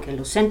concepto de que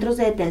los centros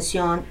de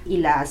detención y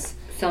las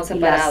son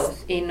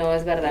separados, y no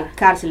es verdad.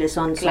 Cárceles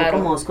son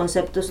como dos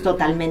conceptos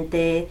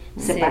totalmente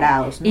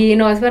separados, ¿no? Y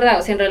no es verdad,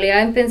 o sea, en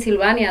realidad en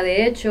Pensilvania,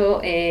 de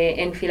hecho,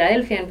 en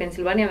Filadelfia, en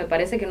Pensilvania, me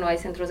parece que no hay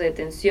centros de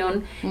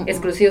detención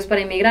exclusivos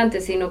para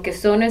inmigrantes, sino que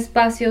son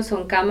espacios,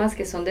 son camas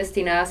que son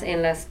destinadas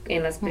en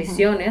las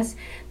prisiones,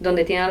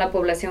 donde tienen a la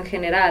población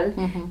general,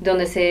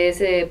 donde se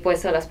es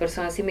puesto a las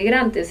personas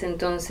inmigrantes.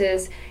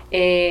 Entonces,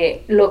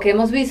 lo que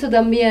hemos visto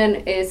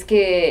también es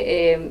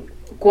que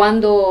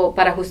cuando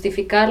para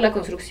justificar la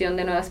construcción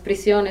de nuevas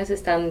prisiones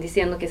están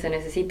diciendo que se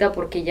necesita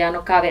porque ya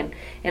no caben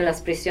en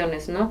las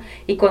prisiones, ¿no?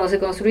 Y cuando se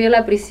construye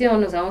la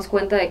prisión nos damos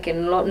cuenta de que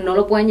no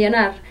lo pueden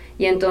llenar,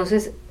 y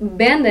entonces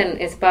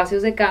venden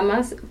espacios de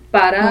camas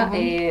para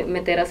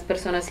meter a las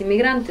personas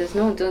inmigrantes,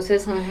 ¿no?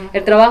 Entonces,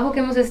 el trabajo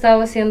que hemos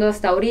estado haciendo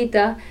hasta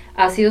ahorita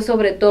ha sido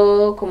sobre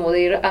todo como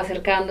de ir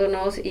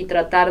acercándonos y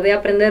tratar de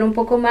aprender un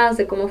poco más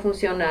de cómo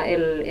funciona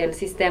el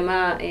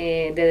sistema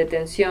de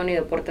detención y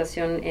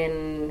deportación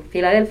en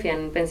Filadelfia,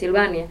 en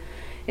Pensilvania.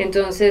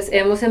 Entonces,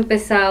 hemos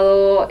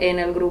empezado en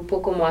el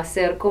grupo como a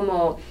hacer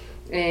como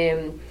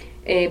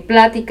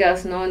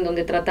pláticas, ¿no?, en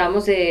donde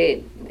tratamos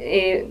de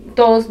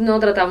todos no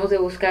tratamos de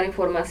buscar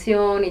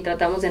información y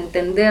tratamos de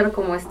entender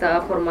cómo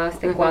estaba formado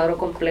este cuadro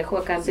complejo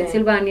acá en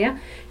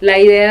Pensilvania. La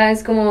idea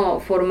es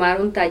como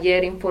formar un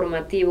taller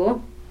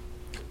informativo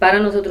para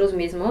nosotros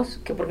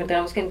mismos, porque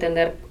tenemos que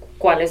entender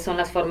cuáles son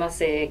las formas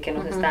que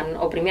nos están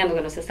oprimiendo,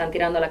 que nos están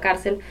tirando a la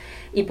cárcel,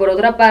 y por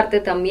otra parte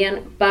también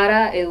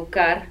para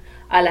educar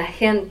a la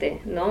gente,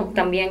 ¿no?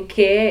 También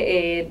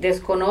que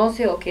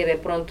desconoce o que de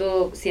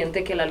pronto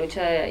siente que la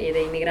lucha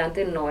de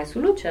inmigrante no es su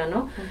lucha,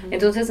 ¿no?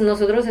 Entonces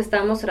nosotros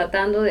estamos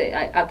tratando de,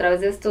 a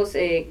través de estos,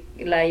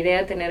 la idea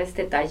de tener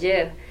este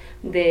taller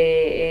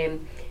de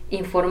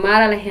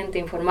informar a la gente,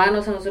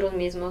 informarnos a nosotros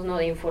mismos, ¿no?,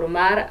 de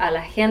informar a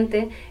la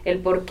gente el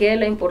porqué,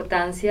 la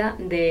importancia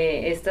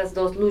de estas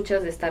dos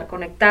luchas, de estar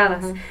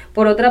conectadas.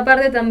 Por otra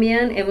parte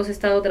también hemos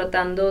estado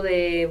tratando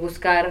de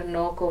buscar,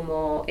 ¿no?,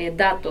 como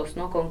datos,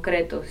 ¿no?,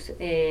 concretos.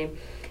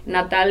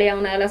 Natalia,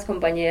 una de las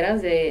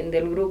compañeras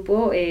del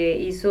grupo,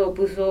 estuvo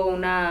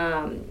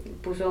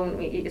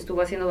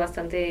haciendo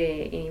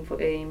bastante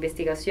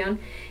investigación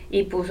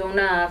y puso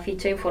una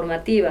ficha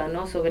informativa,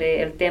 ¿no?,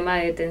 sobre el tema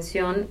de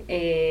detención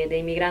de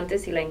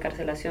inmigrantes y la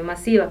encarcelación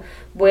masiva.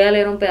 Voy a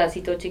leer un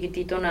pedacito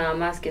chiquitito nada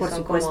más, que por son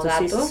supuesto, como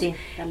datos. Sí,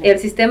 el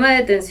sistema de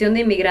detención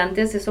de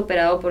inmigrantes es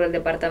operado por el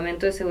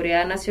Departamento de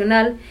Seguridad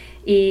Nacional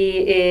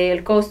y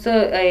le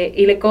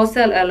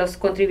costa a los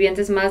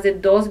contribuyentes más de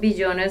 2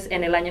 billones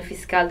en el año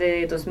fiscal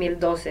de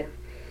 2012.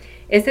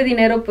 Este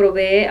dinero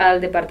provee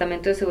al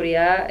Departamento de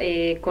Seguridad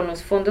con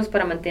los fondos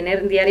para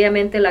mantener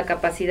diariamente la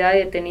capacidad de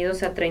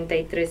detenidos a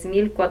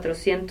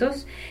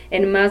 33.400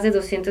 en más de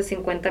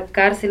 250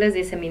 cárceles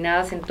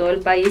diseminadas en todo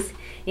el país,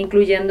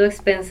 incluyendo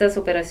expensas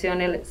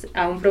operaciones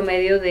a un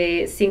promedio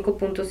de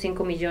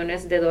 $5.5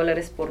 millones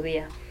por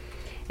día.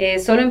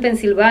 Solo en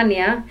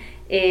Pensilvania,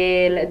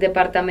 el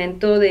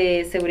Departamento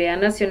de Seguridad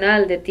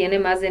Nacional detiene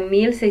más de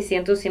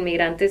 1.600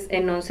 inmigrantes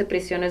en 11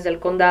 prisiones del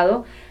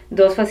condado,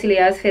 2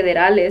 facilidades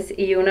federales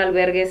y un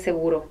albergue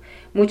seguro.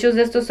 Muchos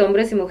de estos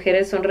hombres y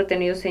mujeres son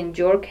retenidos en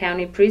York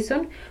County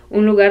Prison,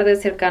 un lugar de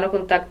cercano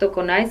contacto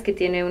con ICE que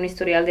tiene un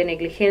historial de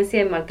negligencia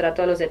y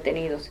maltrato a los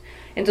detenidos.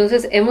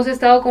 Entonces, hemos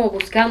estado como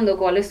buscando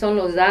cuáles son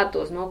los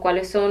datos, ¿no?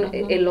 Cuáles son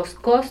los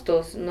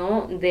costos,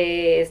 ¿no?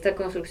 De esta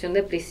construcción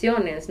de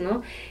prisiones,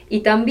 ¿no?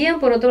 Y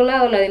también, por otro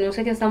lado, la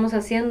denuncia que estamos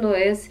haciendo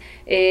es,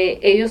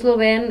 ellos lo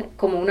ven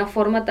como una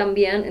forma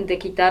también de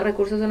quitar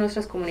recursos de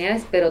nuestras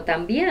comunidades, pero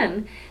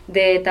también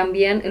de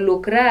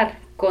lucrar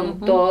con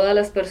todas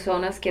las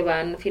personas que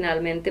van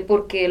finalmente,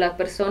 porque la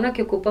persona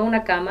que ocupa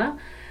una cama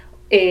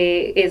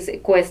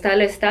cuesta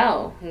al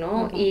Estado,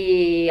 ¿no?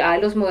 Y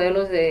hay los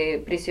modelos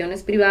de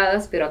prisiones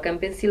privadas, pero acá en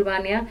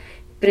Pensilvania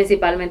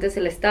principalmente es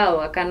el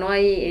Estado. Acá no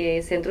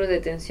hay centros de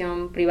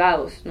detención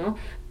privados, ¿no?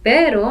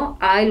 Pero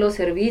hay los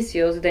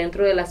servicios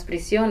dentro de las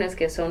prisiones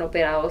que son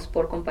operados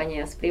por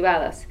compañías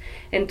privadas.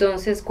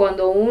 Entonces,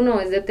 cuando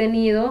uno es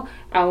detenido,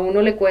 a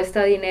uno le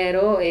cuesta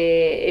dinero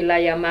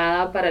la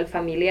llamada para el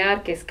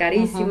familiar, que es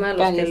carísima,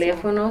 los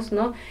teléfonos,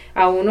 ¿no?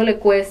 A uno le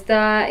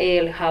cuesta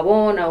el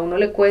jabón, a uno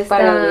le cuesta...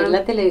 Para ver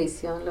la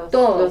televisión, los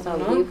audífonos.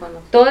 ¿No?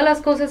 Todas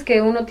las cosas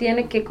que uno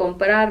tiene que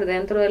comprar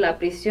dentro de la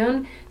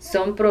prisión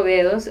son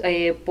proveedos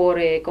por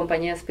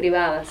compañías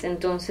privadas.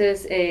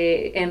 Entonces,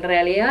 en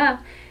realidad...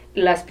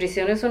 las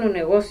prisiones son un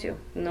negocio,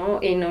 ¿no?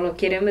 Y no lo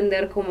quieren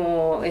vender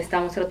como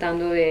estamos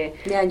tratando de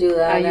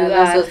ayudar a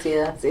la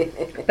sociedad, sí.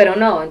 Pero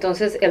no,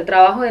 entonces el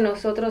trabajo de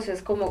nosotros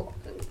es como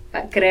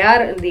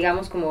crear,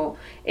 digamos, como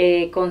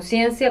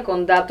conciencia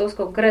con datos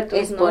concretos,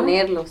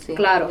 exponerlo, ¿no? Sí.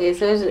 Claro.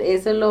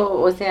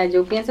 O sea,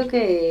 yo pienso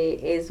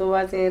que eso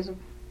va a ser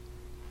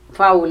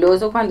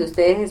fabuloso cuando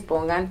ustedes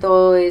expongan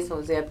todo eso,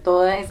 o sea,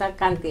 toda esa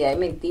cantidad de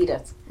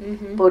mentiras,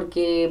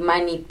 porque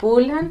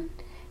manipulan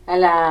a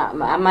la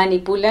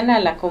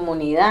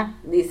comunidad,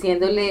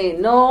 diciéndole,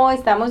 no,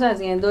 estamos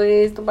haciendo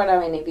esto para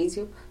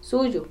beneficio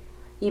suyo,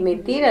 y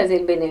mentiras,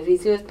 el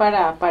beneficio es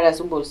para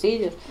sus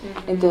bolsillos.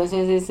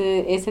 Entonces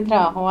ese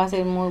trabajo va a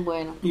ser muy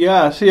bueno.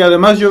 Sí,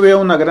 además yo veo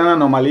una gran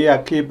anomalía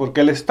aquí, porque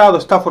el Estado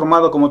está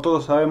formado, como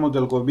todos sabemos,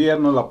 del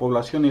gobierno, la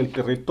población y el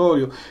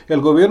territorio.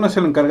 El gobierno es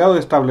el encargado de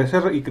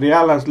establecer y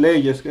crear las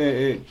leyes,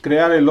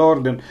 crear el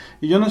orden,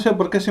 y yo no sé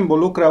por qué se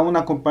involucra a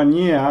una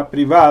compañía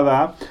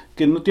privada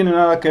que no tiene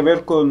nada que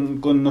ver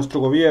con nuestro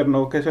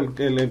gobierno, que es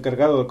el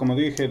encargado, como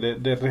dije,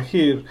 de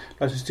regir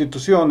las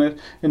instituciones.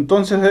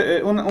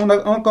 Entonces,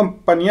 una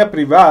compañía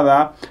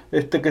privada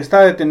que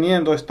está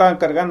deteniendo, está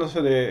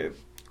encargándose de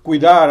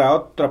cuidar a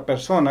otra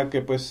persona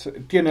que pues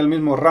tiene el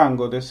mismo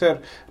rango de ser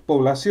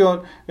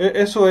población,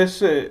 eso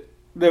es...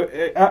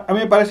 a mí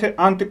me parece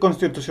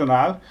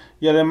anticonstitucional,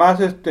 y además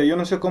yo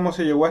no sé cómo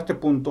se llegó a este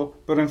punto,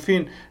 pero en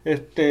fin,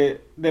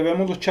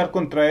 debemos luchar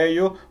contra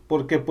ello,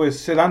 porque pues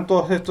se dan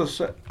todas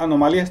estas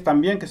anomalías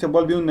también, que se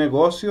vuelve un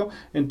negocio.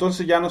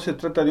 Entonces ya no se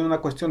trata de una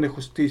cuestión de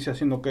justicia,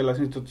 sino que las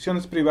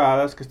instituciones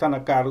privadas que están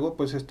a cargo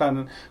pues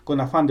están con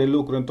afán de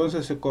lucro,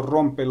 entonces se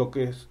corrompe lo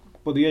que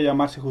podría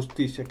llamarse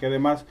justicia, que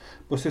además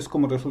pues es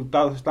como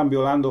resultado se están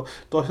violando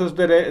todos esos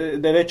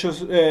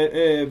derechos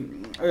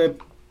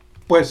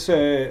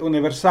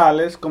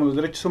universales, como los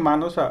derechos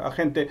humanos, a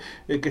gente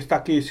que está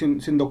aquí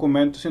sin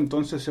documentos.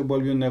 Entonces se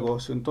vuelve un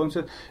negocio.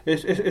 Entonces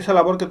esa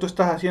labor que tú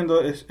estás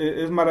haciendo es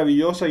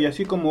maravillosa, y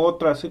así como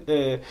otras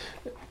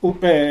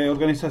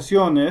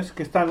organizaciones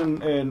que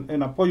están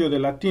en apoyo de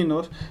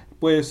latinos,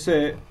 pues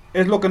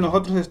es lo que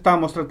nosotros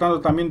estamos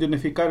tratando también de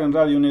unificar en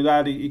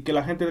Radio-unidad, y que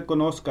la gente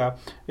conozca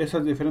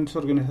esas diferentes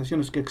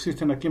organizaciones que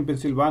existen aquí en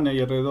Pensilvania y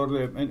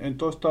alrededor en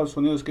todos Estados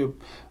Unidos, que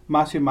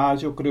más y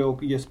más yo creo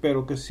y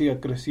espero que siga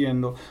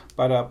creciendo,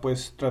 para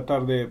pues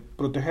tratar de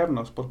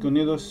protegernos, porque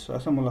unidos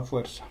hacemos la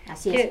fuerza.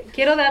 Así es.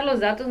 Quiero dar los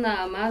datos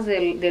nada más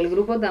del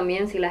grupo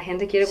también, si la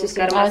gente quiere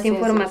buscar más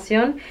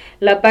información.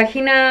 La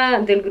página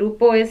del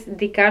grupo es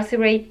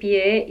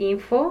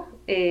decarceratepa.info.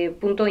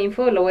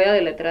 .info, lo voy a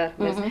deletrar.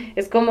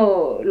 Es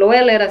como, lo voy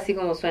a leer así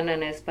como suena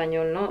en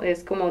español, ¿no?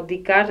 Es como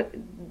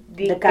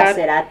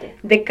decarcerate.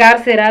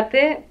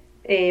 Decarcerate,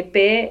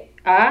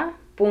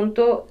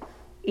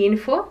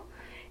 pa.info,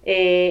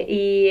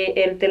 y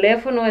el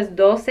teléfono es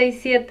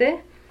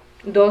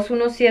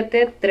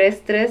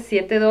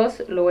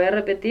 267-217-3372, lo voy a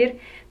repetir,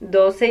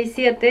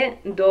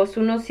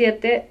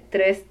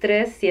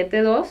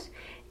 267-217-3372.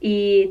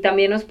 Y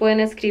también nos pueden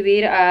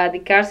escribir a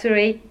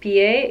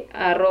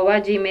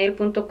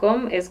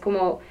decarceratepa@gmail.com. Es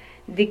como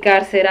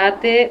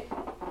decarcerate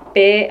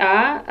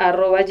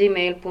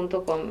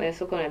pa@gmail.com,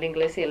 eso con el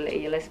inglés y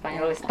el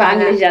español.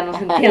 Spanglish ya no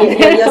se entiende.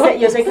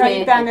 Yo sé que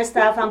ahorita Ana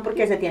está afán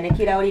porque se tiene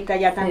que ir ahorita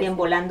ya también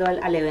volando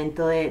al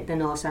evento de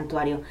Nuevo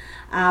Santuario.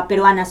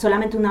 Pero Ana,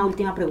 solamente una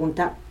última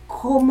pregunta.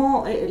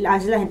 ¿Cómo, a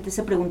veces la gente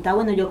se pregunta,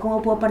 bueno, yo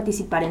cómo puedo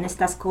participar en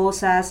estas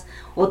cosas,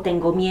 o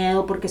tengo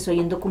miedo porque soy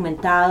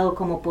indocumentado,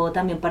 cómo puedo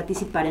también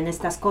participar en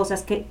estas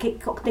cosas?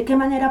 ¿De qué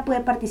manera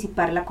puede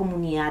participar la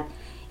comunidad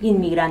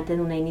inmigrante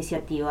en una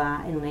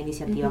iniciativa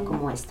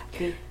como esta?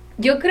 ¿Sí?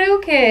 Yo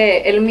creo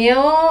que el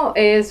miedo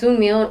es un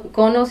miedo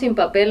con o sin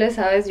papeles,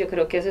 ¿sabes? Yo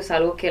creo que eso es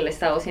algo que el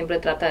Estado siempre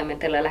trata de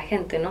meterle a la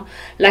gente, ¿no?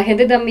 La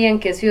gente también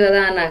que es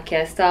ciudadana, que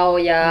ha estado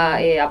ya,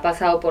 ha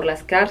pasado por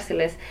las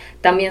cárceles,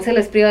 también se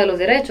les priva de los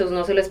derechos,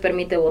 no se les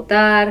permite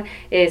votar,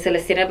 se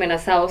les tiene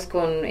amenazados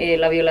con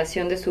la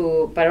violación de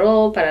su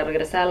parole para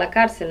regresar a la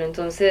cárcel.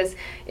 Entonces,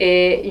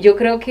 yo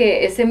creo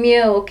que ese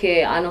miedo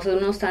que a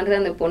nosotros nos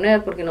tratan de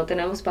poner porque no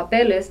tenemos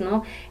papeles,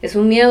 ¿no? Es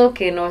un miedo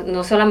que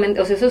no solamente,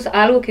 o sea, eso es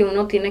algo que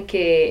uno tiene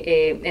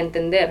que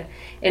entender.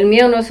 El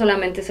miedo no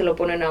solamente se lo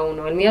ponen a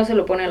uno, el miedo se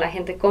lo pone a la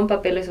gente con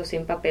papeles o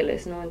sin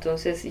papeles, ¿no?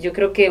 Entonces yo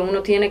creo que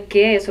uno tiene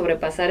que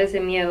sobrepasar ese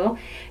miedo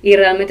y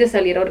realmente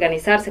salir a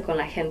organizarse con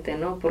la gente,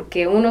 ¿no?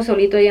 Porque uno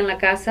solito ahí en la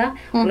casa,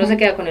 uno se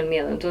queda con el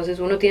miedo, entonces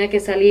uno tiene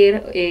que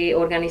salir,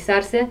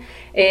 organizarse.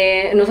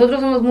 Nosotros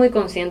somos muy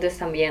conscientes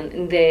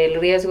también del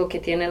riesgo que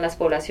tienen las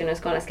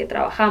poblaciones con las que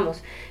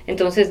trabajamos,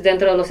 entonces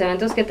dentro de los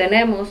eventos que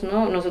tenemos,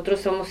 ¿no? Nosotros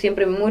somos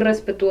siempre muy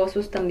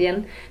respetuosos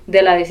también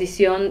de la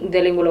decisión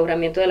del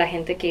involucramiento de la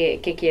gente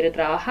que quiere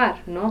trabajar,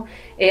 ¿no?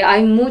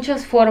 Hay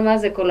muchas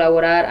formas de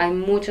colaborar, hay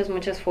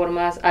muchas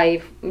formas,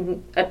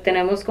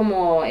 tenemos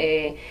como,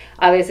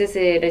 a veces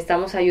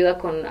necesitamos ayuda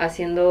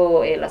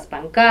haciendo las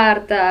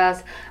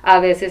pancartas, a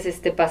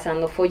veces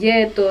pasando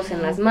folletos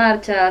en las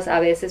marchas, a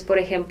veces, por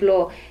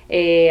ejemplo,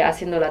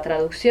 haciendo la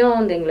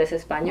traducción de inglés a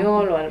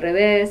español o al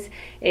revés,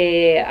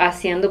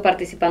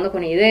 participando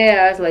con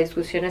ideas, la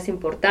discusión es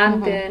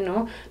importante,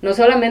 ¿no? No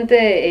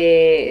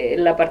solamente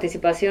la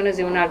participación es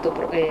de un alto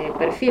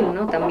perfil,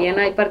 ¿no? También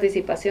hay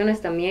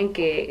participaciones también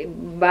que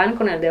van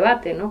con el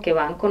debate, ¿no? Que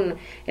van con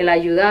el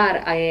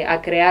ayudar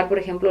a crear, por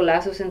ejemplo,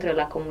 lazos entre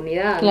la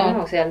comunidad, claro,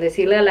 ¿no? O sea, al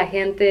decirle a la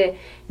gente,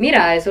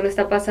 mira, eso le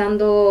está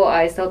pasando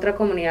a esta otra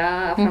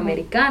comunidad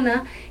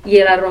afroamericana, y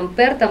el a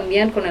romper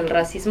también con el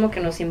racismo que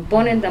nos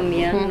imponen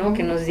también, ¿no?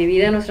 Que nos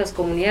divide nuestras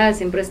comunidades,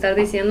 siempre estar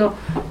diciendo,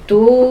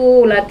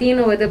 tú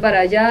latino, vete para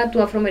allá,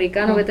 tú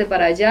afroamericano, vete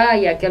para allá,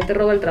 y aquel te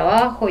roba el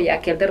trabajo, y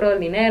aquel te roba el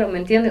dinero, ¿me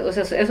entiendes? O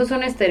sea, esos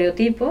son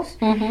estereotipos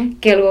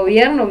que el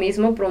gobierno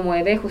mismo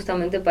promueve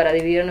justamente para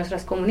dividir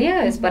nuestras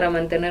comunidades, para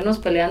mantenernos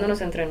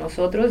peleándonos entre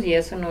nosotros, y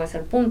eso no es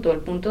el punto. El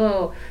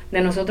punto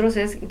de nosotros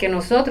es que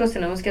nosotros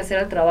tenemos que hacer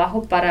el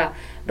trabajo para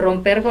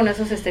romper con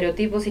esos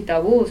estereotipos y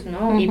tabús,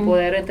 ¿no? Y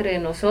poder entre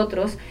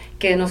nosotros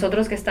que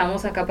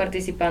estamos acá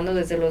participando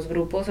desde los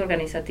grupos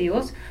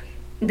organizativos,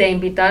 de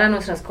invitar a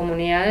nuestras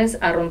comunidades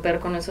a romper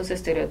con esos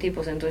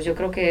estereotipos. Entonces yo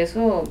creo que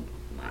eso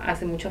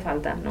hace mucha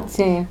falta, ¿no?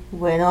 Sí.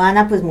 Bueno,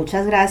 Ana, pues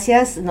muchas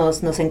gracias.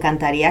 Nos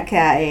encantaría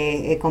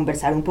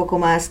conversar un poco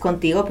más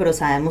contigo, pero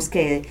sabemos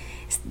que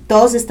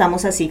todos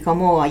estamos así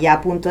como allá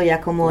a punto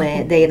ya como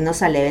de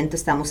irnos al evento,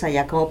 estamos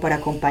allá como para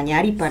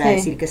acompañar y para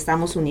decir que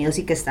estamos unidos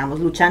y que estamos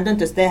luchando,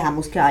 entonces te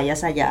dejamos que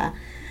vayas allá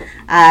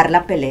a dar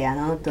la pelea,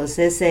 ¿no?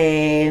 Entonces,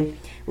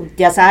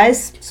 ya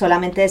sabes,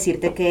 solamente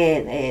decirte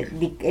que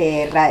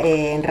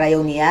en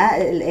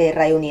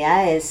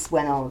Radio-unidad es,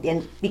 bueno,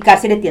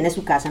 Dicárcere tiene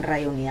su casa en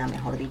Radio-unidad,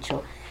 mejor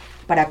dicho,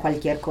 para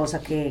cualquier cosa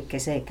que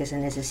se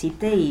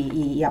necesite,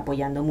 y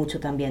apoyando mucho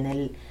también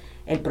el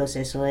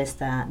proceso de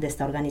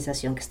esta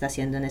organización que está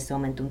haciendo en este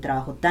momento un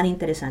trabajo tan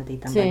interesante y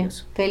tan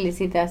valioso.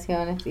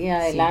 Felicitaciones y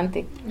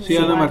adelante. Sí,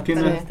 Ana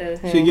Martina,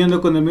 siguiendo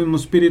con el mismo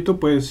espíritu,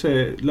 pues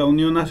la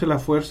unión hace la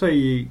fuerza,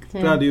 y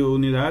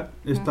Radio-unidad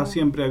está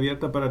siempre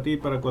abierta para ti y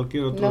para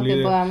cualquier otro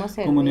líder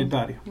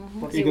comunitario.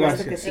 Y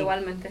gracias.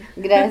 Igualmente.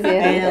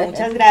 Gracias.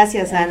 Muchas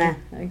gracias, Ana.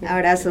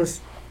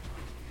 Abrazos.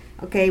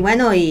 Ok,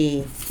 bueno,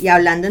 y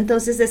hablando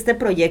entonces de este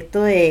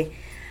proyecto de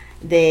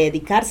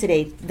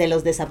Dicárcere, de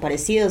los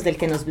desaparecidos, del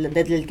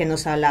que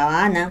nos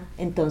hablaba Ana,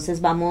 entonces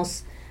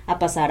vamos a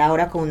pasar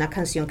ahora con una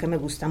canción que me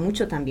gusta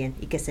mucho también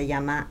y que se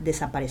llama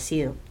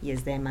Desaparecido, y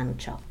es de Manu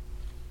Chao.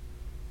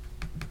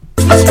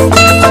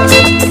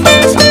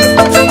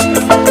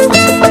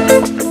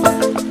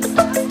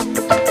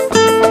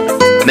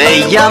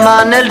 Me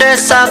llaman el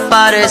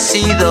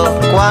desaparecido,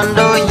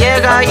 cuando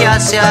llega ya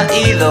se ha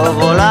ido.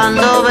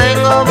 Volando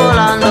vengo,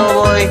 volando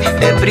voy,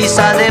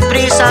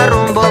 deprisa,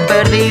 rumbo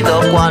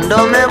perdido.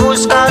 Cuando me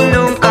buscan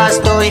nunca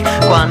estoy,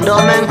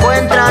 cuando me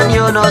encuentran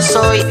yo no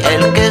soy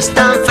el que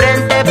está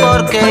enfrente,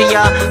 porque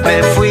ya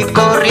me fui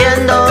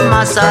corriendo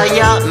más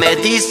allá. Me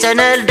dicen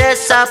el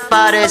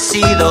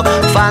desaparecido,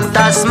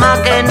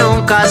 fantasma que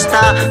nunca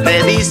está.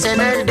 Me dicen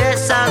el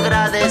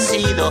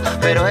desagradecido,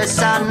 pero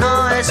esa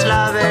no es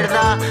la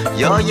verdad.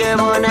 Yo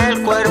llevo en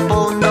el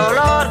cuerpo un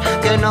dolor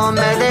que no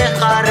me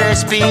deja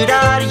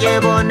respirar.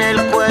 Llevo en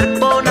el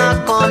cuerpo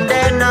una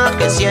condena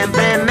que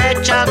siempre me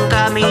echa a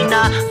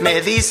caminar.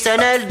 Me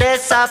dicen el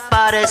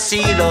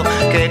desaparecido,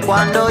 que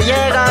cuando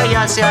llega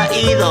ya se ha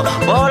ido.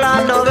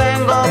 Volando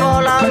vengo,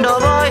 volando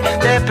voy,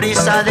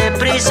 deprisa,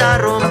 deprisa,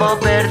 rumbo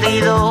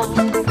perdido.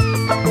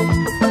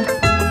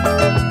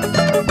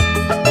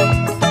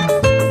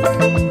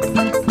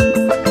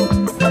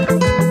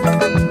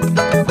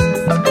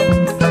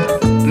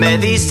 Me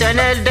dicen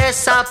el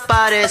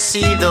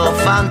desaparecido,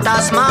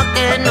 fantasma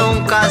que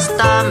nunca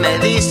está. Me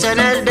dicen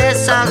el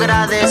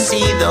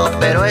desagradecido,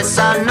 pero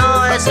esa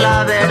no es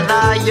la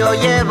verdad. Yo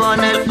llevo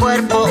en el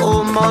cuerpo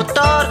un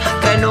motor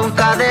que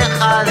nunca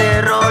deja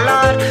de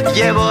rolar.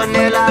 Llevo en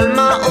el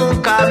alma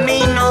un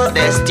camino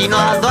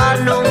destinado a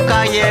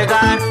nunca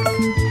llegar.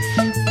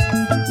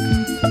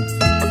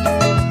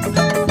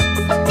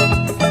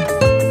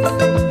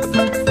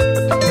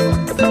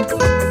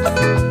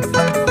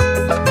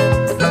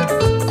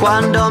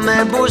 Cuando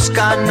me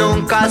buscan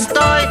nunca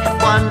estoy,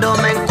 cuando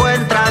me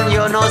encuentran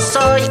yo no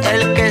soy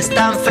el que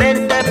está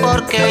enfrente,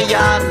 porque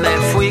ya me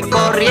fui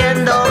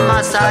corriendo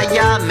más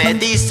allá. Me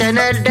dicen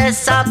el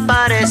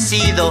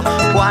desaparecido,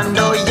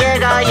 cuando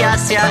llega ya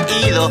se ha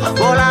ido.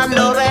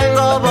 Volando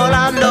vengo,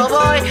 volando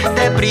voy,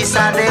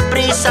 deprisa,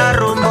 deprisa,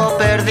 rumbo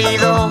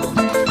perdido.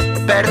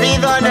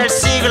 Perdido en el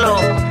siglo,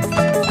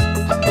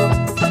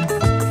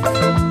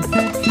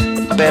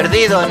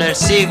 perdido en el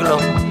siglo.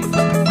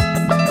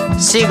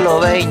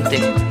 Siglo XX.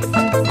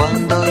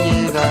 ¿Cuándo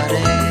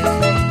llegaré?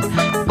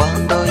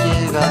 ¿Cuándo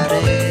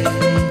llegaré?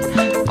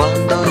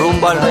 ¿Cuándo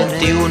rumbo al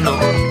 21?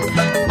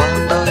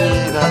 ¿Cuándo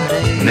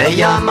llegaré? Me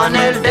llaman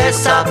el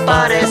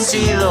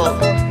desaparecido.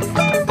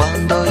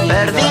 ¿Cuándo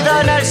llegaré?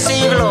 Perdido en el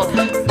siglo.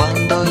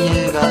 ¿Cuándo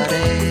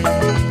llegaré?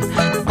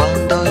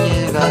 ¿Cuándo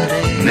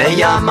llegaré? Me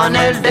llaman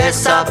el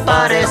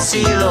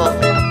desaparecido.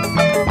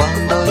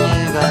 ¿Cuándo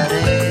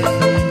llegaré?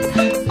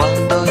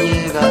 ¿Cuándo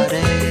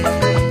llegaré?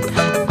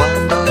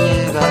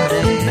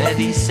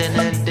 Dicen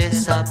el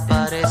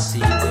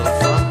desaparecido,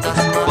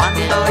 fantasma.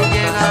 ¿Cuándo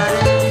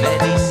llegaré? Me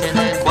dicen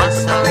el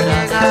 ¿cuándo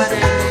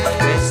llegaré?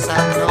 Esa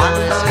no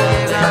es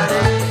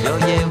llegaré. Yo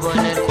llevo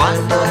en el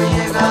 ¿cuándo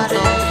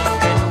llegaré?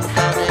 Que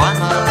nunca me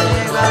 ¿cuándo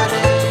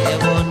llegaré?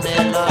 Llevo en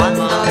el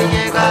 ¿cuándo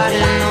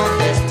llegaré? No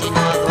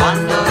destino a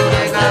 ¿cuándo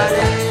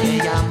llegaré? Me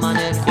llaman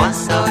el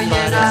 ¿cuándo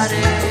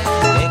llegaré?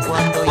 Que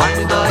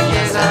 ¿cuándo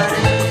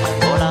llegaré?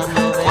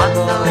 Volando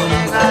 ¿cuándo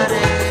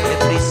llegaré?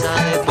 Deprisa,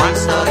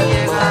 deprisa,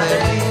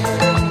 llegaré.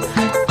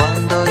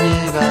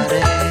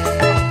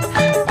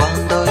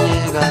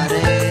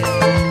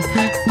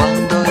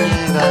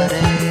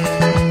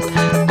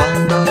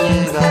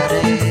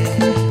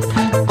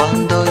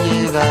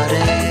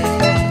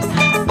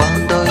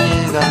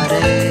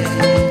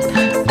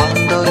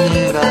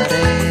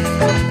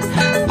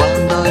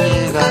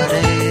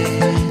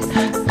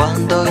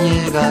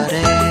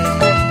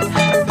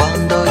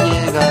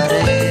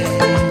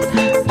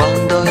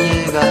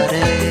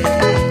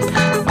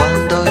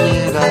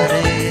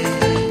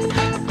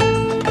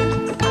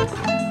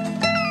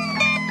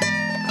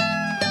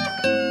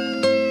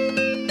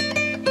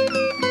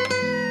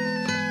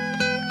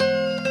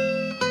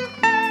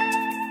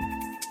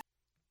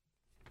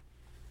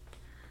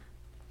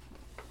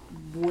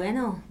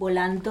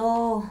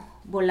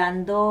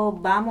 Volando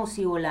vamos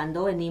y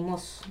volando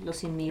venimos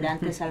los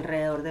inmigrantes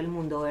alrededor del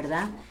mundo,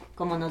 ¿verdad?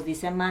 Como nos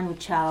dice Manu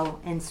Chao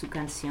en su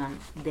canción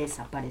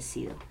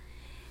Desaparecido.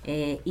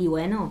 Y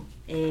bueno,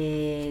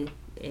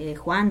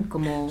 Juan,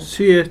 como...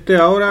 Sí,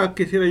 ahora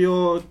quisiera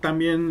yo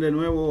también de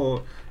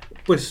nuevo,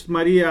 pues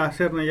María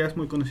Serna ya es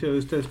muy conocida de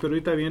ustedes, pero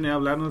ahorita viene a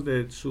hablarnos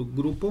de su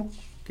grupo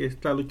que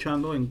está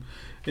luchando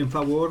en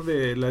favor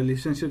de las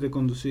licencias de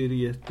conducir,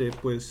 y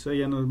pues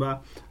ella nos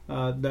va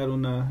a dar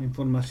una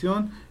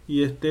información,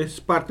 y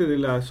es parte de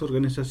las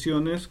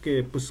organizaciones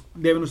que pues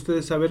deben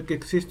ustedes saber que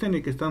existen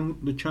y que están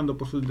luchando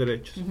por sus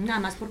derechos. Nada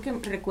más porque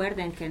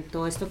recuerden que en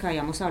todo esto que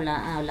habíamos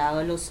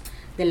hablado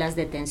de las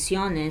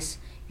detenciones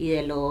y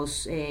de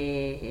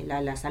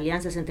las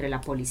alianzas entre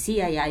la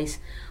policía y ICE,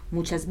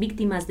 muchas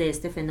víctimas de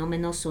este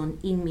fenómeno son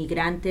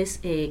inmigrantes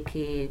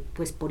que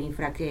pues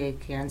que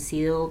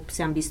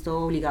se han visto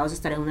obligados a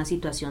estar en una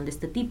situación de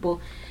este tipo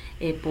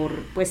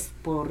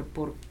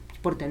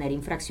por tener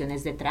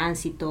infracciones de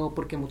tránsito,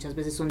 porque muchas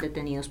veces son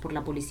detenidos por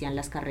la policía en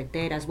las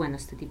carreteras, bueno,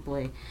 este tipo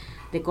de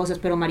cosas.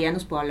 Pero María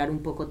nos puede hablar un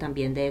poco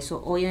también de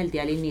eso. Hoy en el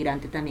Día del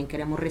Inmigrante también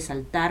queremos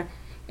resaltar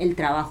el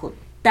trabajo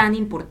tan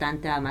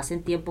importante, además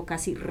en tiempo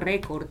casi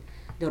récord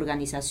de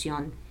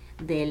organización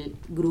del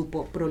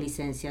grupo Pro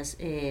Licencias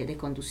de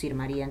Conducir,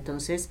 María.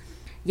 Entonces,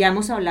 ya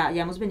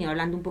hemos venido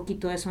hablando un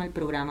poquito de eso en el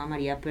programa,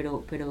 María,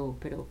 pero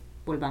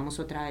volvamos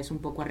otra vez un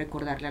poco a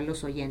recordarle a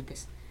los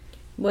oyentes.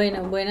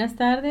 Bueno, buenas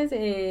tardes.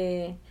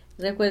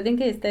 Recuerden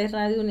que esta es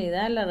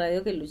Radio-unidad, la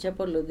radio que lucha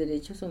por los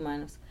derechos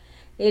humanos.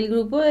 El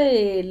grupo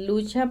de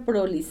lucha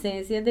Pro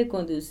Licencias de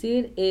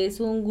Conducir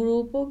es un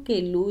grupo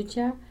que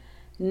lucha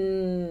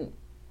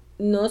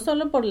no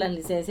solo por las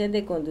licencias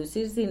de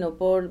conducir, sino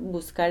por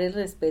buscar el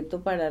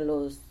respeto para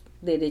los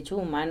derechos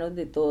humanos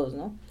de todos,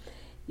 ¿no?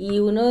 Y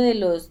uno de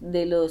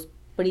los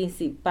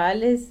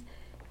principales,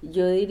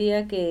 yo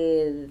diría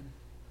que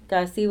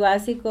casi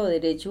básico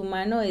derecho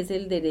humano es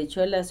el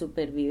derecho a la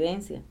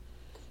supervivencia.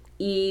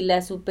 Y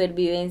la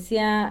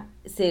supervivencia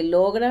se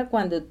logra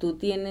cuando tú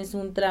tienes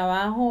un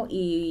trabajo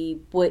y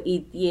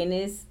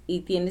tienes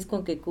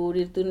con qué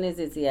cubrir tus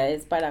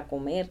necesidades para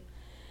comer.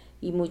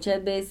 Y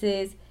muchas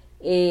veces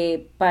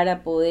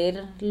para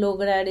poder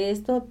lograr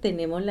esto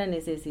tenemos la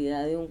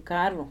necesidad de un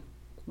carro.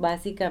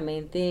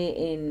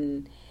 Básicamente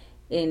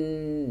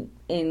en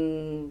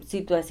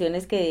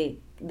situaciones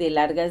de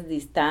largas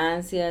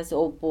distancias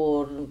o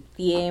por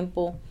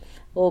tiempo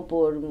o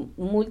por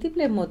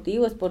múltiples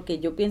motivos, porque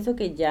yo pienso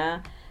que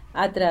ya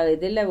a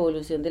través de la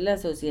evolución de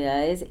las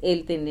sociedades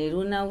el tener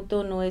un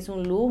auto no es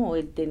un lujo,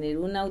 el tener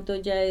un auto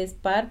ya es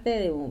parte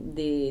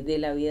de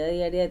la vida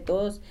diaria de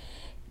todos,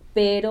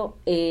 pero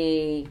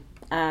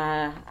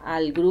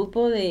al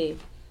grupo de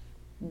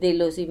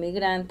los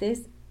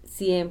inmigrantes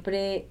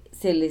siempre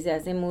se les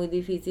hace muy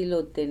difícil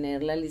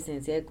obtener la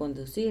licencia de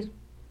conducir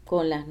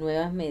con las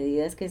nuevas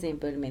medidas que se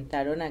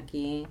implementaron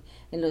aquí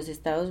en los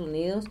Estados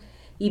Unidos.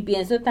 Y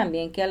pienso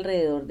también que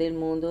alrededor del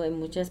mundo, en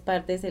muchas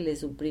partes, se les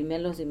suprime a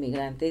los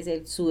inmigrantes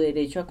su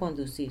derecho a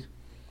conducir.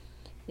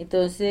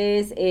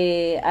 Entonces,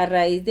 a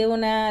raíz de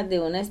una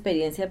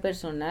experiencia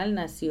personal,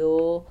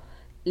 nació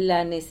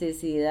la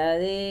necesidad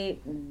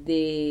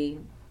de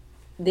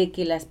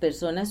que las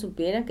personas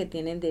supieran que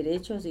tienen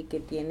derechos y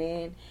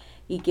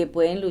que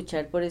pueden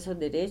luchar por esos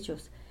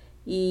derechos.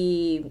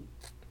 Y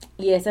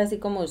es así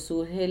como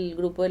surge el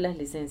grupo de las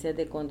licencias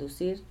de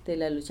conducir, de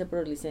la lucha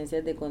por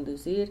licencias de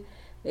conducir.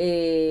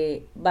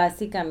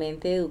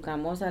 Básicamente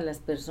educamos a las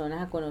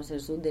personas a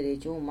conocer sus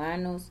derechos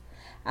humanos,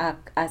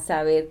 a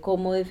saber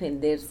cómo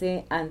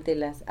defenderse ante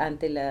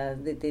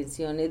las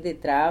detenciones de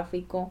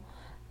tráfico,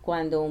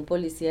 cuando un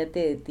policía te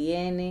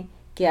detiene,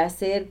 qué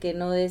hacer, qué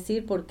no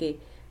decir, porque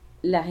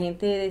la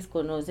gente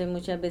desconoce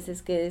muchas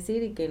veces qué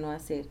decir y qué no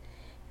hacer.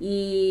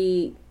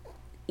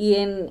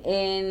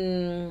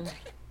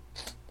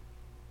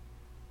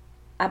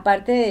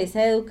 Aparte de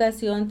esa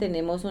educación,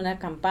 tenemos una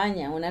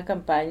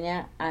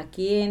campaña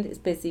aquí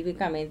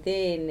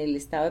específicamente en el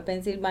estado de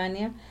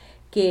Pensilvania,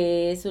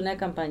 que es una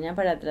campaña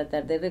para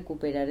tratar de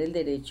recuperar el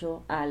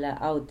derecho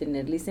a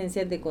obtener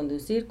licencias de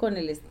conducir con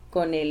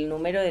el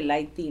número del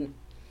IT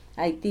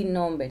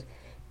number,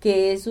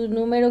 que es un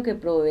número que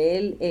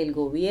provee el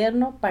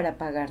gobierno para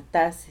pagar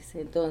taxes.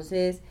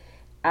 Entonces,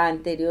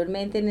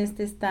 anteriormente en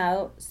este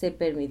estado se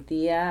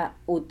permitía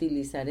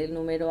utilizar el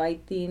número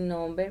IT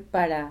number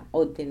para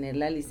obtener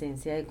la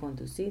licencia de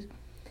conducir,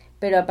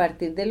 pero a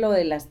partir de lo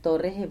de las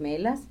Torres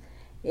Gemelas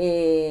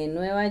en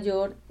Nueva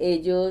York,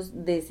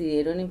 ellos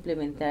decidieron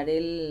implementar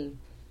el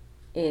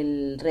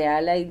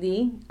Real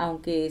ID,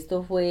 aunque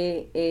esto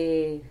fue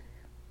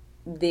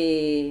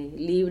de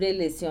libre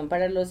elección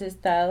para los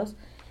estados.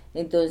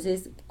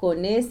 Entonces,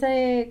 con esa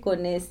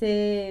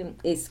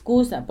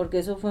excusa, porque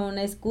eso fue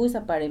una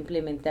excusa para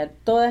implementar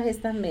todas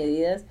estas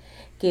medidas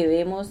que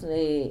vemos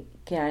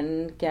que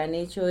han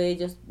hecho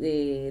ellos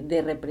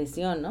de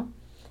represión, ¿no?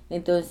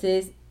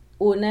 Entonces,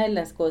 una de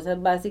las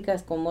cosas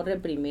básicas como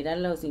reprimir a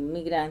los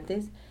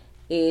inmigrantes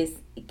es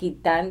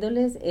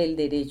quitándoles el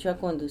derecho a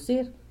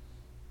conducir.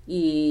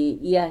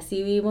 Y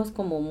así vimos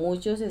como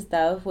muchos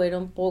estados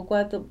fueron poco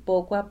a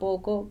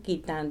poco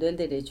quitando el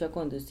derecho a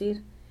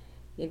conducir.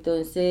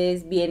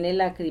 Entonces viene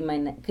la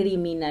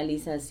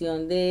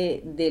criminalización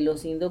de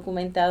los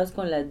indocumentados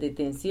con las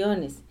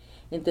detenciones.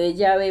 Entonces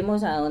ya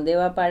vemos a dónde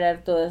va a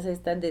parar todas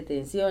estas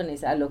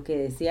detenciones, a lo que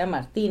decía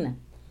Martina.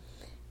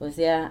 O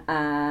sea,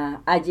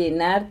 a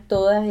llenar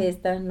todas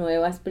estas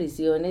nuevas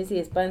prisiones y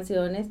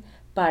expansiones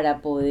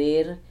para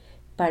poder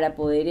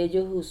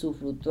ellos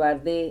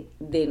usufructuar de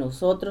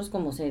nosotros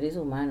como seres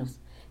humanos.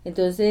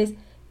 Entonces,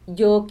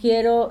 yo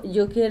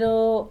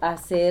quiero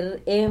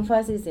hacer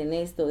énfasis en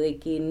esto, de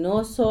que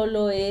no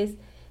solo es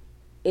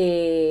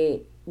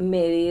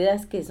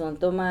medidas que son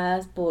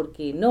tomadas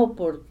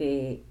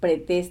porque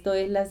pretexto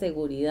es la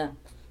seguridad.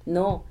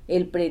 No,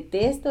 el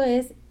pretexto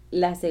es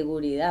la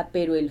seguridad,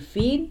 pero el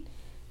fin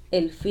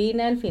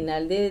al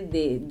final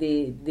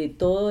de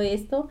todo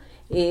esto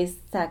es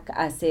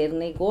hacer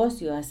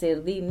negocio,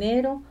 hacer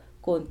dinero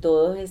con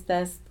todas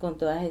estas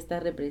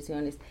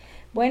represiones.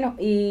 Bueno,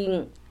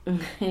 y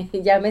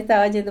ya me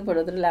estaba yendo por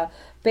otro lado,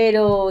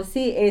 pero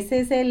sí, ese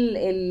es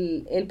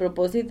el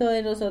propósito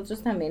de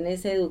nosotros también,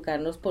 es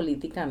educarnos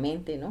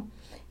políticamente, ¿no?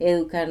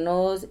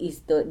 Educarnos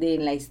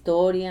en la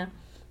historia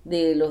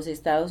de los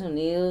Estados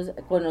Unidos,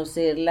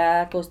 conocer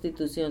la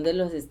Constitución de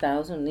los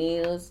Estados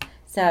Unidos,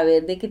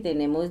 saber de que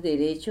tenemos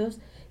derechos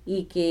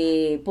y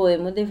que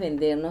podemos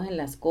defendernos en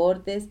las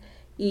cortes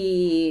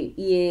y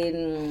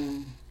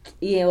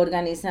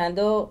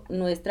organizando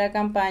nuestra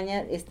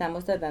campaña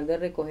estamos tratando de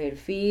recoger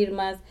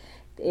firmas,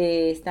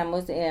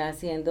 estamos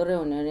haciendo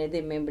reuniones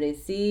de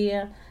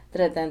membresía,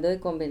 tratando de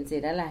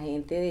convencer a la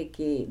gente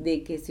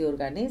de que se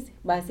organice.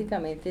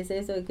 Básicamente es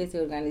eso, de que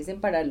se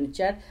organicen para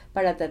luchar,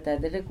 para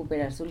tratar de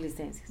recuperar sus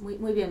licencias.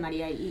 Muy bien,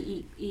 María,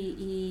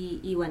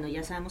 y bueno,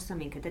 ya sabemos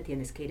también que te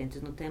tienes que ir,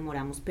 entonces no te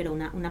demoramos, pero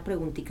una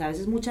preguntita. A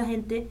veces mucha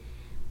gente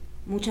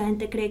mucha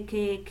gente cree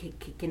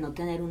que no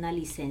tener una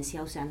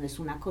licencia, o sea, no es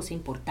una cosa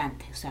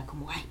importante, o sea,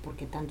 como, ay, ¿por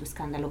qué tanto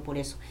escándalo por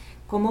eso?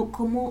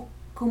 ¿Cómo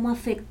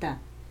afecta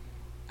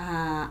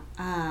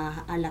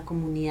a la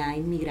comunidad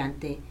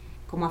inmigrante?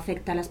 ¿Cómo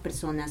afecta a las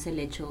personas el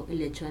hecho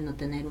de no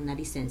tener una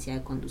licencia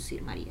de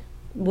conducir, María?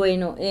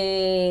 Bueno,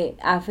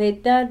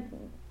 afecta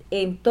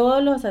en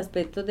todos los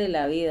aspectos de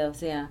la vida, o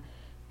sea,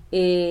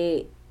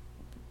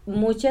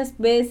 muchas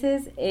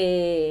veces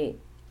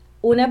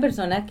una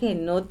persona que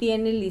no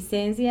tiene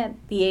licencia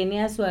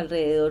tiene a su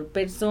alrededor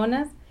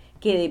personas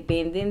que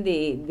dependen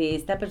de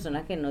esta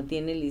persona que no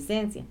tiene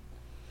licencia.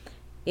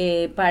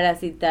 Para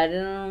citar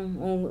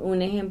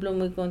un ejemplo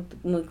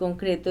muy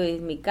concreto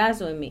es mi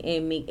caso.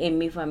 En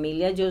mi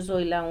familia yo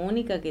soy la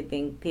única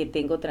que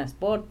tengo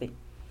transporte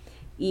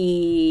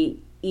y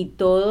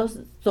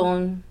todos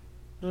son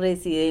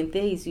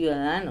residentes y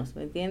ciudadanos,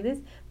 ¿me entiendes?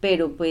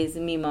 Pero pues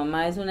mi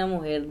mamá es una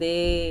mujer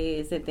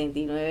de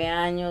 79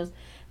 años,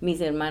 mis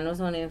hermanos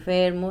son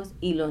enfermos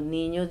y los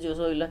niños yo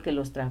soy la que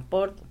los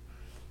transporto.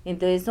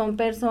 Entonces son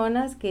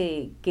personas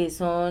que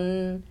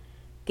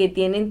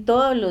tienen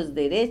todos los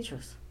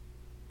derechos,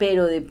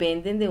 pero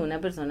dependen de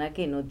una persona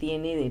que no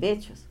tiene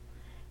derechos,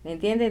 ¿me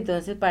entiende?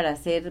 Entonces para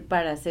hacer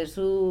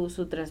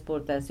su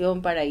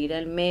transportación, para ir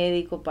al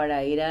médico,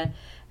 para ir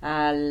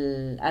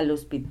al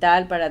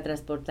hospital, para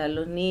transportar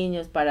los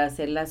niños, para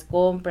hacer las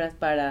compras,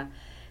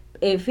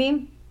 en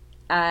fin,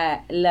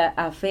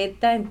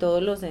 afecta en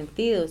todos los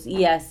sentidos,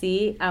 y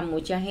así a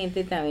mucha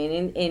gente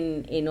también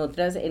en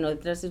otras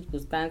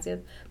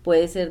circunstancias,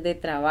 puede ser de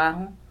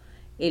trabajo.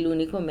 El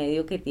único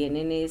medio que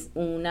tienen es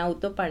un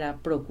auto para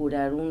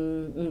procurar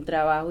un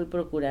trabajo y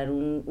procurar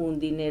un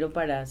dinero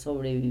para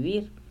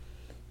sobrevivir.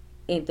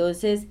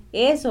 Entonces,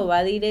 eso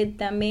va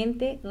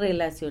directamente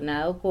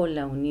relacionado con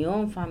la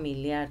unión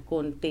familiar,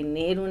 con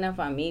tener una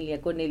familia,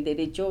 con el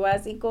derecho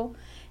básico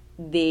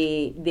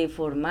de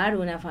formar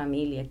una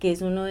familia, que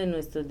es uno de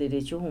nuestros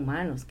derechos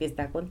humanos, que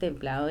está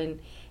contemplado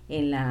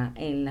en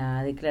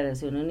la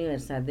Declaración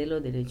Universal de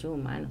los Derechos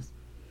Humanos.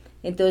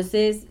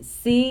 Entonces,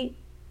 sí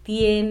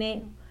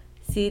tiene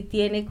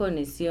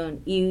conexión,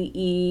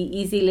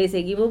 y si le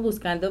seguimos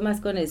buscando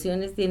más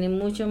conexiones, tiene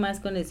mucho más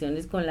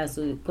conexiones con la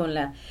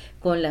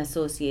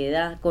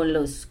sociedad, con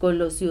los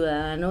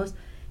ciudadanos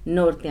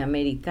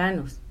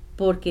norteamericanos,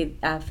 porque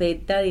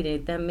afecta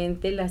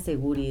directamente la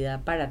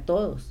seguridad para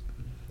todos.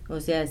 O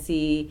sea,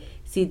 si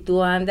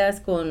tú andas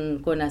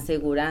con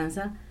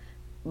aseguranza,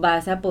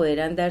 vas a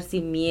poder andar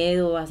sin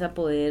miedo, vas a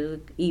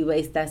poder, y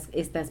estás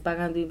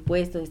pagando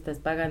impuestos, estás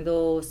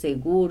pagando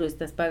seguro,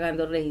 estás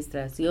pagando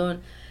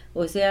registración.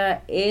 O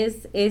sea,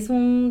 es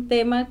un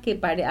tema que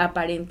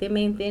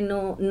aparentemente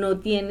no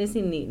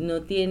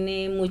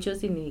tiene mucho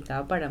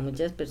significado para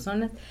muchas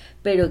personas,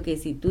 pero que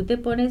si tú te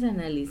pones a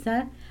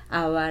analizar,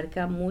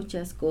 abarca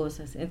muchas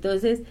cosas.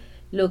 Entonces,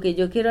 lo que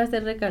yo quiero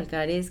hacer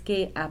recalcar es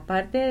que,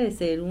 aparte de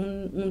ser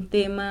un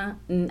tema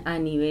a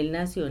nivel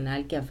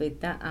nacional que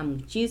afecta a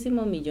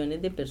muchísimos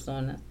millones de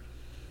personas,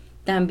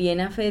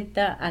 también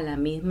afecta a la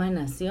misma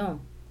nación.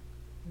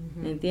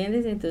 ¿Me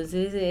entiendes?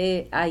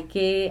 Entonces hay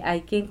que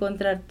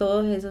encontrar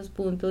todos esos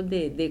puntos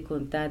de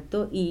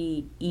contacto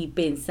y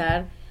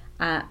pensar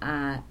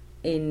a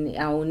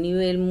un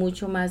nivel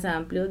mucho más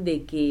amplio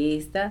de que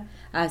esta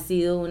ha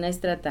sido una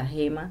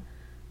estratagema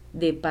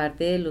de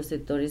parte de los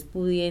sectores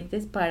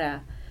pudientes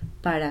para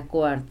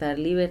coartar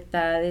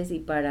libertades y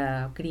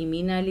para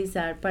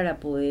criminalizar,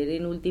 para poder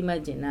en última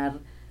llenar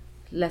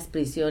las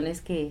prisiones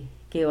que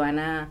van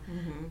a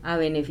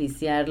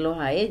beneficiarlos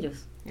a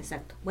ellos.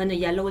 Exacto. Bueno, y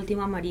ya lo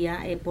último,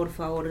 María, por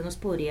favor, ¿nos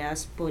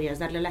podrías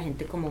darle a la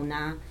gente como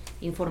una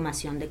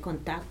información de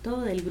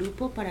contacto del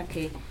grupo para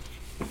que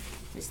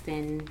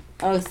estén...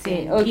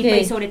 Okay.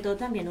 Y sobre todo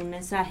también un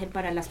mensaje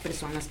para las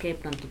personas que de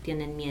pronto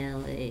tienen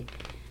miedo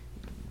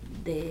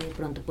de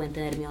pronto pueden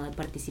tener miedo de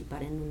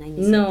participar en una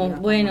iniciativa?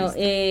 No, bueno,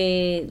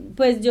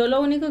 pues yo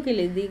lo único que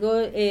les digo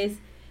es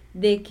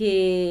de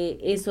que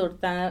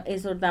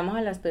exhortamos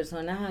a las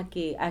personas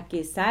a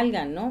que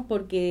salgan, ¿no?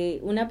 Porque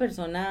una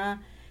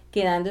persona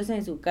quedándose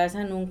en su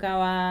casa nunca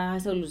va a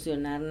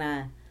solucionar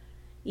nada,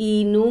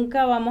 y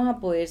nunca vamos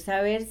a poder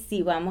saber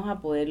si vamos a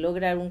poder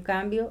lograr un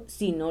cambio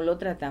si no lo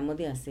tratamos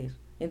de hacer.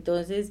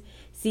 Entonces,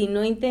 si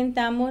no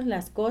intentamos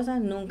las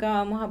cosas, nunca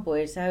vamos a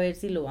poder saber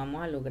si lo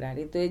vamos a lograr.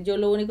 Entonces, yo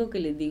lo único que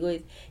les digo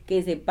es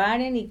que se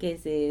paren y que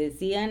se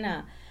decidan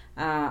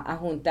a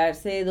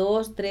juntarse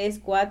 2,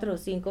 3, 4 o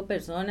 5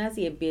 personas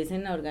y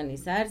empiecen a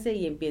organizarse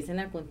y empiecen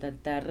a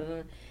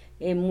contactar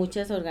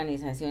muchas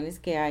organizaciones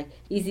que hay.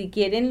 Y si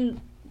quieren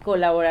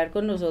colaborar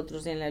con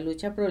nosotros en la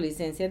lucha pro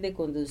licencias de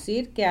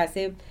conducir,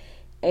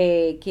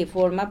 que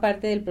forma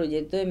parte del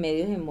proyecto de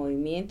Medios en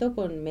Movimiento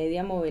con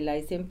Media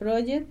Mobilizing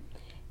Project,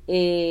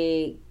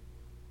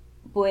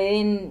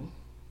 pueden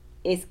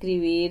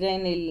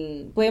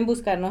pueden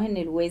buscarnos en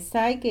el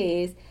website,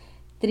 que es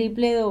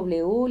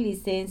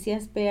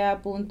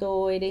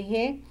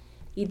www.licenciaspa.org,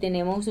 y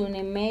tenemos un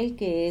email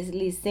que es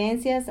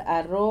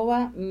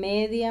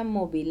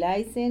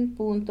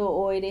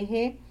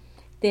licencias@mediamobilizing.org.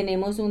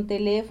 Tenemos un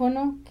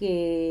teléfono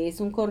que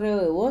es un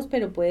correo de voz,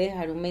 pero puede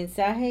dejar un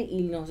mensaje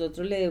y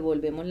nosotros le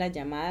devolvemos la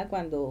llamada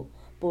cuando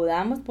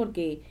podamos,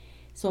 porque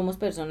somos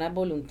personas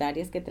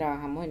voluntarias que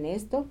trabajamos en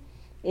esto.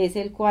 Es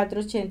el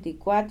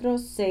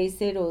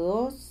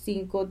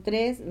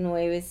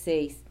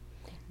 484-602-5396.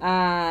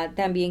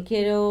 También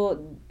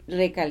quiero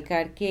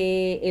recalcar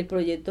que el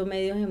proyecto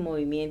Medios en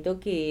Movimiento,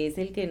 que es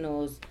el que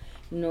nos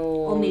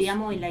o Media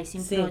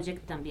Mobilizing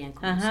Project también.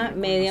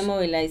 Media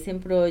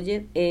Mobilizing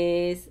Project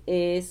es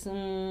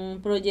un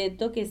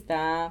proyecto que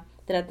está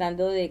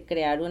tratando de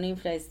crear una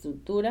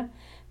infraestructura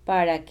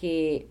para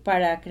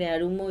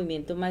crear un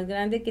movimiento más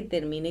grande que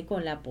termine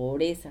con la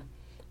pobreza,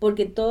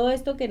 porque todo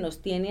esto que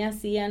nos tiene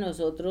así a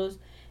nosotros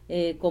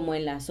como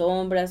en las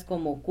sombras,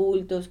 como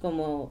ocultos,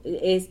 como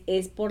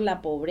es por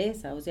la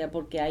pobreza, o sea,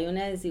 porque hay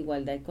una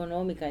desigualdad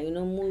económica, hay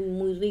unos muy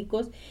muy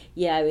ricos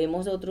y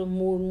vemos otros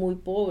muy muy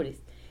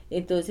pobres.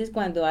 Entonces,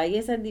 cuando hay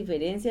esas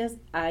diferencias,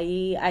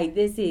 hay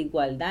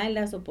desigualdad en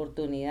las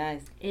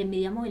oportunidades. El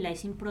Media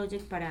Mobilizing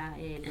Project para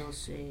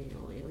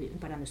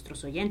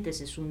nuestros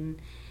oyentes es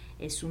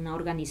una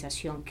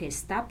organización que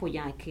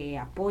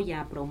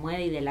apoya,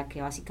 promueve, y de la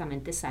que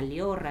básicamente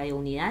salió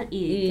Radio-Unidad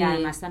y que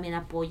además también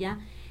apoya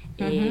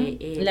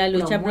la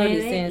lucha pro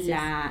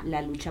licencias.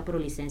 La lucha pro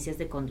licencias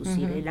de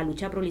conducir. La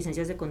lucha pro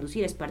licencias de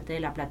conducir es parte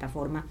de la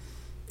plataforma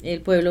del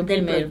Pueblo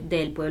Primero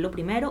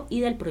y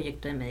del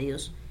proyecto de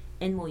Medios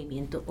en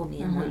Movimiento o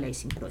Media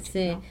Mobilizing Project.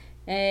 Sí. ¿No?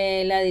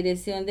 La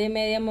dirección de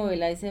Media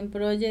Mobilizing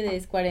Project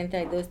es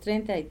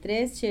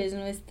 4233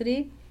 Chestnut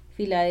Street,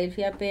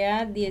 Filadelfia,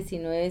 PA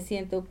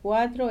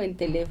 19104. El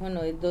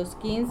teléfono es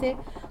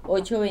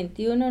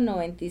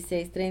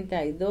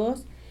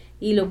 215-821-9632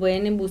 y lo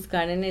pueden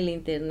buscar en el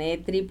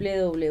internet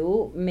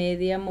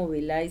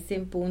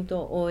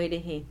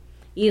www.mediamobilizing.org.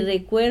 Y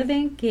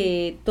recuerden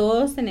que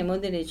todos tenemos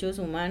derechos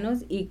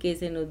humanos y que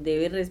se nos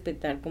debe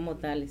respetar como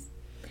tales.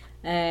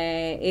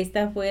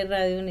 Esta fue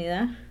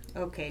Radio-Unidad.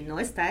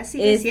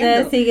 Sigue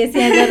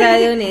siendo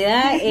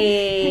Radio-Unidad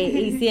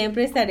y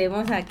siempre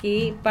estaremos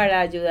aquí para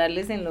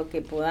ayudarles en lo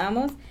que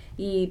podamos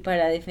y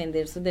para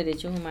defender sus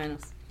derechos humanos.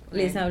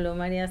 Les habló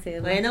María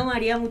Cerda. Bueno,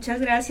 María,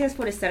 muchas gracias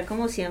por estar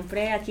como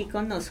siempre aquí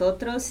con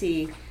nosotros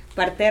y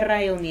parte de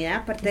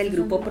Radio-Unidad, parte del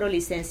grupo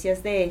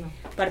Prolicencias del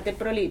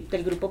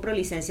grupo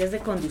Prolicencias de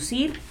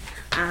Conducir.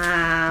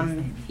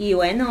 Y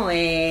bueno,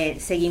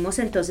 seguimos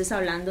entonces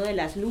hablando de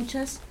las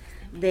luchas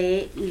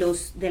de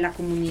la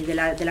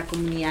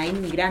comunidad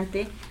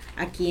inmigrante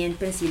aquí en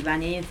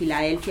Pensilvania y en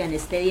Filadelfia en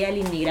este Día del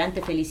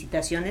Inmigrante.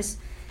 Felicitaciones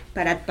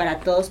para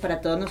todos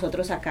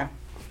nosotros acá.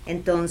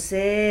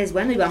 Entonces,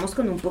 bueno, y vamos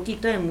con un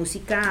poquito de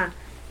música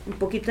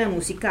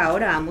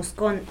ahora. Vamos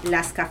con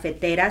Las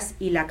Cafeteras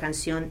y la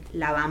canción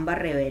La Bamba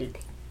Rebelde.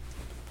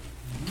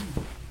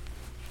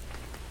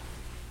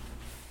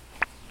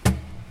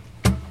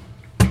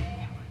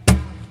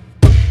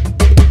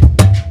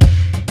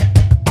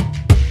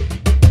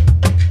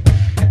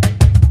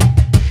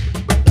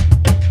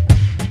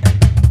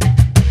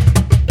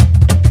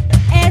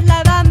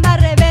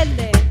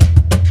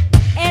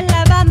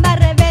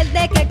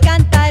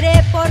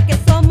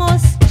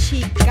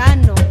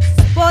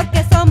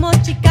 Porque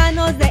somos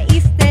chicanos de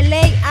East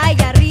LA,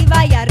 allá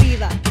arriba y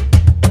arriba.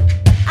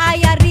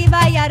 Allá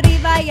arriba y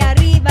arriba y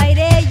arriba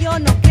iré, yo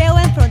no creo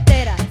en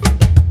fronteras.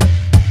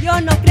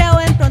 Yo no creo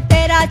en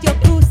fronteras, yo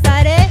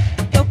cruzaré,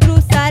 yo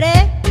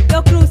cruzaré,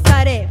 yo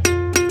cruzaré.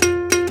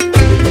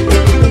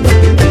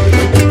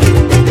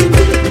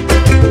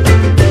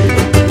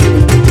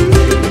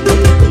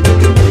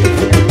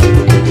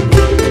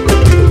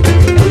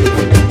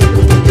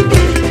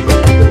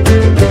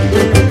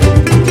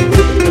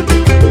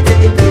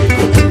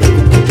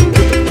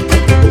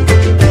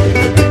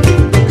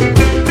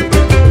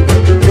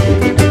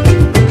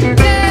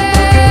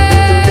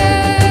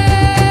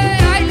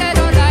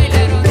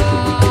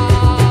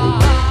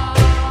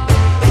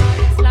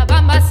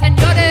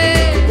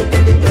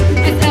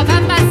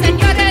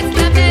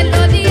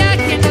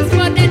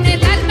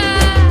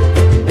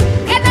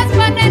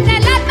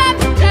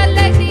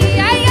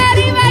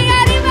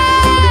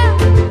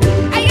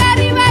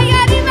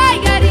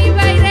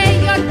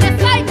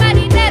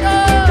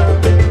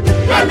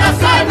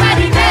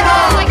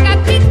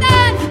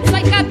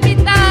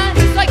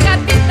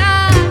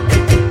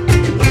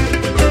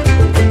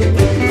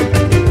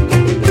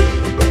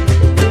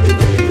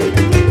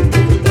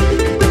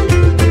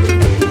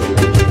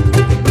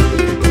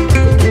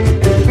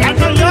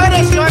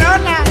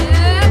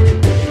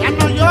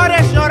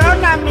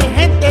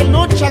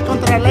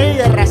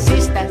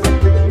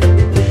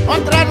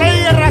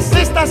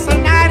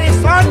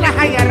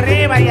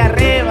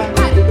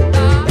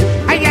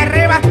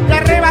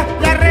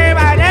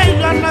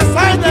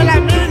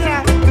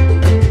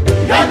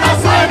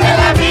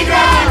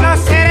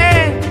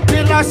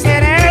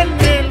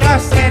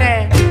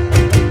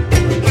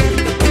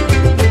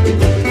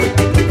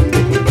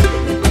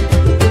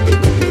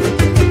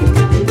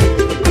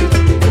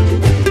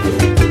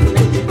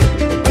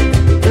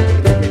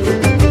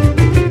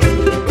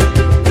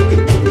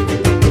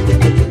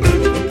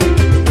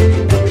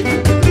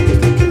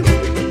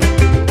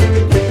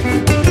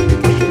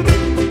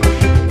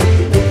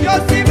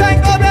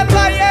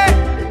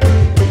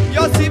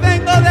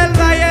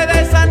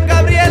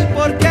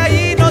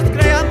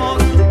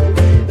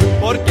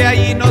 que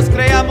allí nos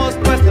creamos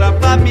nuestra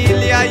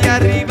familia. Y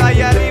arriba,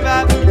 y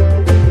arriba,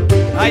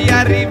 ahí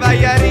arriba,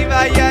 y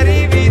arriba, y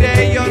arriba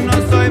iré. Yo no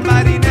soy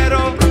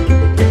marinero,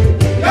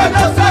 yo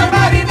no soy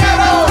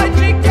marinero. Soy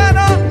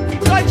chicano,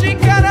 soy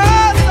chicano,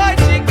 soy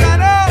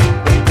chicano.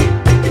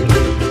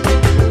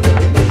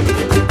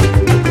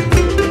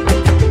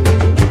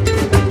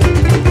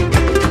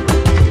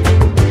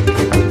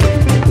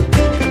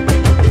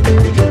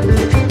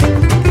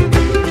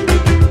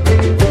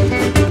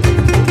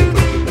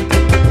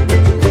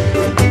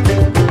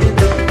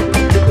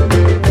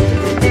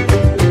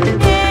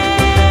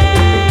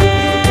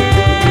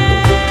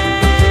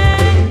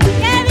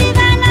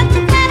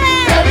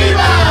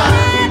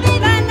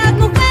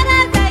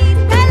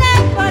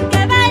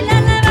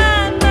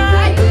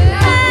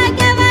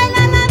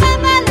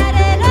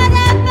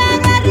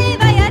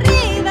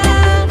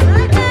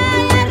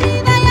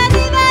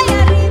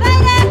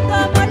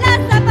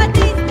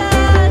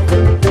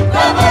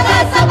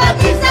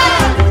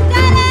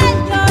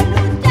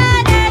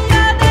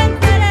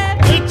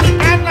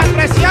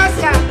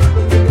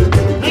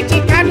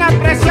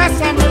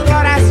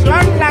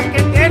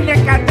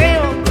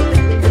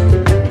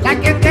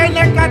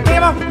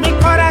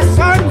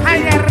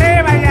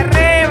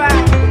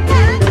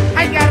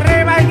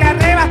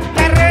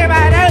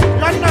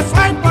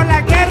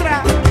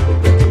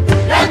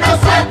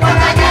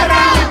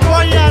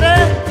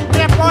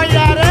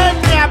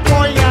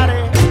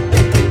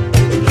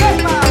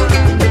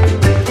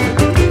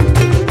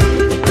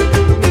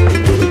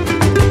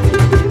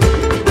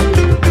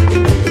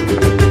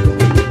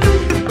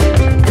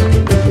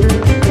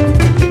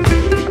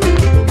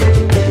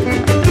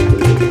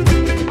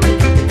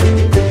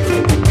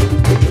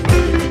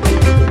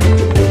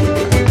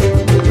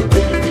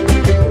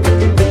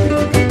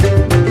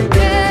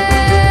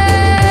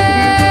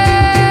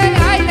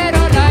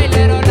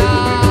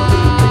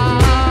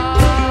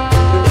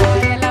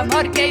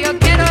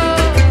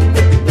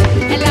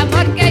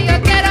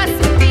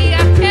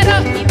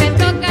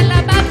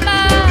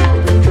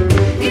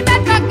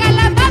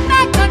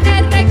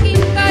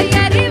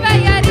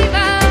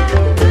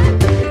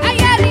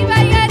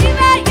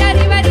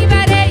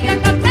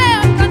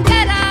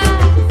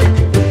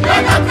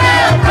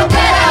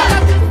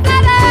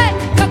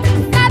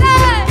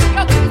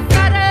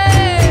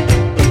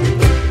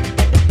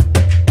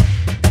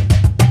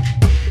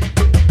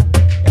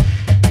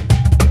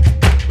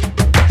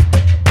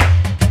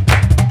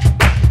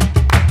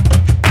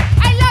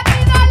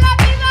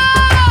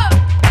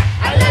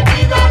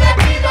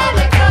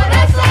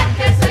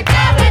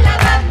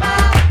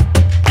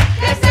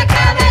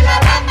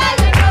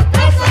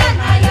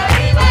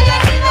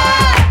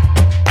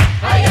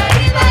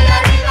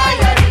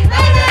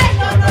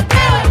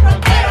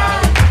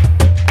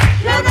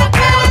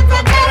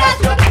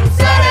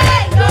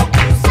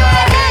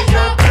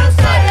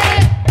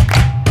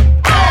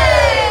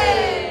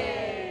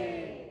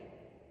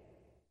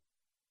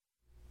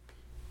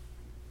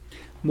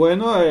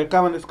 Bueno,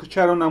 acaban de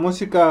escuchar una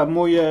música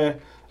muy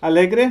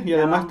alegre y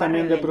además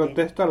también rebelde. De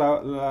protesta,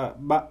 la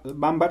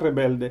Bamba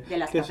Rebelde,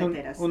 que es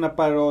una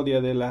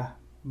parodia de la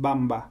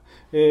Bamba.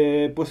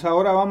 Pues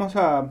ahora vamos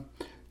a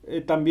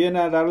también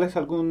a darles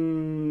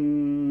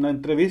alguna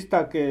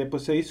entrevista que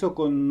pues se hizo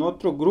con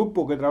otro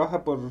grupo que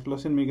trabaja por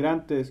los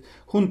inmigrantes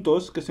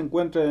juntos, que se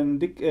encuentra en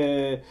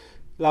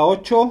la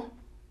 8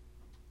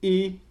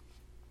 y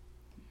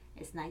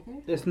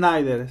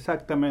Snyder,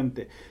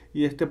 exactamente.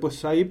 Y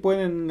pues ahí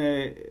pueden,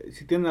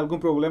 si tienen algún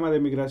problema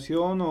de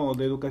migración o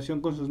de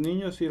educación con sus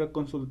niños, ir a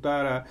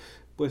consultar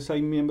pues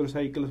hay miembros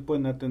ahí que los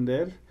pueden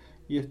atender.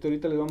 Y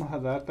ahorita les vamos a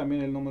dar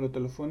también el número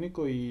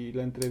telefónico y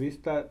la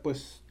entrevista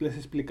pues les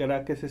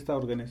explicará qué es esta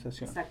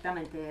organización.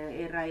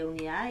 Exactamente,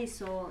 Radio-unidad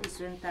hizo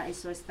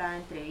esta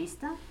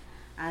entrevista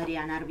a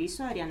Adriana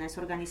Arbizo. Adriana es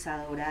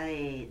organizadora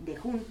de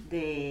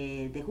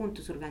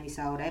Juntos,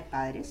 organizadora de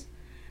padres.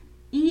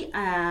 Y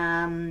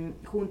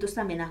Juntos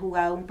también ha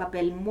jugado un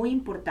papel muy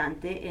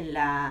importante en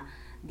la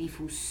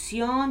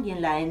difusión y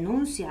en la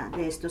denuncia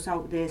de estos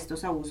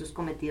abusos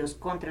cometidos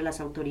contra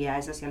las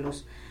autoridades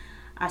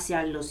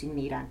hacia los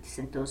inmigrantes.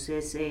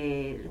 Entonces,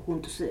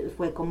 Juntos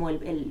fue como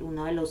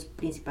uno de los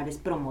principales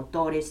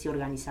promotores y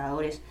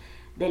organizadores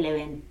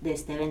de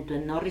este evento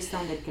en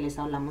Norristown, del que les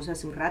hablamos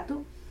hace un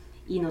rato,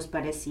 y nos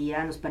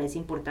parece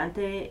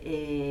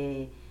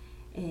importante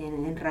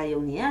en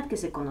Radio-unidad que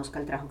se conozca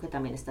el trabajo que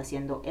también está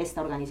haciendo esta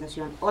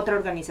organización, otra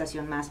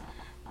organización más,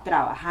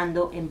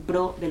 trabajando en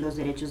pro de los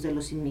derechos de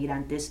los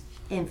inmigrantes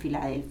en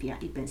Filadelfia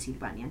y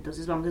Pensilvania.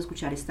 Entonces vamos a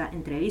escuchar esta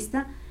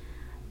entrevista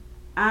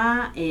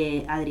a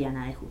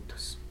Adriana de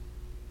Juntos.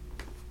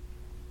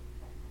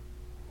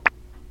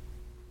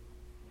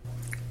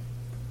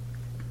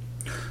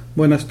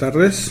 Buenas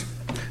tardes,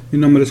 mi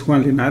nombre es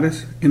Juan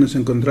Linares y nos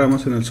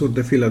encontramos en el sur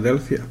de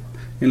Filadelfia,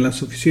 en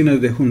las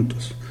oficinas de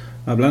Juntos,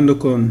 hablando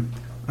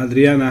con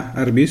Adriana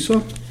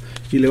Arbizo,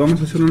 y le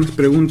vamos a hacer unas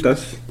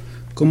preguntas: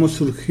 cómo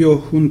surgió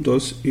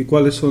Juntos y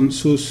cuáles son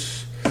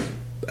sus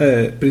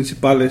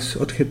principales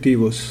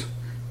objetivos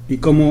y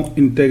cómo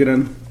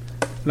integran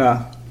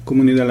la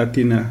comunidad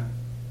latina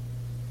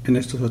en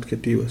estos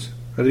objetivos.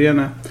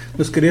 Adriana,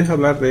 ¿nos querías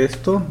hablar de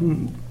esto?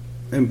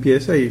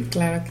 Empieza y...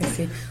 Claro que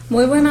sí.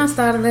 Muy buenas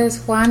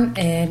tardes, Juan.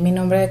 Mi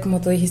nombre,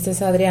 como tú dijiste,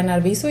 es Adriana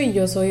Arbizu y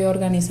yo soy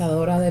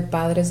organizadora de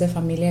padres de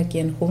familia aquí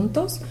en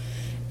Juntos.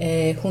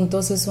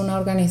 Juntos es una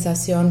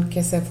organización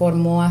que se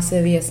formó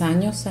hace 10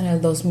 años, en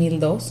el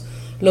 2002.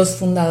 Los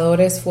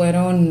fundadores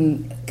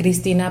fueron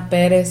Cristina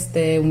Pérez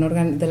de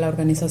la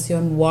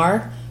organización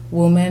WAR,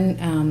 Women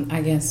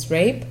Against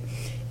Rape,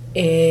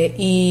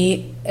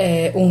 y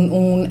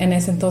en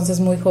ese entonces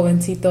muy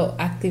jovencito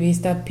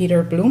activista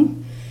Peter Bloom.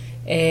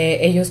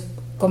 Ellos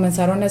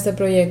comenzaron este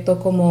proyecto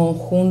como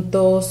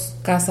Juntos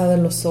Casa de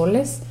los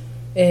Soles,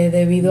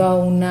 debido a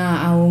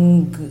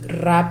un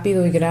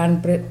rápido y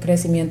gran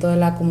crecimiento de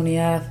la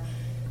comunidad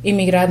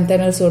inmigrante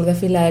en el sur de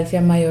Filadelfia,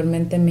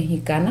 mayormente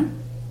mexicana.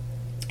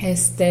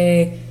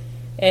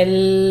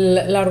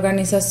 La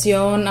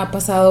organización ha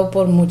pasado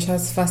por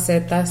muchas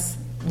facetas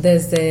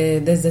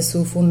desde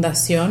su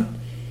fundación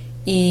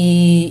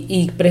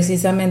y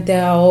precisamente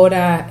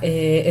ahora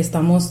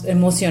estamos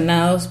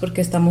emocionados porque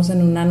estamos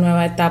en una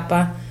nueva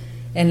etapa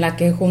en la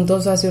que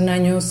Juntos hace un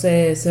año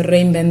se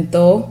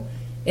reinventó,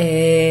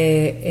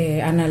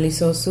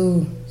 analizó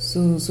su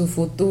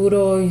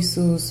futuro y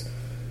su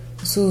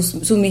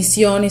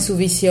misión y su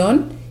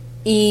visión,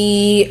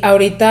 y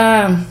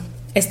ahorita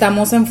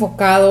estamos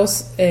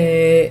enfocados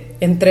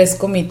en 3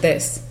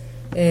 comités: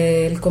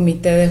 el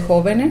comité de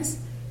jóvenes,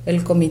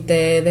 el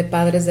comité de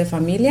padres de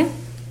familia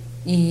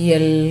y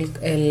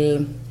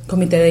el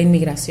comité de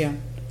inmigración.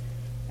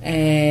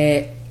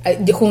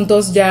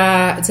 Juntos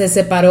ya se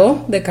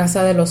separó de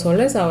Casa de los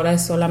Soles, ahora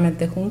es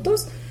solamente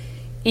Juntos.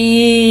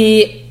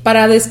 Y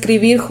para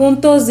describir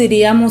Juntos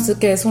diríamos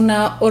que es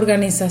una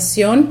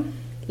organización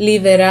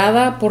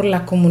liderada por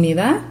la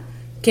comunidad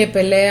que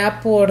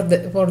pelea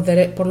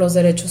por los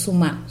derechos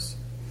humanos.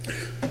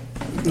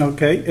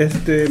 Ok,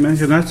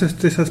 mencionaste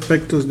 3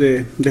 aspectos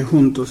de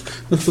Juntos.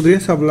 ¿Nos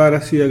podrías hablar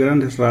así a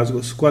grandes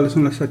rasgos cuáles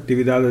son las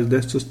actividades de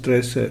estas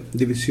 3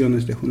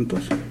 divisiones de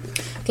Juntos?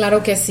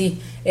 Claro que sí.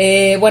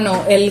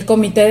 Bueno, el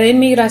comité de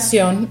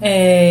inmigración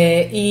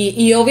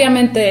y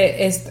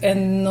obviamente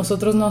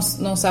nosotros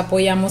nos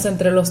apoyamos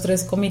entre los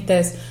 3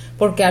 comités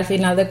porque al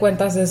final de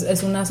cuentas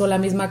es una sola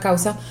misma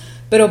causa.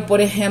 Pero,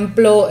 por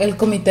ejemplo, el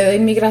Comité de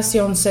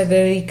Inmigración se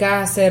dedica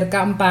a hacer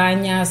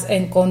campañas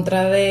en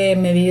contra de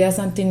medidas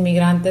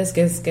antiinmigrantes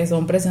que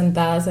son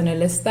presentadas en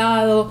el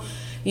Estado,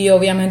 y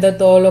obviamente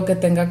todo lo que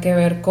tenga que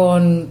ver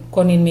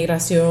con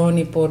inmigración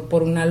y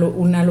por una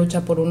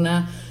lucha por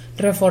una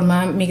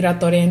reforma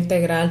migratoria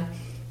integral.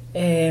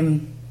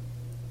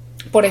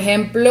 Por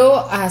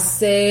ejemplo,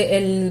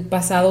 el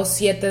pasado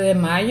 7 de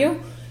mayo,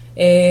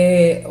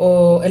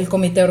 el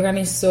comité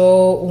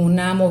organizó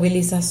una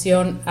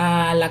movilización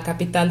a la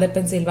capital de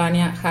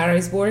Pensilvania,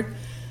 Harrisburg,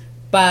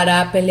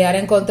 para pelear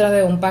en contra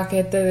de un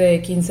paquete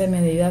de 15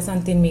 medidas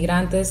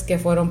antiinmigrantes que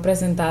fueron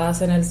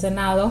presentadas en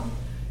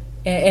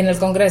el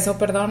Congreso,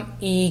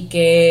 y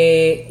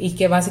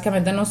que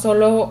básicamente no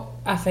solo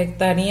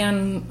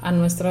afectarían a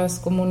nuestras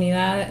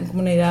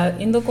comunidad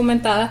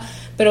indocumentada,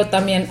 pero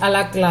también a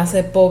la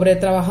clase pobre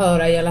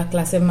trabajadora y a la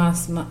clase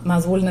más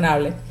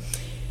vulnerable.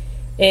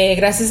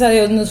 Gracias a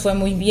Dios nos fue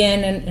muy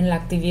bien en la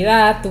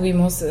actividad.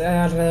 Tuvimos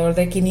alrededor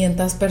de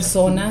 500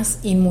 personas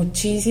y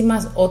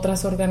muchísimas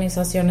otras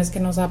organizaciones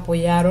que nos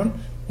apoyaron.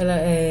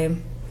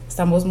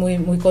 Estamos muy,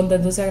 muy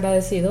contentos y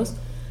agradecidos.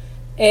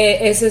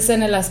 Ese es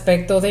en el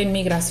aspecto de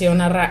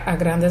inmigración a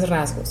grandes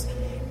rasgos.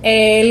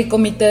 El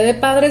comité de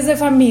padres de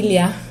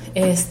familia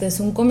es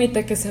un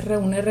comité que se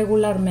reúne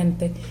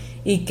regularmente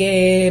y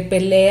que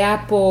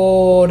pelea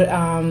por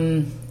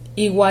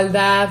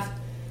igualdad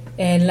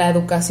en la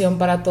educación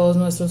para todos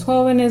nuestros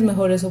jóvenes,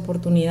 mejores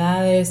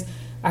oportunidades,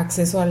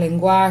 acceso al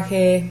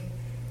lenguaje,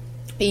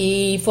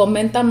 y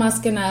fomenta más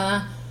que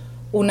nada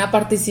una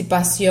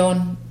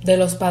participación de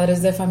los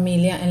padres de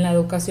familia en la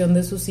educación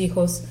de sus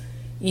hijos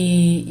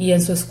y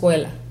en su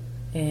escuela.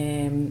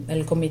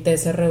 El comité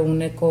se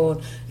reúne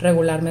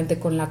regularmente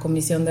con la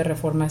Comisión de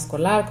Reforma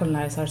Escolar, con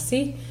la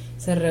SRC,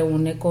 se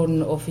reúne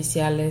con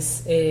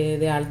oficiales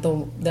de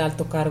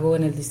alto cargo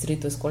en el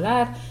distrito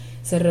escolar,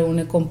 se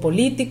reúne con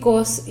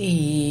políticos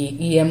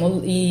y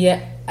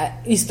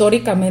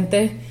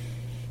históricamente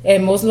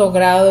hemos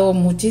logrado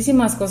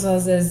muchísimas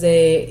cosas,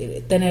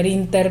 desde tener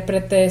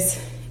intérpretes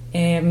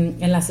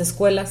en las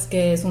escuelas,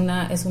 que es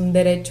un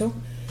derecho,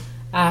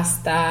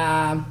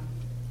 hasta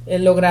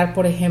lograr,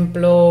 por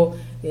ejemplo,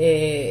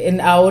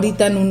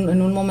 ahorita en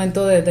un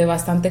momento de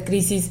bastante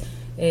crisis,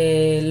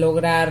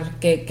 lograr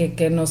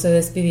que no se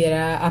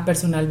despidiera a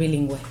personal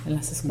bilingüe en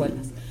las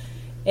escuelas.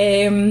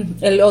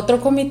 El otro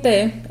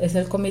comité es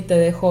el comité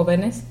de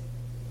jóvenes.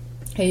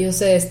 Ellos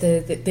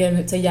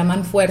se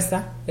llaman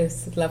Fuerza,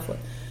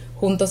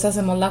 Juntos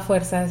hacemos la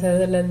fuerza, ese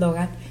es el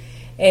eslogan.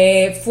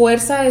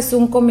 Fuerza es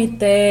un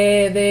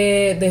comité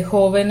de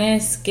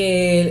jóvenes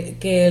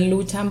que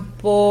luchan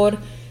por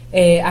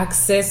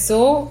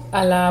acceso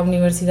a la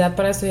universidad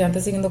para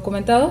estudiantes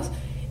indocumentados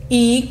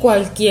y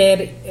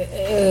cualquier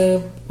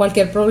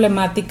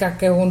problemática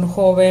que un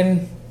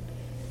joven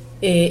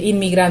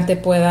inmigrante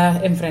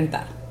pueda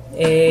enfrentar.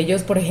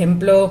 Ellos, por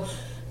ejemplo,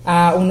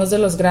 uno de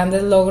los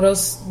grandes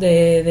logros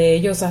de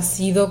ellos ha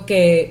sido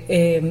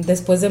que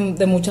después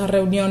de muchas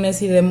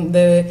reuniones y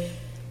de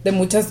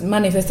muchas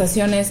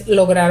manifestaciones,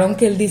 lograron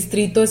que el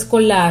distrito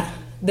escolar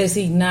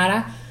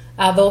designara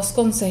a 2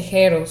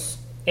 consejeros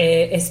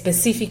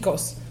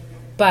específicos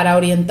para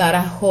orientar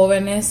a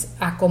jóvenes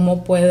a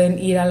cómo pueden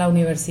ir a la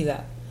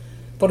universidad.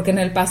 Porque en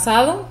el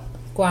pasado,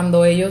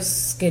 cuando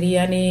ellos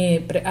querían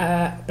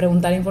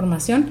preguntar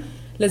información,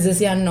 les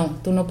decían, no,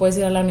 tú no puedes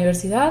ir a la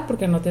universidad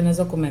porque no tienes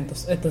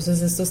documentos.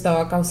 Entonces esto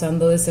estaba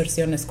causando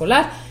deserción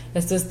escolar,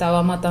 esto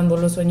estaba matando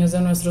los sueños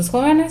de nuestros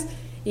jóvenes,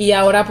 y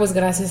ahora pues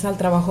gracias al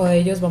trabajo de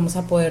ellos vamos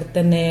a poder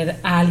tener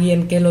a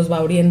alguien que los va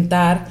a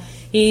orientar.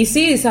 Y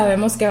sí,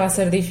 sabemos que va a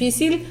ser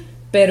difícil,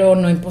 pero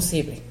no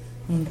imposible.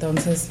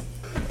 Entonces...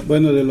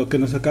 Bueno, de lo que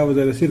nos acabas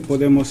de decir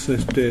podemos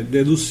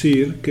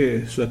deducir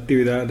que su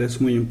actividad es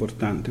muy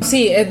importante.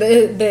 Sí,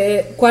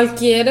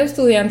 cualquier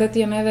estudiante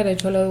tiene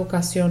derecho a la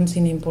educación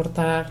sin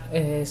importar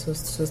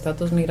su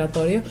estatus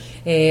migratorio.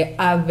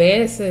 A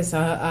veces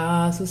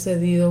ha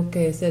sucedido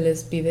que se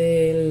les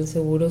pide el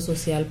seguro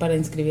social para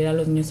inscribir a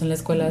los niños en la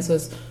escuela. Eso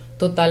es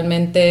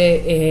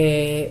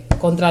totalmente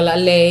contra la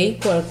ley.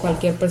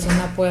 Cualquier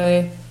persona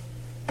puede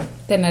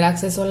tener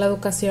acceso a la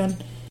educación.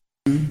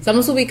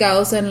 Estamos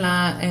ubicados en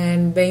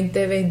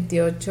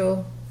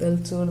 2028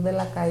 del sur de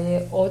la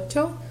calle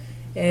 8,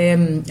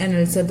 en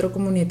el centro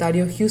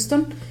comunitario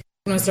Houston.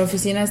 Nuestra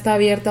oficina está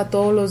abierta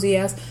todos los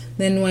días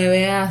de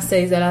 9 a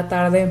 6 de la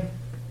tarde,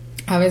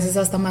 a veces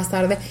hasta más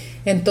tarde.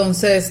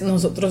 Entonces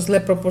nosotros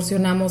le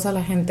proporcionamos a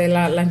la gente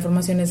la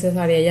información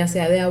necesaria, ya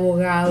sea de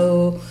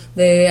abogado,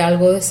 de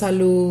algo de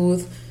salud,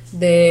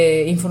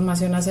 de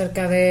información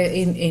acerca de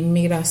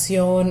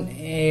inmigración,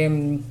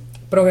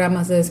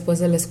 programas de después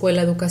de la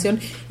escuela,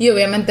 educación, y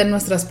obviamente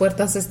nuestras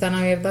puertas están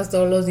abiertas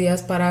todos los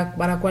días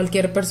para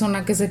cualquier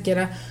persona que se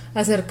quiera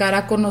acercar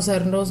a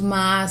conocernos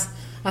más,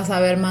 a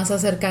saber más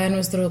acerca de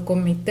nuestro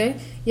comité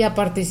y a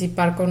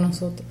participar con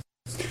nosotros.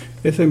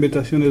 Esa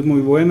invitación es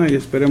muy buena y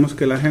esperemos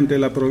que la gente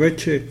la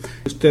aproveche.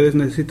 Si ustedes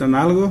necesitan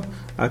algo,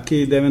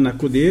 aquí deben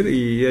acudir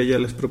y ella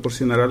les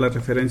proporcionará las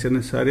referencias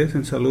necesarias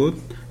en salud,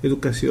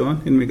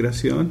 educación,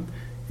 inmigración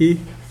y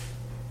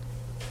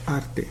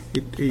arte.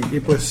 Y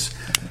pues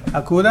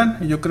acudan.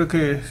 Yo creo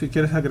que si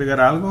quieres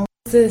agregar algo.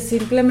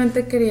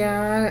 Simplemente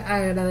quería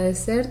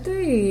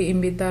agradecerte y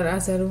invitar a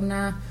hacer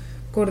una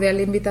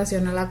cordial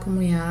invitación a la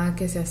comunidad a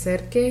que se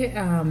acerque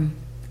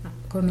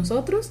con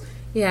nosotros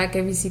y a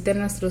que visiten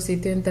nuestro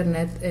sitio de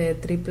internet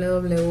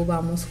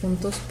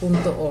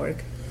www.vamosjuntos.org.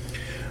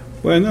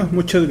 Bueno,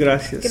 muchas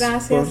gracias.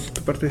 Gracias por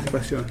tu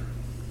participación.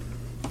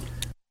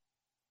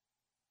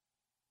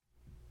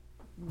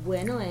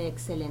 Bueno,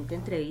 excelente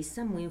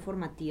entrevista, muy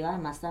informativa,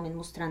 además también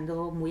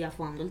mostrando muy a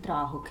fondo el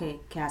trabajo que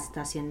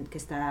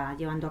está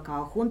llevando a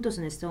cabo juntos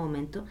en este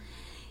momento,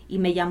 y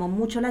me llamó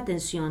mucho la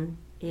atención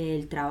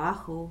el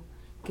trabajo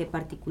que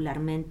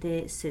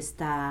particularmente se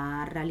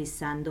está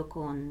realizando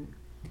con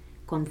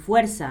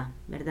fuerza,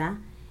 ¿verdad?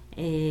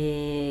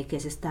 Que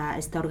es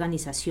esta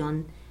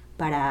organización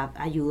para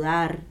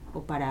ayudar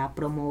o para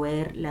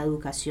promover la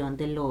educación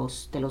de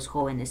los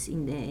jóvenes,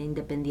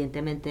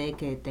 independientemente de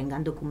que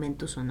tengan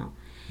documentos o no.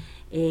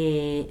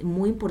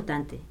 Muy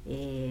importante.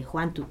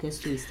 Juan, ¿tú qué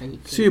estuviste allí?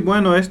 Sí,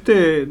 bueno,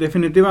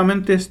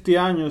 definitivamente este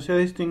año se ha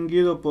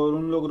distinguido por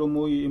un logro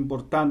muy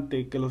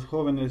importante que los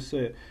jóvenes,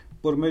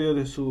 por medio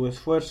de su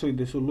esfuerzo y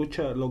de su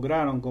lucha,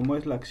 lograron, como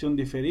es la acción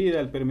diferida,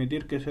 el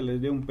permitir que se les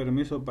dé un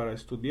permiso para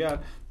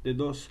estudiar de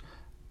 2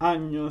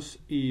 años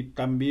y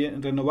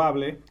también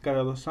renovable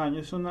cada 2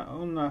 años.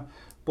 Una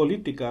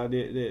política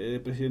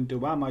de presidente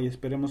Obama, y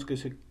esperemos que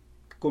se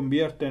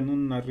convierta en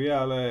una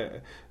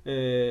real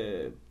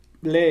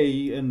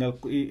ley en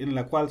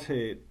la cual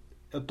se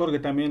otorgue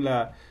también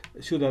la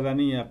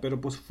ciudadanía, pero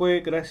pues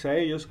fue gracias a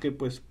ellos que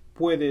pues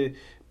puede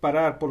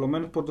parar por lo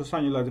menos por 2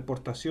 años las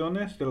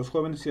deportaciones de los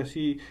jóvenes y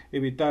así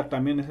evitar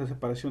también esa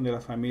separación de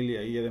la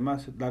familia, y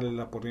además darles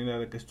la oportunidad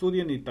de que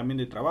estudien y también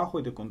de trabajo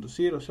y de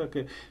conducir. O sea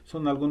que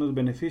son algunos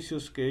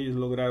beneficios que ellos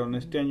lograron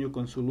este año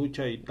con su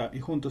lucha, y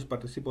juntos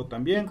participó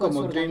también. Y con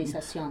como su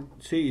organización.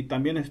 Sí, y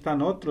también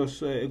están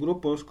otros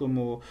grupos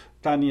como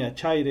Tania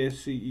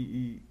Chaires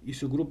y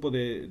su grupo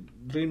de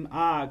Dream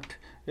Act,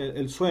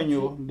 el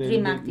sueño de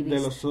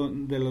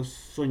los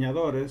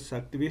soñadores,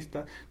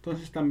 activistas.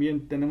 Entonces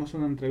también tenemos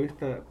una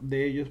entrevista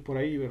de ellos por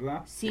ahí,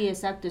 ¿verdad? Sí,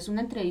 exacto. Es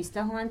una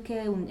entrevista, Juan,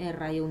 que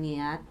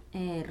Radio-unidad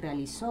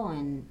realizó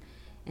en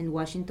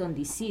Washington,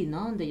 D.C.,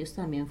 ¿no? Donde ellos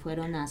también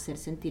fueron a hacer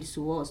sentir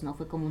su voz, ¿no?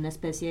 Fue como una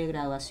especie de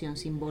graduación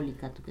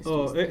simbólica. ¿Tú qué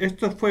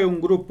esto fue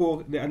un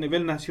grupo a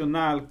nivel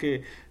nacional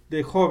de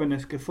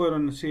jóvenes que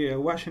fueron a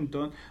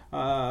Washington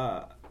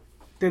a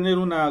tener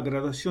una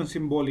graduación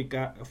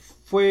simbólica.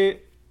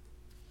 Fue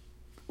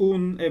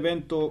un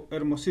evento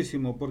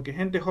hermosísimo porque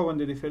gente joven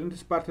de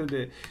diferentes partes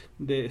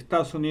de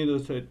Estados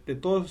Unidos, de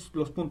todos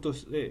los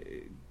puntos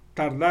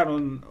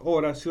tardaron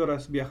horas y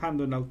horas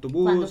viajando en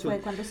autobús.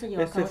 ¿Cuándo se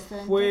llevó a cabo este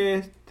evento?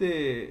 Fue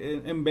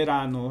en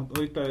verano,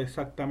 ahorita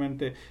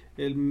exactamente,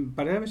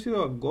 parece haber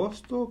sido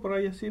agosto, por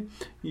ahí así,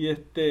 y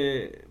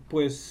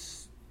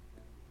pues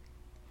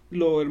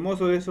lo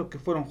hermoso de eso que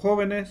fueron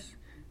jóvenes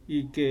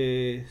y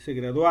que se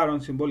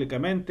graduaron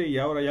simbólicamente y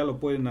ahora ya lo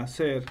pueden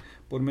hacer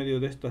por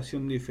medio de esta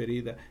acción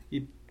diferida,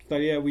 y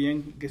estaría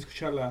bien que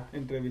escuchar la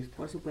entrevista.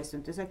 Por supuesto,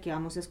 entonces aquí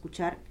vamos a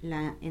escuchar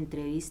la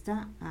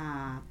entrevista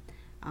a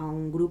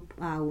un grupo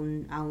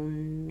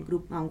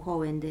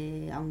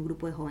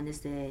de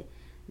jóvenes de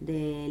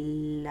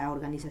la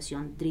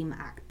organización Dream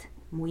Act,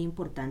 muy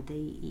importante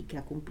y que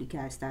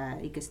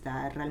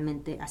está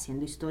realmente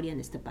haciendo historia en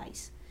este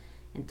país.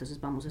 Entonces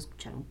vamos a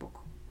escuchar un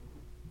poco.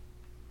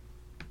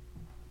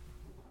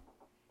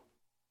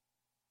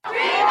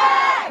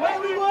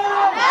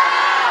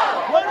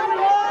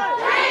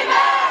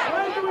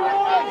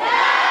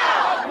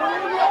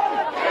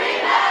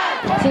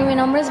 Sí, mi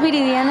nombre es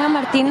Viridiana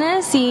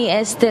Martínez y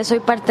soy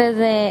parte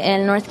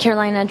del North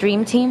Carolina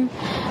Dream Team,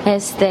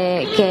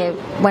 que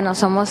bueno,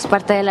 somos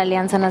parte de la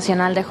Alianza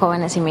Nacional de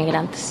Jóvenes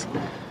Inmigrantes.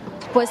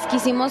 Pues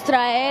quisimos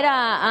traer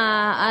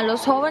a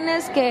los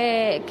jóvenes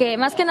que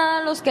más que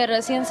nada los que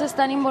recién se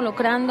están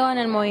involucrando en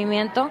el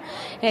movimiento,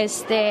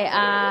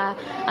 a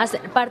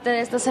ser parte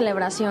de esta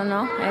celebración,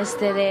 ¿no?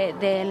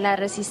 De la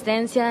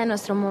resistencia de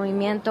nuestro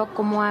movimiento,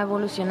 cómo ha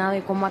evolucionado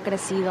y cómo ha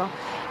crecido,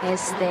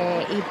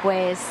 y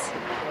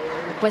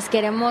pues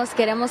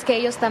queremos que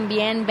ellos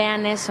también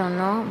vean eso,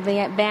 ¿no?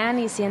 Vean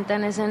y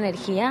sientan esa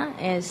energía,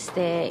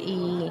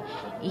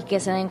 y que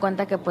se den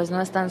cuenta que pues no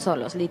están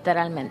solos,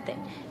 literalmente,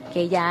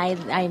 que ya hay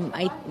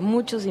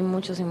muchos y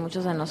muchos y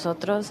muchos de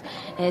nosotros,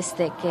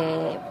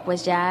 que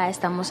pues ya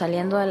estamos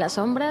saliendo de las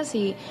sombras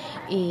y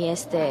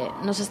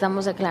nos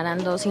estamos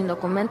declarando sin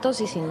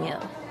documentos y sin miedo.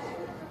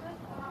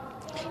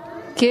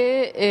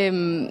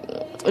 ¿Qué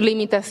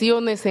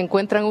limitaciones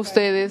encuentran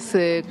ustedes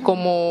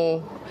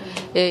como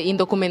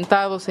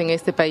indocumentados en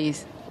este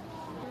país?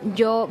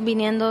 Yo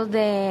viniendo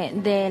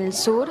del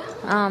sur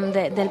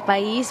del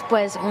país,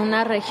 pues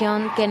una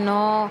región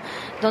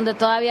donde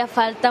todavía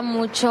falta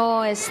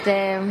mucho,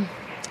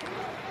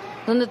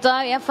 donde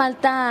todavía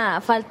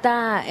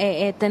falta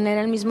tener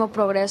el mismo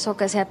progreso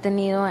que se ha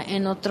tenido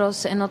en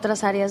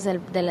otras áreas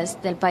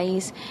del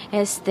país,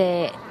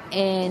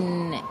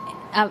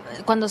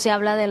 cuando se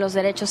habla de los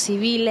derechos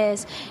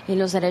civiles y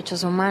los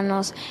derechos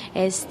humanos,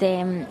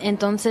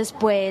 entonces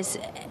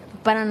pues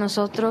para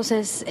nosotros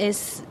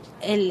es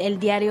el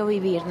diario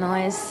vivir, ¿no?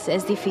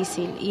 Es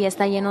difícil y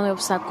está lleno de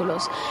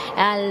obstáculos.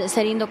 Al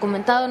ser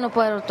indocumentado, no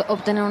poder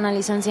obtener una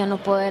licencia, no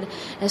poder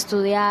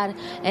estudiar,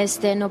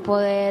 no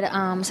poder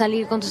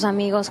salir con tus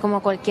amigos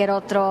como cualquier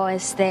otro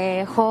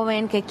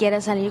joven que quiere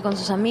salir con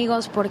sus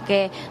amigos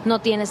porque no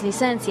tienes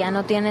licencia,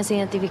 no tienes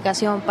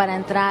identificación para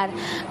entrar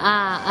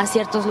a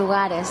ciertos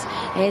lugares.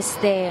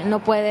 No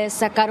puedes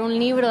sacar un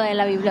libro de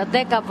la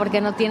biblioteca porque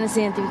no tienes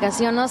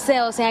identificación, no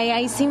sé, o sea,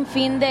 hay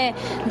sinfín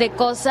de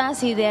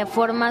cosas y de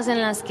formas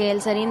en las que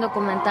el ser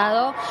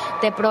indocumentado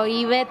te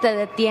prohíbe, te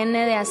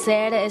detiene de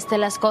hacer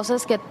las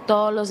cosas que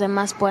todos los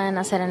demás pueden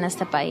hacer en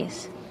este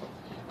país.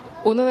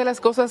 Una de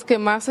las cosas que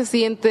más se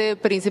siente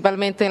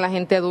principalmente en la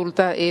gente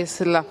adulta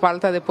es la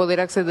falta de poder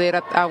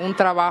acceder a un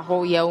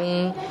trabajo y a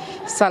un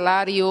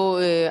salario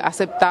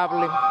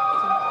aceptable.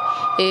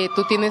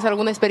 ¿Tú tienes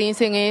alguna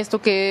experiencia en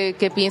esto?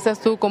 ¿Qué piensas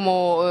tú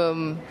como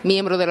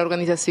miembro de la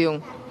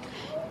organización?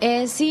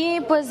 Sí,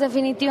 pues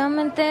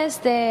definitivamente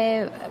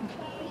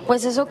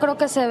pues eso creo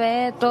que se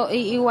ve,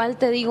 igual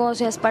te digo, o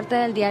sea, es parte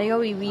del diario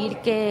vivir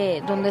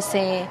donde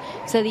se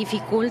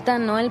dificulta,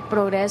 ¿no? El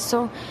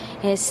progreso,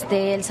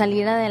 el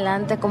salir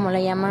adelante, como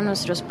le llaman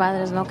nuestros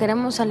padres, ¿no?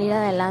 Queremos salir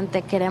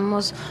adelante,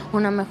 queremos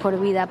una mejor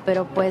vida,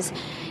 pero pues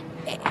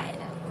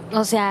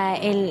o sea,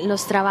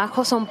 los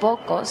trabajos son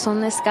pocos,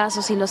 son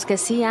escasos, y los que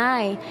sí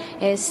hay,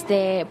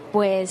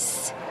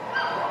 pues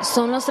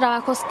son los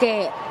trabajos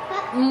que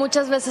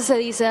muchas veces se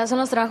dice, son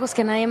los trabajos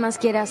que nadie más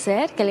quiere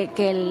hacer,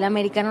 que el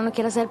americano no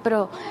quiere hacer,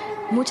 pero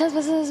muchas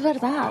veces es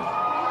verdad.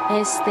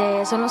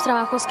 Son los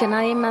trabajos que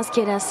nadie más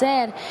quiere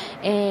hacer,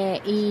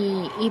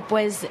 y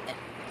pues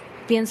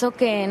pienso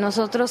que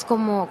nosotros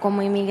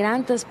como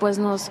inmigrantes pues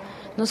nos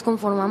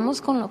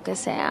conformamos con lo que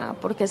sea,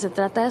 porque se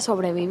trata de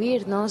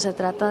sobrevivir, ¿no? Se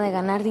trata de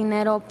ganar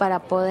dinero para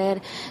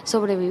poder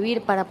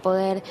sobrevivir, para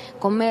poder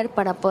comer,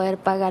 para poder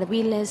pagar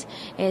biles,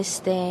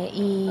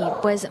 y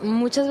pues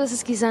muchas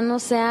veces quizá no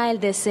sea el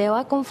deseo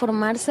a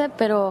conformarse,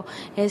 pero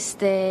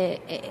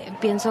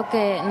pienso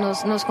que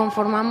nos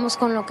conformamos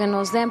con lo que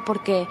nos den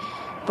porque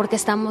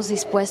estamos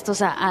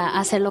dispuestos a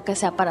hacer lo que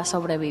sea para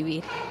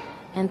sobrevivir.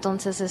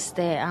 Entonces,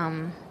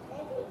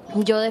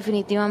 yo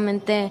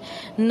definitivamente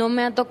no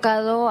me ha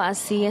tocado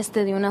así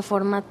de una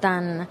forma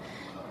tan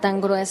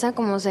gruesa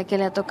como sé que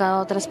le ha tocado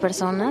a otras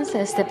personas,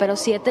 pero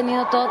sí he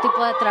tenido todo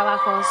tipo de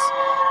trabajos.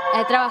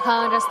 He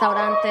trabajado en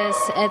restaurantes,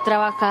 he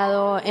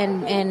trabajado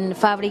en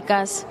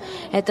fábricas,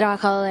 he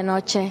trabajado de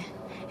noche,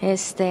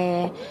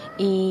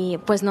 y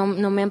pues no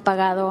me han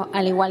pagado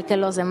al igual que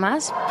los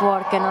demás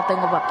porque no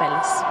tengo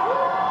papeles.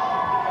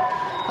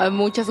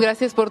 Muchas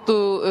gracias por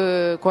tu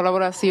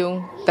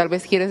colaboración. Tal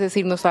vez quieres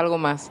decirnos algo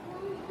más.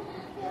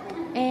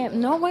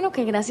 No, bueno,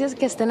 que gracias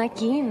que estén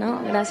aquí,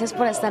 ¿no? Gracias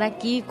por estar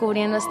aquí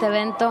cubriendo este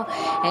evento,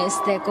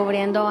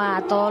 cubriendo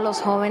a todos los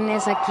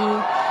jóvenes aquí,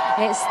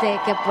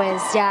 que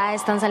pues ya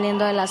están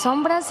saliendo de las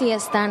sombras y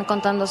están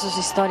contando sus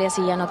historias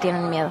y ya no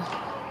tienen miedo.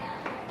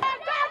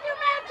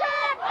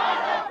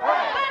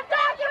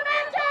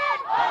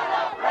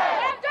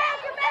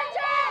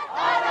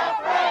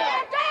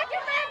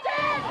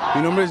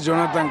 Mi nombre es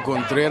Jonathan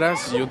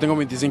Contreras, yo tengo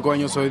 25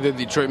 años, soy de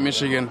Detroit,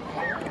 Michigan.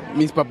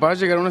 Mis papás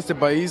llegaron a este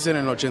país en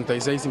el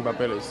 86 sin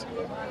papeles.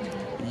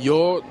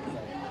 Yo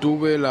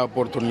tuve la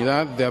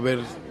oportunidad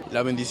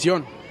la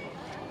bendición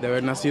de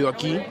haber nacido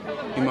aquí.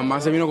 Mi mamá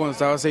se vino cuando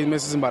estaba 6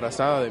 meses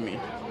embarazada de mí.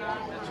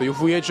 Yo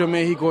fui hecho en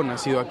México,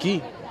 nacido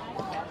aquí.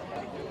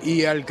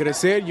 Y al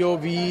crecer yo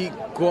vi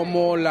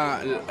cómo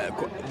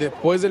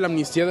después de la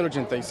amnistía del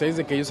 86,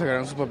 de que ellos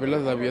agarraron sus papeles,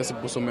 la vida se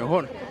puso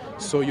mejor.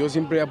 Yo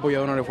siempre he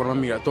apoyado una reforma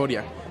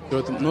migratoria.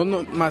 Pero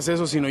no más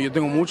eso, sino yo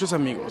tengo muchos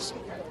amigos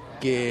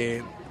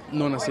que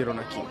no nacieron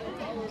aquí,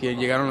 que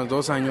llegaron a los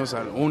 2 años,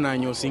 a 1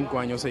 año, 5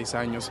 años, 6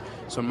 años,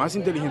 son más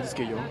inteligentes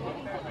que yo,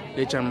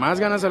 le echan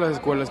más ganas a las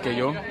escuelas que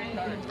yo,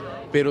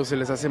 pero se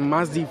les hace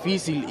más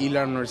difícil ir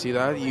a la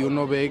universidad y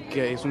uno ve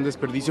que es un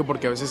desperdicio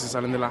porque a veces se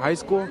salen de la high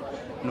school,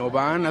 no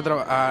van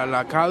a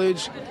la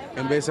college,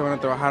 en vez se van a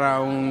trabajar a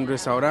un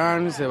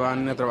restaurante, se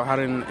van a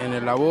trabajar en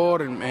el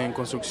labor, en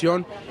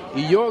construcción,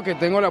 y yo que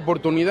tengo la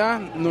oportunidad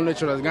no le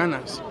echo las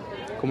ganas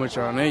como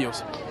echaban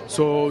ellos.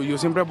 Yo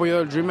siempre he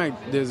apoyado el Dream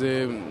Act.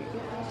 Desde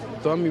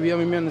toda mi vida a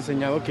mí me han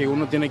enseñado que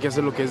uno tiene que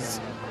hacer lo que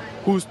es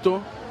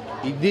justo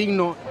y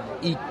digno,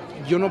 y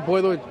yo no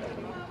puedo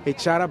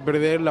echar a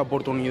perder la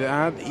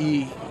oportunidad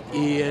y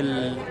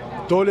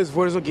todo el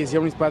esfuerzo que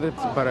hicieron mis padres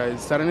para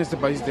estar en este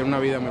país y tener una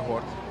vida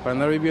mejor. Para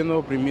andar viviendo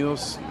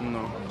oprimidos,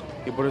 no.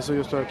 Y por eso yo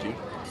estoy aquí.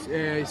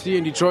 Sí,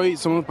 en Detroit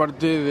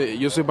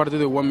yo soy parte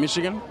de One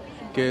Michigan,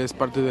 que es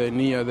parte de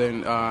NIA, de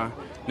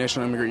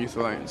National Immigrant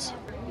Youth Alliance.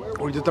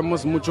 Ahorita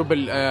estamos mucho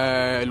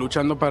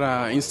luchando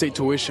para in-state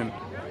tuition,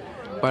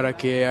 para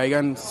que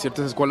hayan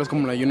ciertas escuelas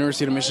como la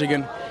University of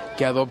Michigan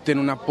que adopten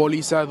una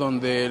póliza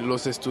donde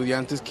los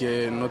estudiantes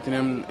que no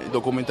tienen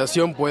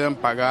documentación puedan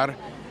pagar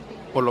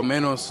por lo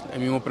menos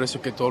el mismo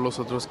precio que todos los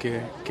otros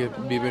que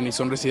viven y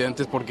son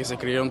residentes porque se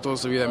criaron toda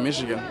su vida en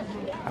Michigan.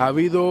 Ha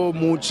habido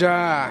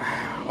mucha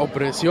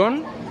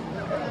opresión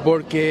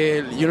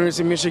porque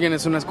University of Michigan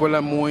es una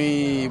escuela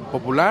muy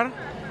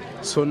popular.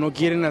 No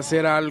quieren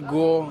hacer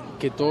algo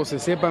que todos se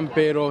sepan,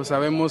 pero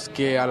sabemos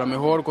que a lo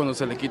mejor cuando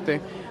se le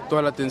quite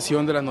toda la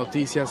atención de las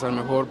noticias, a lo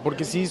mejor,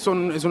 porque sí es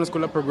una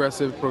escuela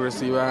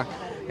progresiva,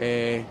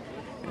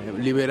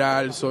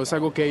 liberal, es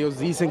algo que ellos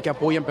dicen que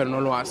apoyan, pero no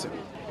lo hacen.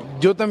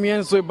 Yo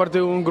también soy parte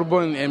de un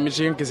grupo en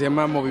Michigan que se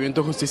llama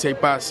Movimiento Justicia y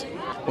Paz.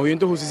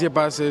 Movimiento Justicia y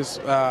Paz es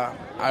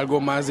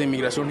algo más de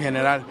inmigración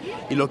general,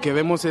 y lo que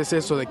vemos es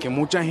eso, de que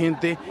mucha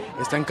gente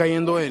está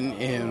cayendo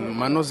en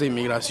manos de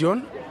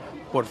inmigración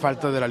por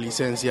falta de la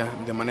licencia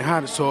de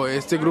manejar.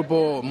 Este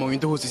grupo,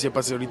 Movimiento Justicia y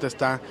Paz, ahorita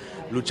está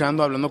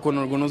luchando, hablando con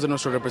algunos de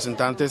nuestros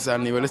representantes a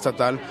nivel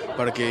estatal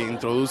para que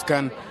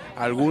introduzcan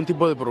algún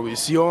tipo de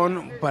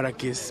provisión para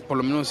que por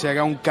lo menos se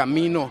haga un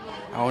camino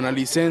a una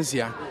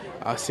licencia,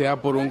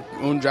 sea por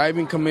un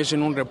driving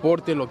commission, un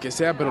reporte, lo que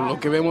sea, pero lo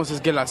que vemos es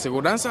que la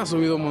aseguranza ha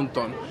subido un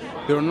montón.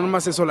 Pero no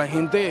nomás eso, la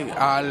gente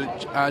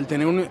al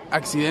tener un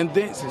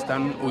accidente se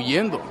están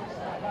huyendo.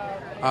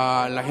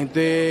 La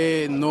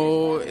gente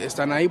no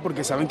están ahí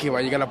porque saben que va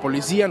a llegar la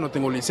policía, no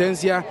tengo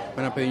licencia,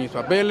 van a pedir mis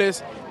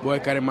papeles, voy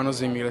a caer en manos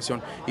de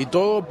inmigración. Y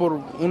todo por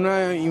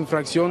una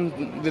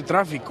infracción de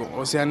tráfico.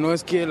 O sea, no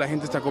es que la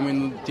gente está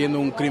cometiendo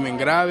un crimen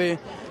grave,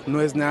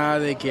 no es nada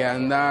de que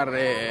andar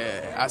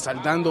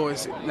asaltando,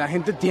 la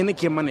gente tiene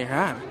que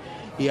manejar.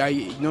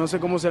 Y no sé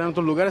cómo será en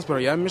otros lugares, pero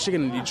allá en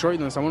Michigan, en Detroit,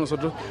 donde estamos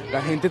nosotros,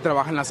 la gente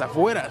trabaja en las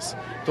afueras.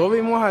 Todos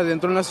vivimos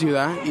adentro en la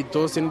ciudad y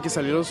todos tienen que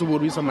salir a los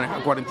suburbios a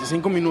manejar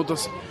 45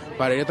 minutos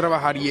para ir a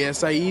trabajar, y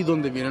es ahí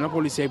donde viene la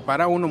policía y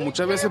para uno,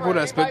 muchas veces por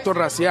el aspecto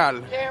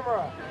racial.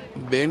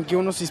 Ven que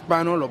uno es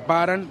hispano, lo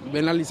paran,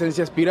 ven la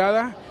licencia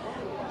expirada,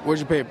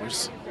 where's your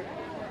papers?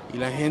 Y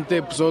la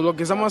gente, pues lo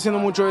que estamos haciendo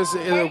mucho es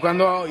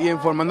educando y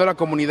informando a la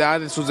comunidad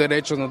de sus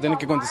derechos. No tienen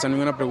que contestar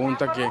ninguna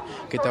pregunta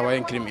que te vaya a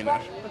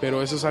incriminar.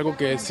 Pero eso es algo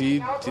que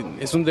sí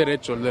es un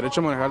derecho. El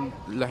derecho a manejar,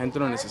 la gente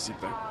lo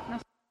necesita.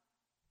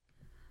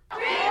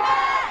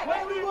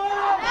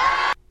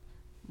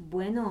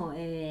 Bueno,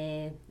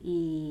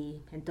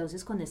 y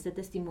entonces con este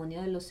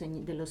testimonio de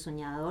los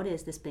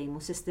soñadores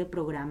despedimos este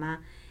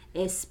programa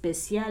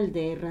especial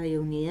de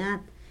Radio-Unidad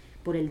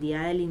por el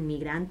Día del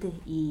Inmigrante,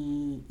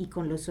 y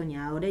con los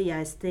soñadores y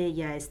a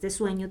este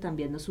sueño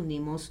también nos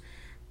unimos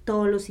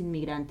todos los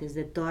inmigrantes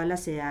de todas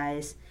las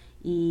edades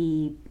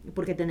y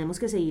porque tenemos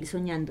que seguir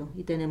soñando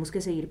y tenemos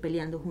que seguir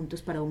peleando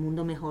juntos para un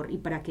mundo mejor y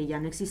para que ya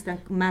no existan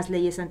más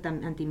leyes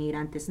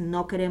antimigrantes.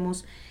 No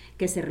queremos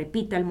que se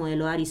repita el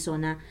modelo de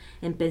Arizona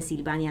en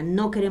Pensilvania,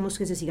 no queremos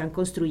que se sigan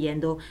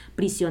construyendo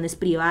prisiones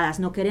privadas,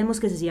 no queremos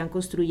que se sigan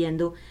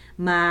construyendo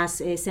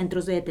más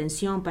centros de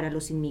detención para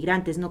los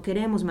inmigrantes, no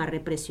queremos más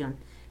represión.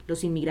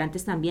 Los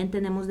inmigrantes también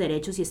tenemos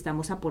derechos y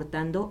estamos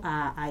aportando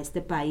a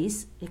este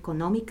país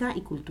económica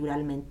y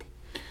culturalmente.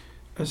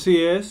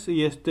 Así es,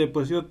 y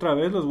pues yo otra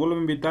vez los vuelvo a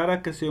invitar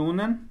a que se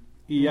unan,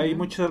 y hay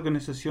muchas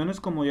organizaciones,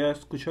 como ya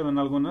escucharon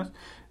algunas,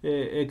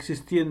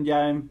 existían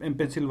ya en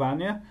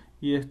Pensilvania,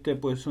 y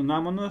pues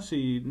unámonos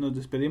y nos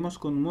despedimos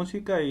con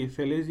música y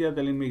feliz Día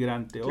del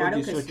Inmigrante, claro,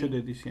 hoy 18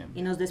 de diciembre.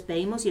 Y nos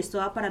despedimos, y esto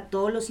va para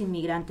todos los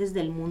inmigrantes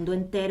del mundo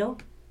entero,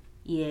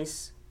 y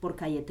es por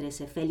Calle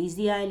 13. Feliz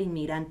Día del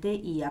Inmigrante,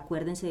 y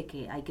acuérdense de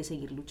que hay que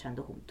seguir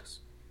luchando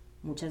juntos.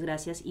 Muchas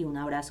gracias y un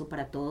abrazo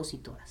para todos y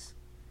todas.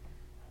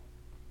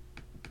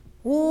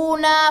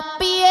 Una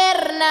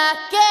pierna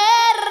que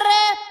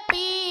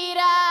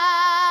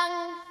respiran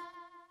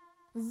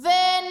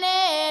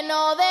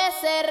veneno de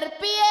serpiente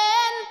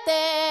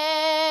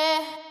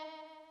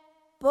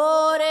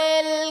por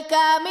el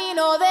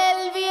camino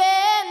del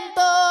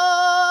viento.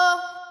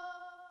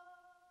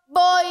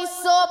 Voy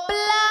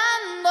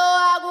soplando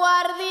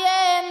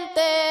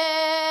aguardiente.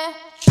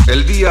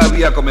 El día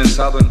había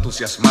comenzado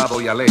entusiasmado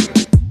y alegre.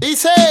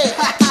 Dice: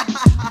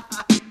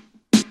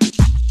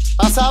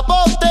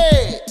 ¡pasaporte!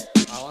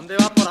 ¿A dónde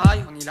va por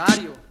ahí, Juan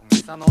Hilario, con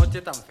esta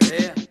noche tan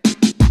fea?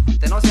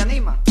 ¿Usted no se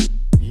anima?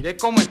 Mire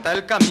cómo está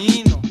el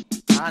camino,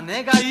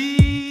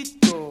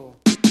 anegadito.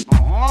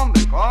 No,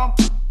 hombre, compa,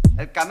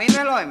 el camino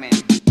es lo de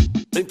menos.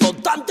 Lo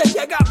importante es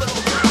llegar, bro.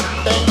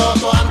 Tengo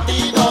tu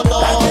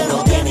antídoto, aquel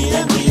no tiene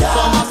identidad.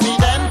 Somos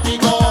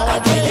idénticos,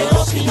 aquel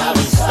llegó sin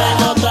avisar.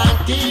 Tengo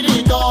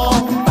tranquilito,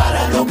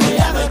 para lo que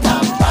ya no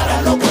están,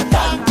 para lo que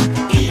están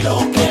y lo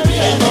que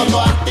viene. Tengo tu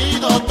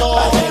antídoto,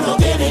 aquel no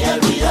tiene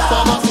identidad.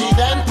 Somos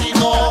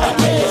idénticos,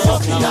 aquel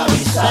llegó sin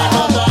avisar.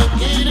 Tengo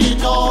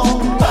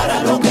tranquilito,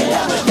 para lo que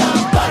ya no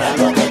están, para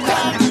lo que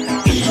están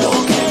y lo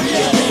que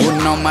viene.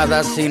 Un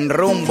nómada sin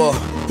rumbo,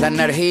 la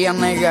energía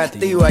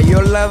negativa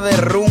yo la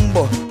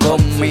derrumbo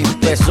con mis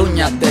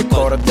pezuñas de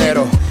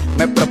cordero.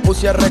 Me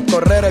propuse a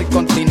recorrer el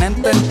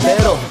continente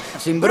entero,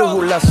 sin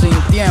brújula, sin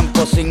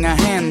tiempo, sin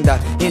agenda,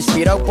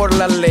 inspirado por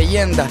las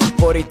leyendas,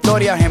 por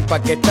historias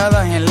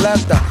empaquetadas en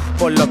lata,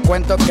 por los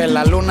cuentos que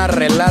la luna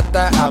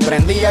relata.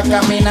 Aprendí a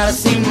caminar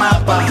sin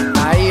mapa,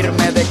 a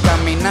irme de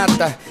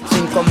caminata,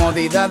 sin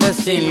comodidades,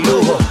 sin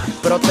lujo,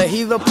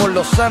 protegido por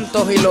los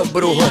santos y los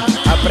brujos.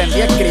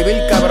 Aprendí a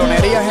escribir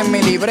cabronerías en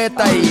mi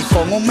libreta y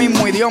con un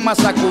mismo idioma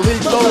sacudir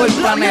todo el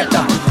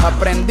planeta.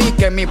 Aprendí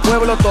que mi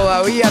pueblo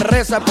todavía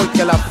reza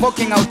porque las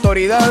fucking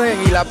autoridades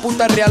y la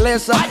puta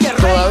realeza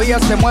todavía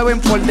se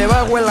mueven por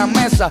debajo de la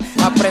mesa.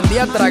 Aprendí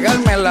a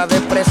tragarme la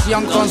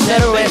depresión con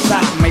cerveza.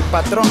 Mi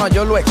patrono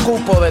yo lo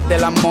escupo desde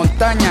las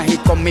montañas y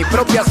con mi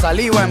propia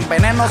saliva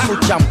enveneno su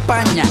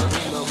champaña.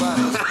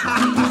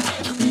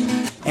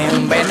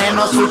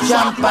 Enveneno su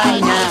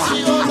champaña.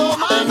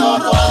 Tengo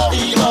tu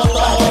antídoto,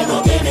 aquel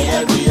no tiene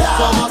identidad.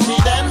 Somos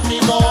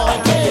idénticos,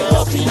 aquel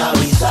llegó sin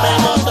avisar.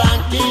 Tengo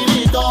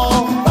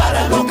tranquilito,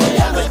 para lo que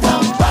ya no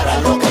están, para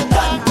lo que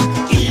están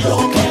y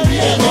lo que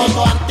viene. Tengo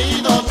tu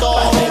antídoto,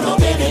 aquel no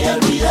tiene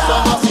identidad.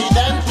 Somos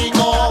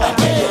idénticos,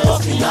 aquel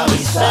llegó sin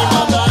avisar.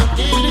 Tengo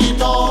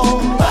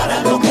tranquilito,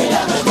 para lo que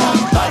ya no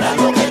están, para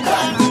lo que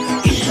están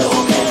y lo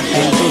que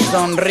viene. En tu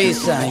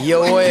sonrisa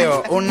yo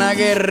veo una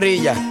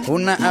guerrilla,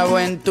 una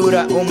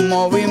aventura, un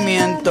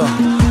movimiento.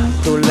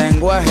 Tu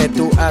lenguaje,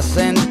 tu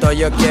acento,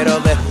 yo quiero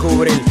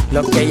descubrir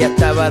lo que ya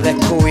estaba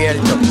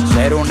descubierto.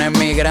 Ser un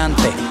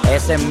emigrante,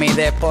 ese es mi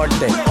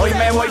deporte. Hoy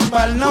me voy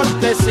pa'l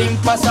norte, sin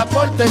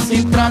pasaporte,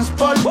 sin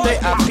transporte,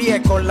 a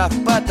pie con las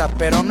patas,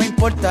 pero no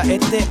importa,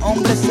 este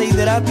hombre se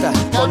hidrata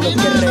con lo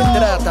que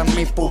retratan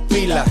mis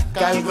pupilas.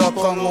 Cargo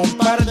con un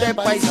par de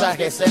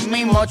paisajes en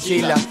mi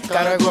mochila,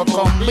 cargo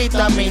con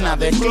vitaminas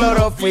de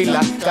clorofila,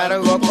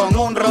 cargo con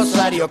un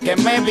rosario que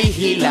me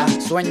vigila.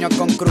 Sueño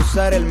con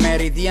cruzar el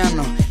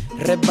meridiano,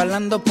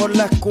 resbalando por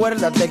las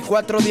cuerdas del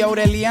 4 de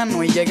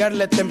Aureliano y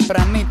llegarle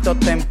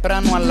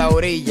temprano a la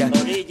orilla.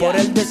 Por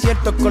el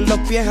desierto con los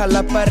pies a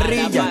la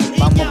parrilla.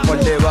 Vamos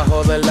por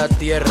debajo de la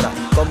tierra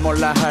como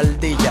las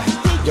ardillas.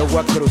 Yo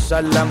voy a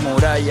cruzar la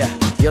muralla.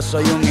 Yo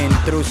soy un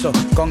intruso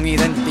con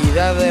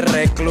identidad de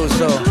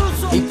recluso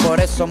y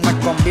por eso me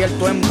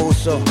convierto en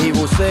buzo y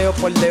buceo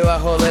por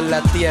debajo de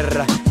la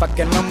tierra, pa'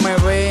 que no me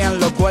vean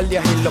los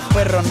guardias y los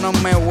perros no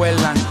me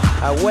huelan.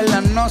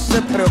 Abuela, no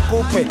se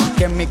preocupe,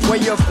 que en mi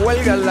cuello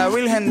cuelga la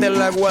Virgen de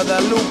la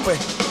Guadalupe.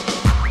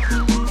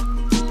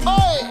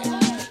 Oye,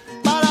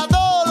 para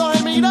todos los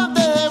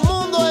emigrantes del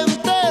mundo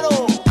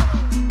entero,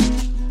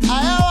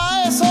 allá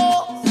va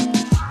eso.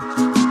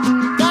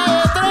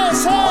 Calle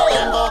 13.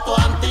 Tengo tu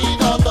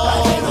antídoto,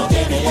 aquel no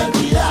tiene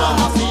identidad.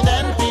 Somos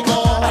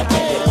idénticos,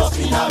 aquel llegó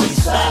sin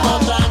avisar. Tengo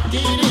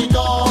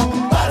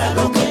tranquilito, para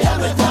lo que ya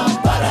no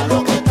están, para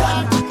lo que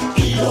están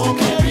y lo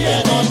que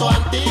viene. Tengo tu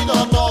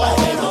antídoto,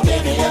 aquel no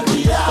tiene identidad.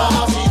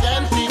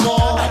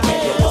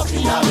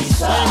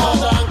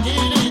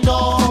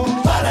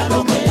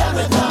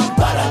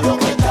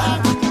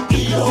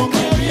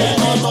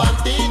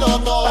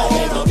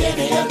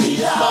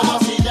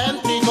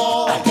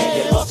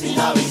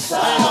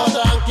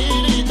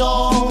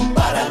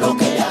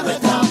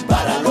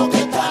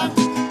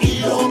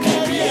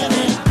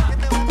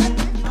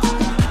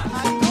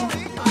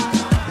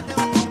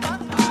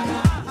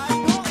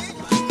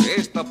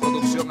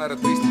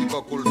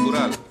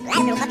 artístico-cultural,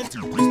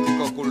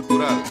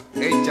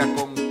 hecha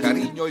con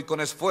cariño y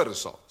con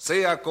esfuerzo,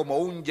 sea como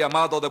un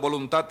llamado de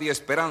voluntad y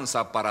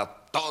esperanza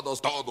para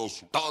todos.